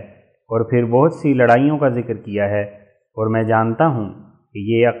ٹھہرائی ہے، اور پھر بہت سی لڑائیوں کا ذکر کیا ہے، اور میں جانتا ہوں کہ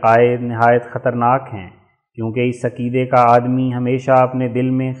یہ عقائد نہایت خطرناک ہیں، کیونکہ اس عقیدے کا آدمی ہمیشہ اپنے دل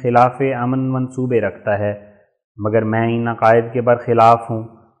میں خلاف امن منصوبے رکھتا ہے، مگر میں ان عقائد کے برخلاف ہوں۔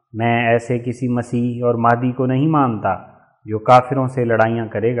 میں ایسے کسی مسیح اور مہدی کو نہیں مانتا جو کافروں سے لڑائیاں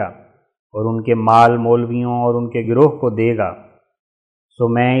کرے گا اور ان کے مال مولویوں اور ان کے گروہ کو دے گا، سو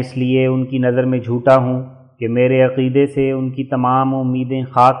میں اس لیے ان کی نظر میں جھوٹا ہوں کہ میرے عقیدے سے ان کی تمام امیدیں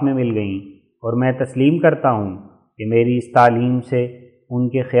خاک میں مل گئیں، اور میں تسلیم کرتا ہوں کہ میری اس تعلیم سے ان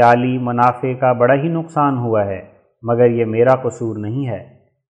کے خیالی منافع کا بڑا ہی نقصان ہوا ہے، مگر یہ میرا قصور نہیں ہے،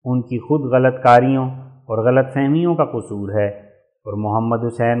 ان کی خود غلط کاریوں اور غلط فہمیوں کا قصور ہے۔ اور محمد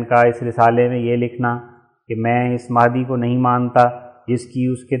حسین کا اس رسالے میں یہ لکھنا کہ میں اس مہدی کو نہیں مانتا جس کی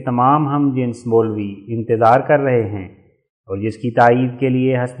اس کے تمام ہم جنس مولوی انتظار کر رہے ہیں، اور جس کی تائید کے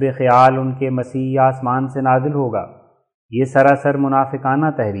لیے حسب خیال ان کے مسیح آسمان سے نازل ہوگا، یہ سراسر منافقانہ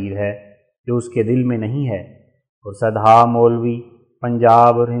تحریر ہے جو اس کے دل میں نہیں ہے، اور صدہا مولوی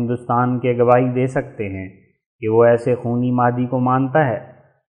پنجاب اور ہندوستان کے گواہی دے سکتے ہیں کہ وہ ایسے خونی مہدی کو مانتا ہے،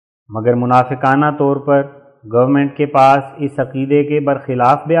 مگر منافقانہ طور پر گورنمنٹ کے پاس اس عقیدے کے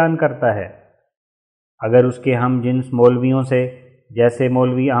برخلاف بیان کرتا ہے۔ اگر اس کے ہم جنس مولویوں سے جیسے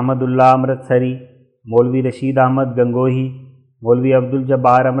مولوی احمد اللہ امرتسری، مولوی رشید احمد گنگوہی، مولوی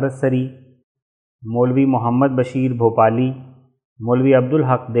عبدالجبار امرتسری، مولوی محمد بشیر بھوپالی، مولوی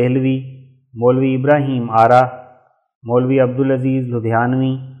عبدالحق دہلوی، مولوی ابراہیم آرا، مولوی عبدالعزیز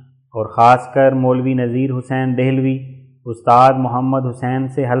لدھیانوی اور خاص کر مولوی نذیر حسین دہلوی، استاد محمد حسین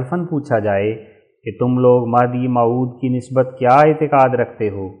سے حلفاً پوچھا جائے کہ تم لوگ مہدی موعود کی نسبت کیا اعتقاد رکھتے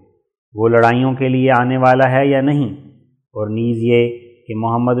ہو، وہ لڑائیوں کے لیے آنے والا ہے یا نہیں، اور نیز یہ کہ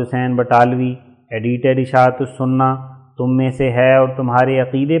محمد حسین بٹالوی ایڈیٹر اشاعت السنہ تم میں سے ہے اور تمہارے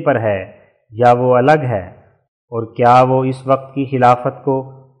عقیدے پر ہے یا وہ الگ ہے، اور کیا وہ اس وقت کی خلافت کو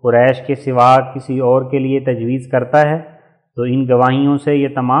قریش کے سوا کسی اور کے لیے تجویز کرتا ہے، تو ان گواہیوں سے یہ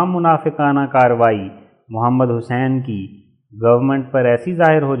تمام منافقانہ کارروائی محمد حسین کی گورنمنٹ پر ایسی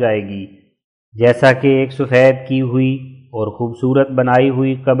ظاہر ہو جائے گی جیسا کہ ایک سفید کی ہوئی اور خوبصورت بنائی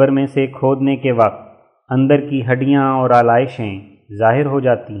ہوئی قبر میں سے کھودنے کے وقت اندر کی ہڈیاں اور آلائشیں ظاہر ہو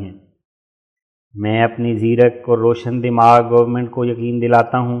جاتی ہیں۔ میں اپنی زیرک اور روشن دماغ گورنمنٹ کو یقین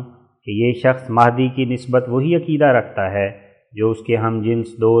دلاتا ہوں کہ یہ شخص مہدی کی نسبت وہی عقیدہ رکھتا ہے جو اس کے ہم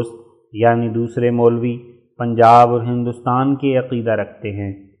جنس دوست یعنی دوسرے مولوی پنجاب اور ہندوستان کے عقیدہ رکھتے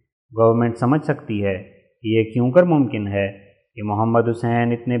ہیں۔ گورنمنٹ سمجھ سکتی ہے کہ یہ کیوں کر ممکن ہے کہ محمد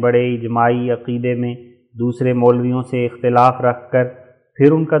حسین اتنے بڑے اجماعی عقیدے میں دوسرے مولویوں سے اختلاف رکھ کر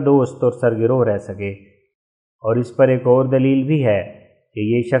پھر ان کا دوست اور سرگروہ رہ سکے، اور اس پر ایک اور دلیل بھی ہے کہ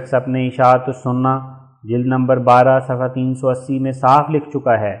یہ شخص اپنے اشاعت السنہ جلد نمبر 12 صفحہ 380 میں صاف لکھ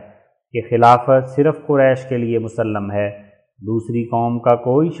چکا ہے کہ خلافت صرف قریش کے لیے مسلم ہے، دوسری قوم کا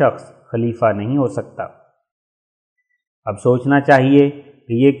کوئی شخص خلیفہ نہیں ہو سکتا۔ اب سوچنا چاہیے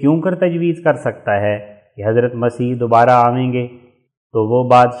کہ یہ کیوں کر تجویز کر سکتا ہے کہ حضرت مسیح دوبارہ آئیں گے تو وہ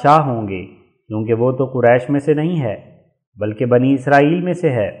بادشاہ ہوں گے، کیونکہ وہ تو قریش میں سے نہیں ہے بلکہ بنی اسرائیل میں سے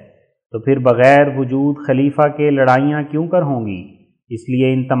ہے، تو پھر بغیر وجود خلیفہ کے لڑائیاں کیوں کر ہوں گی؟ اس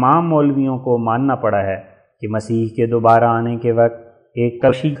لیے ان تمام مولویوں کو ماننا پڑا ہے کہ مسیح کے دوبارہ آنے کے وقت ایک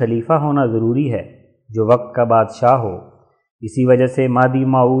کشی خلیفہ ہونا ضروری ہے جو وقت کا بادشاہ ہو۔ اسی وجہ سے مہدی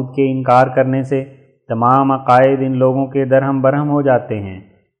موعود کے انکار کرنے سے تمام عقائد ان لوگوں کے درہم برہم ہو جاتے ہیں،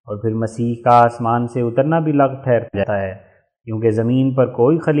 اور پھر مسیح کا آسمان سے اترنا بھی لغو ٹھہر جاتا ہے، کیونکہ زمین پر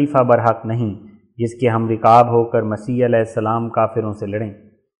کوئی خلیفہ برحق نہیں جس کے ہم رکاب ہو کر مسیح علیہ السلام کافروں سے لڑیں۔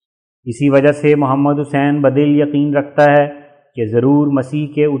 اسی وجہ سے محمد حسین بدل یقین رکھتا ہے کہ ضرور مسیح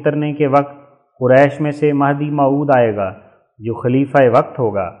کے اترنے کے وقت قریش میں سے مہدی موعود آئے گا جو خلیفہ وقت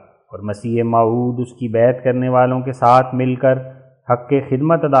ہوگا، اور مسیح موعود اس کی بیعت کرنے والوں کے ساتھ مل کر حق کی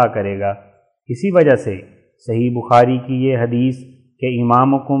خدمت ادا کرے گا۔ اسی وجہ سے صحیح بخاری کی یہ حدیث کہ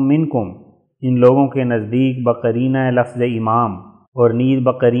امامکم منکم ان لوگوں کے نزدیک بقرینہ لفظ امام اور نیز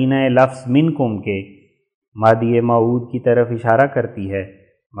بقرینہ لفظ منکم کے مہدی موعود کی طرف اشارہ کرتی ہے،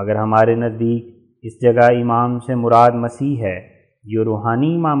 مگر ہمارے نزدیک اس جگہ امام سے مراد مسیح ہے جو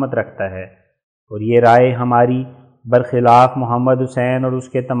روحانی امامت رکھتا ہے، اور یہ رائے ہماری برخلاف محمد حسین اور اس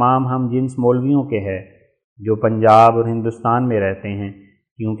کے تمام ہم جنس مولویوں کے ہے جو پنجاب اور ہندوستان میں رہتے ہیں،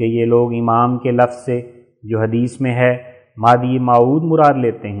 کیونکہ یہ لوگ امام کے لفظ سے جو حدیث میں ہے مہدی موعود مراد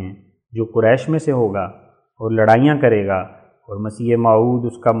لیتے ہیں جو قریش میں سے ہوگا اور لڑائیاں کرے گا، اور مسیح موعود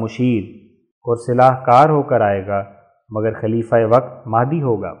اس کا مشیر اور صلاح کار ہو کر آئے گا، مگر خلیفہ وقت مہدی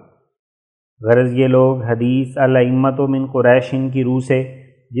ہوگا۔ غرض یہ لوگ حدیث الائمۃ من قریشن کی روح سے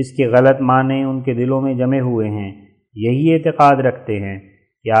جس کے غلط معنی ان کے دلوں میں جمے ہوئے ہیں یہی اعتقاد رکھتے ہیں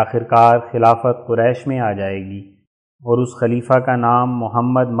کہ آخرکار خلافت قریش میں آ جائے گی، اور اس خلیفہ کا نام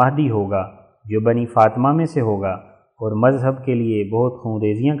محمد مہدی ہوگا جو بنی فاطمہ میں سے ہوگا اور مذہب کے لیے بہت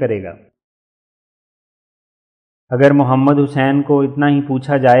خونریزیاں کرے گا۔ اگر محمد حسین کو اتنا ہی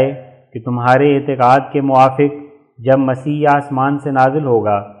پوچھا جائے کہ تمہارے اعتقاد کے موافق جب مسیح آسمان سے نازل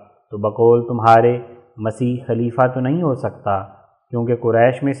ہوگا تو بقول تمہارے مسیح خلیفہ تو نہیں ہو سکتا کیونکہ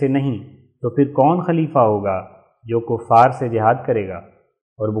قریش میں سے نہیں، تو پھر کون خلیفہ ہوگا جو کفار سے جہاد کرے گا؟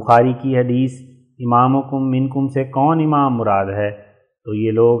 اور بخاری کی حدیث امامکم منکم سے کون امام مراد ہے، تو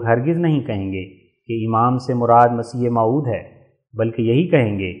یہ لوگ ہرگز نہیں کہیں گے کہ امام سے مراد مسیح موعود ہے، بلکہ یہی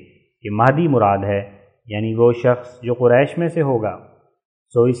کہیں گے کہ مہدی مراد ہے، یعنی وہ شخص جو قریش میں سے ہوگا۔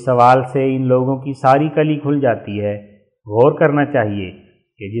 سو اس سوال سے ان لوگوں کی ساری کلی کھل جاتی ہے۔ غور کرنا چاہیے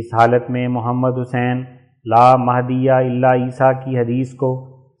کہ جس حالت میں محمد حسین لا مہدیہ الا عیسیٰ کی حدیث کو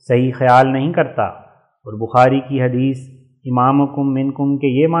صحیح خیال نہیں کرتا، اور بخاری کی حدیث امامکم منکم کے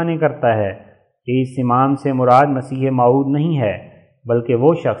یہ معنی کرتا ہے کہ اس امام سے مراد مسیح موعود نہیں ہے بلکہ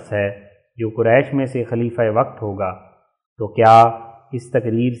وہ شخص ہے جو قریش میں سے خلیفہ وقت ہوگا، تو کیا اس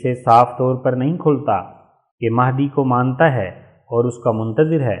تقریر سے صاف طور پر نہیں کھلتا کہ مہدی کو مانتا ہے اور اس کا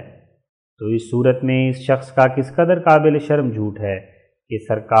منتظر ہے، تو اس صورت میں اس شخص کا کس قدر قابل شرم جھوٹ ہے کہ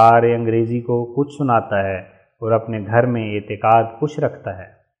سرکار انگریزی کو کچھ سناتا ہے اور اپنے گھر میں اعتقاد کچھ رکھتا ہے۔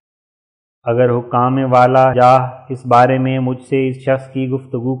 اگر حکام والا جاہ اس بارے میں مجھ سے اس شخص کی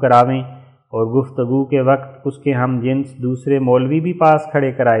گفتگو کراویں اور گفتگو کے وقت اس کے ہم جنس دوسرے مولوی بھی پاس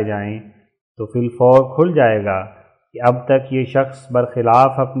کھڑے کرائے جائیں تو فی الفور کھل جائے گا کہ اب تک یہ شخص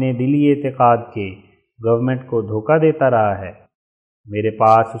برخلاف اپنے دلی اعتقاد کے گورنمنٹ کو دھوکہ دیتا رہا ہے۔ میرے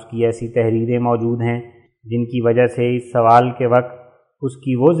پاس اس کی ایسی تحریریں موجود ہیں جن کی وجہ سے اس سوال کے وقت اس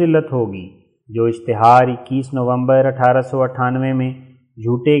کی وہ ذلت ہوگی جو اشتہار 21 نومبر 1898 میں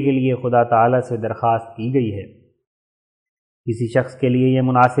جھوٹے کے لیے خدا تعالی سے درخواست کی گئی ہے۔ کسی شخص کے لیے یہ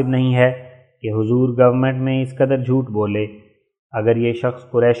مناسب نہیں ہے کہ حضور گورنمنٹ میں اس قدر جھوٹ بولے۔ اگر یہ شخص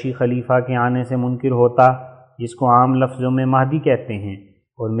قریشی خلیفہ کے آنے سے منکر ہوتا، جس کو عام لفظوں میں مہدی کہتے ہیں،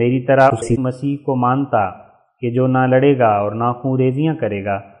 اور میری طرح اسی مسیح کو مانتا کہ جو نہ لڑے گا اور نہ خون ریزیاں کرے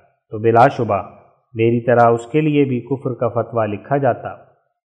گا، تو بلا شبہ میری طرح اس کے لیے بھی کفر کا فتویٰ لکھا جاتا۔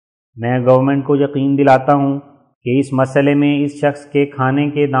 میں گورنمنٹ کو یقین دلاتا ہوں کہ اس مسئلے میں اس شخص کے کھانے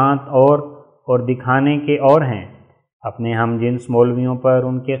کے دانت اور دکھانے کے اور ہیں۔ اپنے ہم جنس مولویوں پر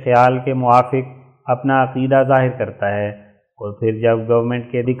ان کے خیال کے موافق اپنا عقیدہ ظاہر کرتا ہے، اور پھر جب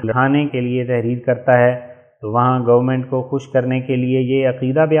گورنمنٹ کے دکھانے کے لیے تحریر کرتا ہے تو وہاں گورنمنٹ کو خوش کرنے کے لیے یہ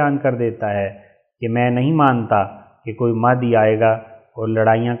عقیدہ بیان کر دیتا ہے کہ میں نہیں مانتا کہ کوئی مہدی آئے گا اور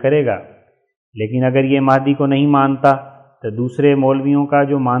لڑائیاں کرے گا۔ لیکن اگر یہ مہدی کو نہیں مانتا تو دوسرے مولویوں کا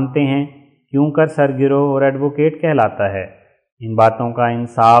جو مانتے ہیں کیوں کر سرگرو اور ایڈوکیٹ کہلاتا ہے؟ ان باتوں کا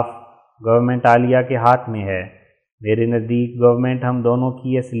انصاف گورنمنٹ عالیہ کے ہاتھ میں ہے۔ میرے نزدیک گورنمنٹ ہم دونوں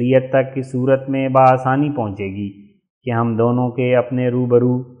کی اصلیت تک کی صورت میں بآسانی پہنچے گی کہ ہم دونوں کے اپنے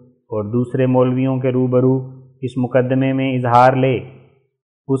روبرو اور دوسرے مولویوں کے روبرو اس مقدمے میں اظہار لے۔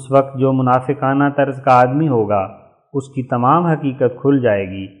 اس وقت جو منافقانہ طرز کا آدمی ہوگا اس کی تمام حقیقت کھل جائے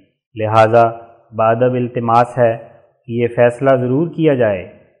گی۔ لہٰذا بادب التماس ہے کہ یہ فیصلہ ضرور کیا جائے۔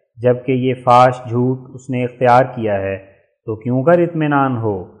 جبکہ یہ فاش جھوٹ اس نے اختیار کیا ہے تو کیوں کر اطمینان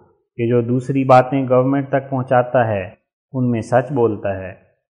ہو کہ جو دوسری باتیں گورنمنٹ تک پہنچاتا ہے ان میں سچ بولتا ہے۔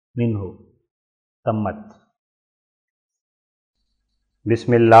 منہ تمت۔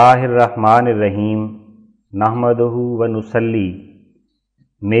 بسم اللہ الرحمن الرحیم، نحمدہ و نصلی۔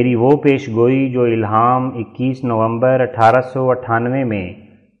 میری وہ پیش گوئی جو الہام 21 نومبر 1898 میں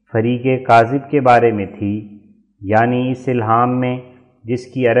فریق کاذب کے بارے میں تھی، یعنی اس الہام میں جس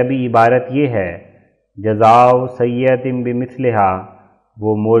کی عربی عبارت یہ ہے جزاء سیئۃ بمثلھا،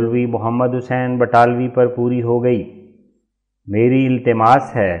 وہ مولوی محمد حسین بٹالوی پر پوری ہو گئی۔ میری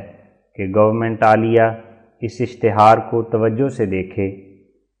التماس ہے کہ گورنمنٹ عالیہ اس اشتہار کو توجہ سے دیکھے۔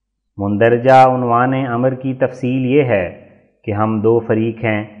 مندرجہ عنوان امر کی تفصیل یہ ہے کہ ہم دو فریق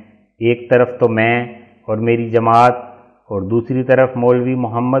ہیں، ایک طرف تو میں اور میری جماعت، اور دوسری طرف مولوی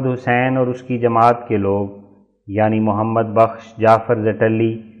محمد حسین اور اس کی جماعت کے لوگ، یعنی محمد بخش، جعفر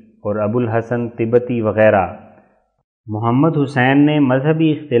زٹلی اور ابو الحسن تبتی وغیرہ۔ محمد حسین نے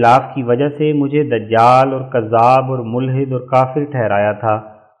مذہبی اختلاف کی وجہ سے مجھے دجال اور کذاب اور ملحد اور کافر ٹھہرایا تھا،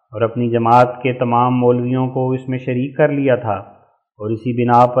 اور اپنی جماعت کے تمام مولویوں کو اس میں شریک کر لیا تھا، اور اسی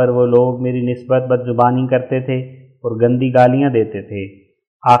بنا پر وہ لوگ میری نسبت بدزبانی کرتے تھے اور گندی گالیاں دیتے تھے۔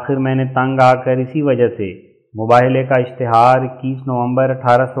 آخر میں نے تنگ آ کر اسی وجہ سے مباہلے کا اشتہار 21 نومبر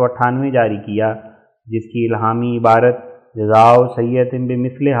 1898 جاری کیا، جس کی الہامی عبارت جزاء سیئۃ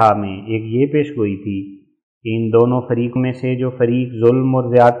بمثلھا میں ایک یہ پیش گوئی تھی کہ ان دونوں فریقوں میں سے جو فریق ظلم اور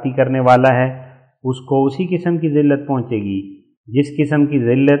زیادتی کرنے والا ہے اس کو اسی قسم کی ذلت پہنچے گی جس قسم کی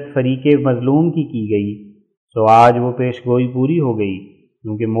ذلت فریق مظلوم کی گئی۔ سو آج وہ پیش گوئی پوری ہو گئی،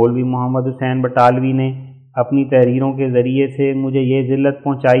 کیونکہ مولوی محمد حسین بٹالوی نے اپنی تحریروں کے ذریعے سے مجھے یہ ذلت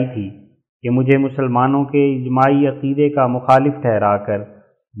پہنچائی تھی کہ مجھے مسلمانوں کے اجماعی عقیدے کا مخالف ٹھہرا کر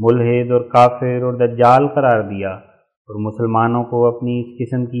ملحد اور کافر اور دجال قرار دیا، اور مسلمانوں کو اپنی اس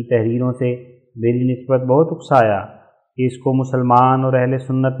قسم کی تحریروں سے میری نسبت بہت اکسایا کہ اس کو مسلمان اور اہل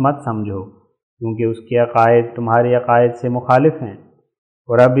سنت مت سمجھو، کیونکہ اس کے عقائد تمہارے عقائد سے مخالف ہیں۔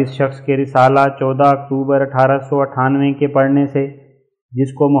 اور اب اس شخص کے رسالہ 14 اکتوبر 1898 کے پڑھنے سے،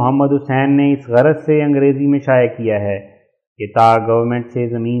 جس کو محمد حسین نے اس غرض سے انگریزی میں شائع کیا ہے کہ تا گورنمنٹ سے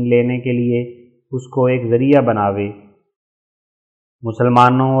زمین لینے کے لیے اس کو ایک ذریعہ بناوے،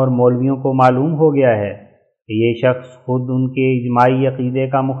 مسلمانوں اور مولویوں کو معلوم ہو گیا ہے کہ یہ شخص خود ان کے اجماعی عقیدے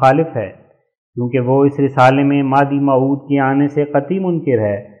کا مخالف ہے، کیونکہ وہ اس رسالے میں مہدی موعود کے آنے سے قطعی منکر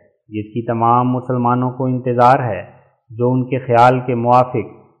ہے، جس کی تمام مسلمانوں کو انتظار ہے، جو ان کے خیال کے موافق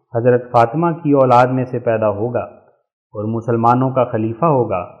حضرت فاطمہ کی اولاد میں سے پیدا ہوگا اور مسلمانوں کا خلیفہ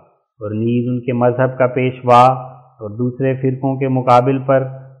ہوگا، اور نیز ان کے مذہب کا پیشوا اور دوسرے فرقوں کے مقابل پر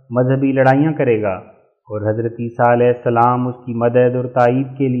مذہبی لڑائیاں کرے گا اور حضرت عیسیٰ علیہ السلام اس کی مدد اور تائید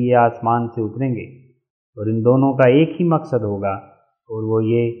کے لیے آسمان سے اتریں گے، اور ان دونوں کا ایک ہی مقصد ہوگا، اور وہ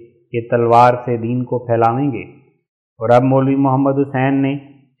یہ کہ تلوار سے دین کو پھیلاویں گے۔ اور اب مولوی محمد حسین نے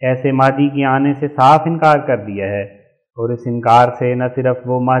ایسے مہدی کے آنے سے صاف انکار کر دیا ہے، اور اس انکار سے نہ صرف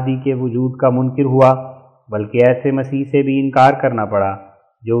وہ مہدی کے وجود کا منکر ہوا بلکہ ایسے مسیح سے بھی انکار کرنا پڑا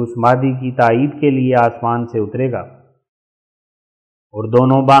جو اس مہدی کی تائید کے لیے آسمان سے اترے گا۔ اور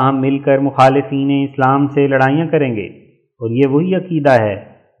دونوں باہم مل کر مخالفین اسلام سے لڑائیاں کریں گے، اور یہ وہی عقیدہ ہے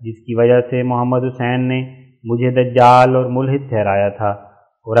جس کی وجہ سے محمد حسین نے مجھے دجال اور ملحد ٹھہرایا تھا،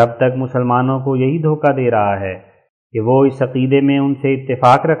 اور اب تک مسلمانوں کو یہی دھوکہ دے رہا ہے کہ وہ اس عقیدے میں ان سے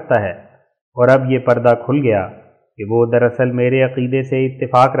اتفاق رکھتا ہے، اور اب یہ پردہ کھل گیا کہ وہ دراصل میرے عقیدے سے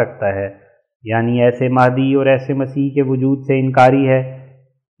اتفاق رکھتا ہے، یعنی ایسے مہدی اور ایسے مسیح کے وجود سے انکاری ہے۔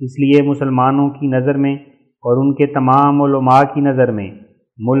 اس لیے مسلمانوں کی نظر میں اور ان کے تمام علماء کی نظر میں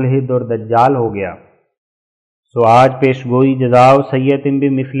ملحد اور دجال ہو گیا۔ سو آج پیشگوئی جزاء سیئۃ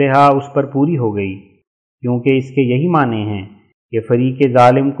بمثلہا اس پر پوری ہو گئی، کیونکہ اس کے یہی معنی ہیں کہ فریق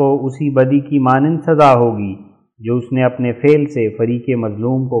ظالم کو اسی بدی کی مانند سزا ہوگی جو اس نے اپنے فعل سے فریق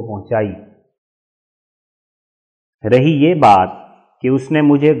مظلوم کو پہنچائی۔ رہی یہ بات کہ اس نے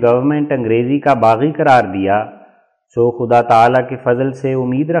مجھے گورنمنٹ انگریزی کا باغی قرار دیا، سو خدا تعالیٰ کے فضل سے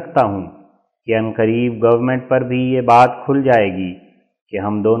امید رکھتا ہوں کہ عنقریب گورنمنٹ پر بھی یہ بات کھل جائے گی کہ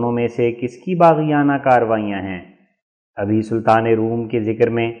ہم دونوں میں سے کس کی باغیانہ کارروائیاں ہیں۔ ابھی سلطان روم کے ذکر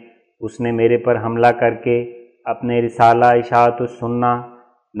میں اس نے میرے پر حملہ کر کے اپنے رسالہ اشاعت السنہ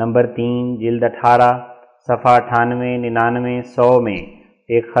نمبر 3 جلد 18 صفحہ 98 99 100 میں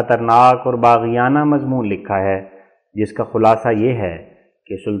ایک خطرناک اور باغیانہ مضمون لکھا ہے، جس کا خلاصہ یہ ہے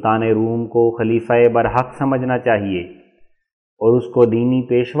کہ سلطان روم کو خلیفہ برحق سمجھنا چاہیے اور اس کو دینی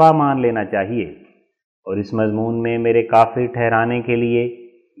پیشوا مان لینا چاہیے، اور اس مضمون میں میرے کافر ٹھہرانے کے لیے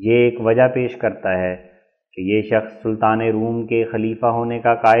یہ ایک وجہ پیش کرتا ہے کہ یہ شخص سلطان روم کے خلیفہ ہونے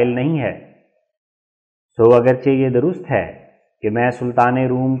کا قائل نہیں ہے۔ سو اگرچہ یہ درست ہے کہ میں سلطان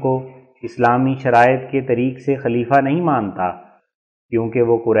روم کو اسلامی شرائط کے طریق سے خلیفہ نہیں مانتا، کیونکہ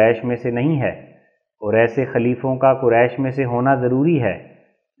وہ قریش میں سے نہیں ہے، اور ایسے خلیفوں کا قریش میں سے ہونا ضروری ہے،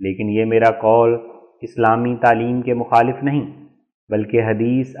 لیکن یہ میرا قول اسلامی تعلیم کے مخالف نہیں بلکہ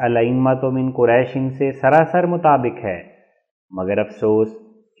حدیث الائمۃ من قریش سے سراسر مطابق ہے۔ مگر افسوس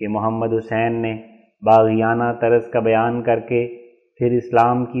کہ محمد حسین نے باغیانہ طرز کا بیان کر کے پھر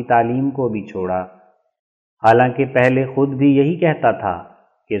اسلام کی تعلیم کو بھی چھوڑا، حالانکہ پہلے خود بھی یہی کہتا تھا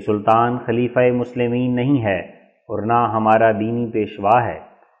کہ سلطان خلیفہ مسلمین نہیں ہے اور نہ ہمارا دینی پیشوا ہے،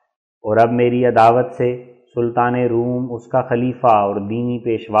 اور اب میری عداوت سے سلطان روم اس کا خلیفہ اور دینی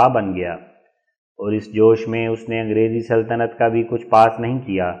پیشوا بن گیا، اور اس جوش میں اس نے انگریزی سلطنت کا بھی کچھ پاس نہیں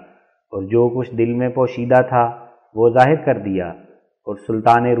کیا، اور جو کچھ دل میں پوشیدہ تھا وہ ظاہر کر دیا، اور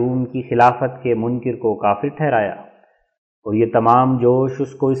سلطان روم کی خلافت کے منکر کو کافر ٹھہرایا۔ اور یہ تمام جوش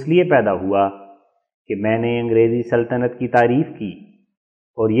اس کو اس لیے پیدا ہوا کہ میں نے انگریزی سلطنت کی تعریف کی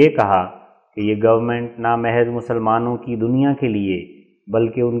اور یہ کہا کہ یہ گورنمنٹ نہ محض مسلمانوں کی دنیا کے لیے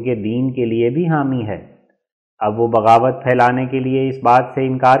بلکہ ان کے دین کے لیے بھی حامی ہے۔ اب وہ بغاوت پھیلانے کے لیے اس بات سے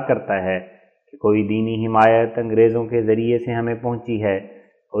انکار کرتا ہے کہ کوئی دینی حمایت انگریزوں کے ذریعے سے ہمیں پہنچی ہے،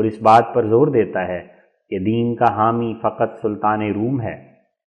 اور اس بات پر زور دیتا ہے کہ دین کا حامی فقط سلطان روم ہے۔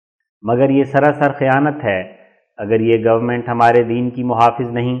 مگر یہ سراسر خیانت ہے۔ اگر یہ گورنمنٹ ہمارے دین کی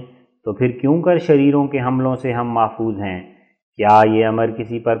محافظ نہیں تو پھر کیوں کر شریروں کے حملوں سے ہم محفوظ ہیں؟ کیا یہ امر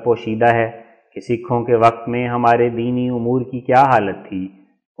کسی پر پوشیدہ ہے کہ سکھوں کے وقت میں ہمارے دینی امور کی کیا حالت تھی،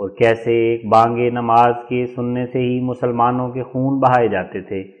 اور کیسے ایک بانگ نماز کے سننے سے ہی مسلمانوں کے خون بہائے جاتے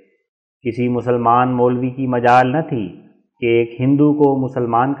تھے؟ کسی مسلمان مولوی کی مجال نہ تھی کہ ایک ہندو کو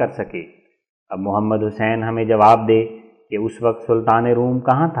مسلمان کر سکے۔ اب محمد حسین ہمیں جواب دے کہ اس وقت سلطان روم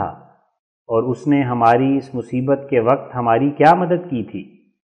کہاں تھا، اور اس نے ہماری اس مصیبت کے وقت ہماری کیا مدد کی تھی؟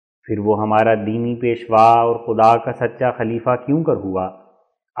 پھر وہ ہمارا دینی پیشوا اور خدا کا سچا خلیفہ کیوں کر ہوا؟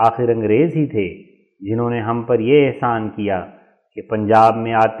 آخر انگریز ہی تھے جنہوں نے ہم پر یہ احسان کیا کہ پنجاب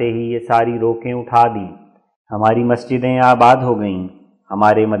میں آتے ہی یہ ساری روکیں اٹھا دیں، ہماری مسجدیں آباد ہو گئیں،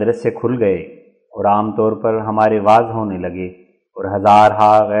 ہمارے مدرسے کھل گئے، اور عام طور پر ہمارے واعظ ہونے لگے، اور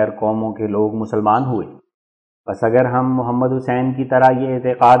ہزارہا غیر قوموں کے لوگ مسلمان ہوئے۔ بس اگر ہم محمد حسین کی طرح یہ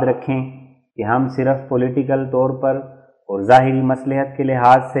اعتقاد رکھیں کہ ہم صرف پولیٹیکل طور پر اور ظاہری مصلحت کے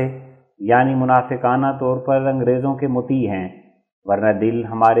لحاظ سے یعنی منافقانہ طور پر انگریزوں کے مطیع ہیں، ورنہ دل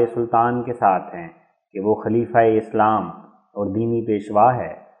ہمارے سلطان کے ساتھ ہیں کہ وہ خلیفہ اسلام اور دینی پیشوا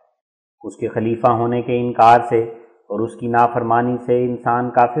ہے، اس کے خلیفہ ہونے کے انکار سے اور اس کی نافرمانی سے انسان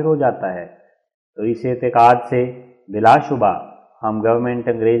کافر ہو جاتا ہے، تو اس اعتقاد سے بلا شبہ ہم گورنمنٹ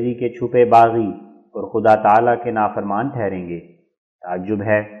انگریزی کے چھپے باغی اور خدا تعالیٰ کے نافرمان ٹھہریں گے۔ تعجب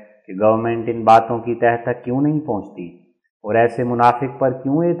ہے کہ گورنمنٹ ان باتوں کی تہہ تک کیوں نہیں پہنچتی، اور ایسے منافق پر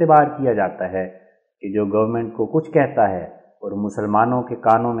کیوں اعتبار کیا جاتا ہے کہ جو گورنمنٹ کو کچھ کہتا ہے اور مسلمانوں کے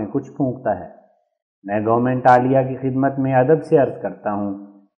کانوں میں کچھ پھونکتا ہے۔ میں گورنمنٹ عالیہ کی خدمت میں ادب سے عرض کرتا ہوں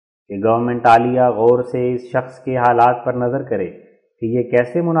کہ گورنمنٹ عالیہ غور سے اس شخص کے حالات پر نظر کرے کہ یہ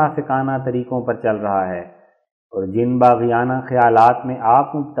کیسے منافقانہ طریقوں پر چل رہا ہے، اور جن باغیانہ خیالات میں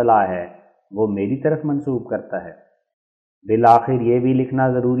آپ مبتلا ہے وہ میری طرف منسوب کرتا ہے۔ بالآخر یہ بھی لکھنا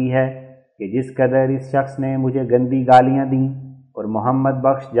ضروری ہے کہ جس قدر اس شخص نے مجھے گندی گالیاں دیں اور محمد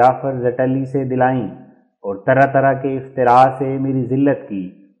بخش جعفر زٹلی سے دلائیں اور طرح طرح کے افتراء سے میری ذلت کی،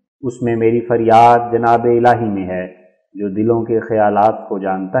 اس میں میری فریاد جناب الہی میں ہے جو دلوں کے خیالات کو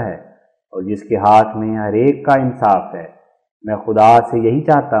جانتا ہے اور جس کے ہاتھ میں ہر ایک کا انصاف ہے۔ میں خدا سے یہی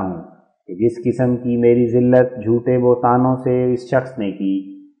چاہتا ہوں کہ جس قسم کی میری ذلت جھوٹے بہتانوں سے اس شخص نے کی،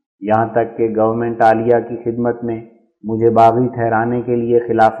 یہاں تک کہ گورنمنٹ عالیہ کی خدمت میں مجھے باغی ٹھہرانے کے لیے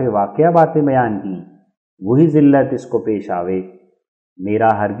خلاف واقعہ باتیں بیان کی، وہی ذلت اس کو پیش آوے۔ میرا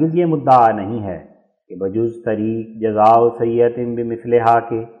ہرگز یہ مدعا نہیں ہے کہ بجز طریق جزاء سیئۃ بمثلھا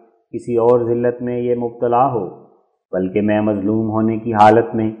کے کسی اور ذلت میں یہ مبتلا ہو، بلکہ میں مظلوم ہونے کی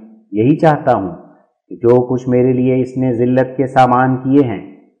حالت میں یہی چاہتا ہوں کہ جو کچھ میرے لیے اس نے ذلت کے سامان کیے ہیں،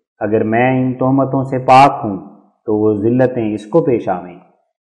 اگر میں ان تہمتوں سے پاک ہوں تو وہ ذلتیں اس کو پیش آویں۔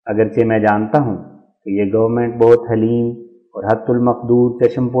 اگرچہ میں جانتا ہوں کہ یہ گورنمنٹ بہت حلیم اور حد المقدور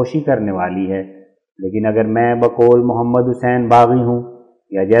چشم پوشی کرنے والی ہے، لیکن اگر میں بقول محمد حسین باغی ہوں،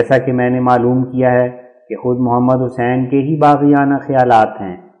 یا جیسا کہ میں نے معلوم کیا ہے کہ خود محمد حسین کے ہی باغیانہ خیالات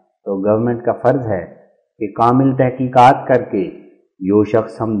ہیں، تو گورنمنٹ کا فرض ہے کہ کامل تحقیقات کر کے جو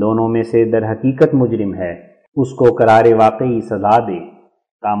شخص ہم دونوں میں سے در حقیقت مجرم ہے اس کو قرار واقعی سزا دے،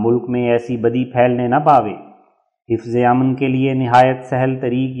 تا ملک میں ایسی بدی پھیلنے نہ پاوے۔ حفظ امن کے لیے نہایت سہل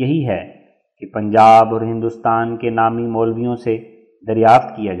طریق یہی ہے کہ پنجاب اور ہندوستان کے نامی مولویوں سے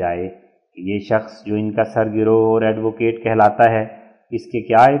دریافت کیا جائے کہ یہ شخص جو ان کا سرگروہ اور ایڈوکیٹ کہلاتا ہے، اس کے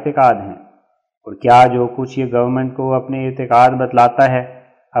کیا اعتقاد ہیں، اور کیا جو کچھ یہ گورنمنٹ کو اپنے اعتقاد بتلاتا ہے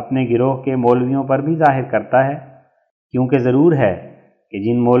اپنے گروہ کے مولویوں پر بھی ظاہر کرتا ہے، کیونکہ ضرور ہے کہ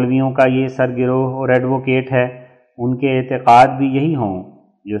جن مولویوں کا یہ سرگروہ اور ایڈوکیٹ ہے ان کے اعتقاد بھی یہی ہوں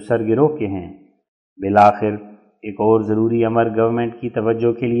جو سرگروہ کے ہیں۔ بالآخر ایک اور ضروری امر گورنمنٹ کی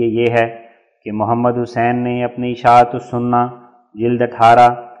توجہ کے لیے یہ ہے کہ محمد حسین نے اپنی اشاعت السنہ جلد 18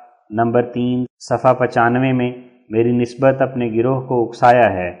 نمبر 3 صفحہ 95 میں میری نسبت اپنے گروہ کو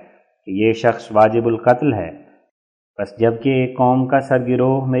اکسایا ہے کہ یہ شخص واجب القتل ہے۔ بس جب کہ ایک قوم کا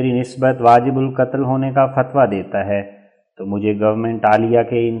سرگروہ میری نسبت واجب القتل ہونے کا فتویٰ دیتا ہے تو مجھے گورنمنٹ عالیہ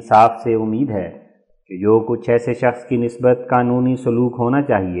کے انصاف سے امید ہے کہ جو کچھ ایسے شخص کی نسبت قانونی سلوک ہونا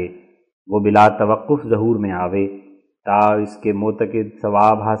چاہیے وہ بلا توقف ظہور میں آوے، تا اس کے معتقد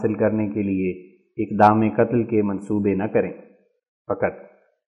ثواب حاصل کرنے کے لیے اقدام قتل کے منصوبے نہ کریں۔ فقط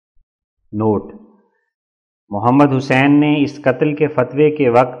نوٹ: محمد حسین نے اس قتل کے فتوے کے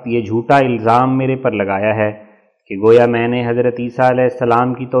وقت یہ جھوٹا الزام میرے پر لگایا ہے کہ گویا میں نے حضرت عیسیٰ علیہ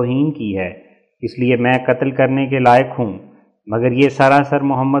السلام کی توہین کی ہے، اس لیے میں قتل کرنے کے لائق ہوں، مگر یہ سراسر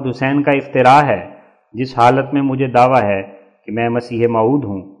محمد حسین کا افتراء ہے۔ جس حالت میں مجھے دعویٰ ہے کہ میں مسیح موعود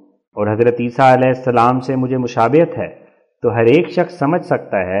ہوں اور حضرت عیسیٰ علیہ السلام سے مجھے مشابہت ہے، تو ہر ایک شخص سمجھ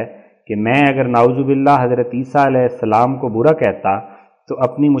سکتا ہے کہ میں اگر نعوذ باللہ حضرت عیسیٰ علیہ السلام کو برا کہتا تو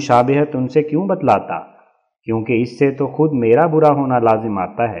اپنی مشابہت ان سے کیوں بتلاتا، کیونکہ اس سے تو خود میرا برا ہونا لازم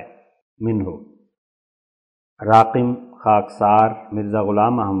آتا ہے۔ منہو راقم خاکسار مرزا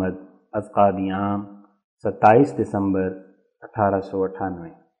غلام احمد از قادیان 27 دسمبر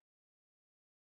 1898۔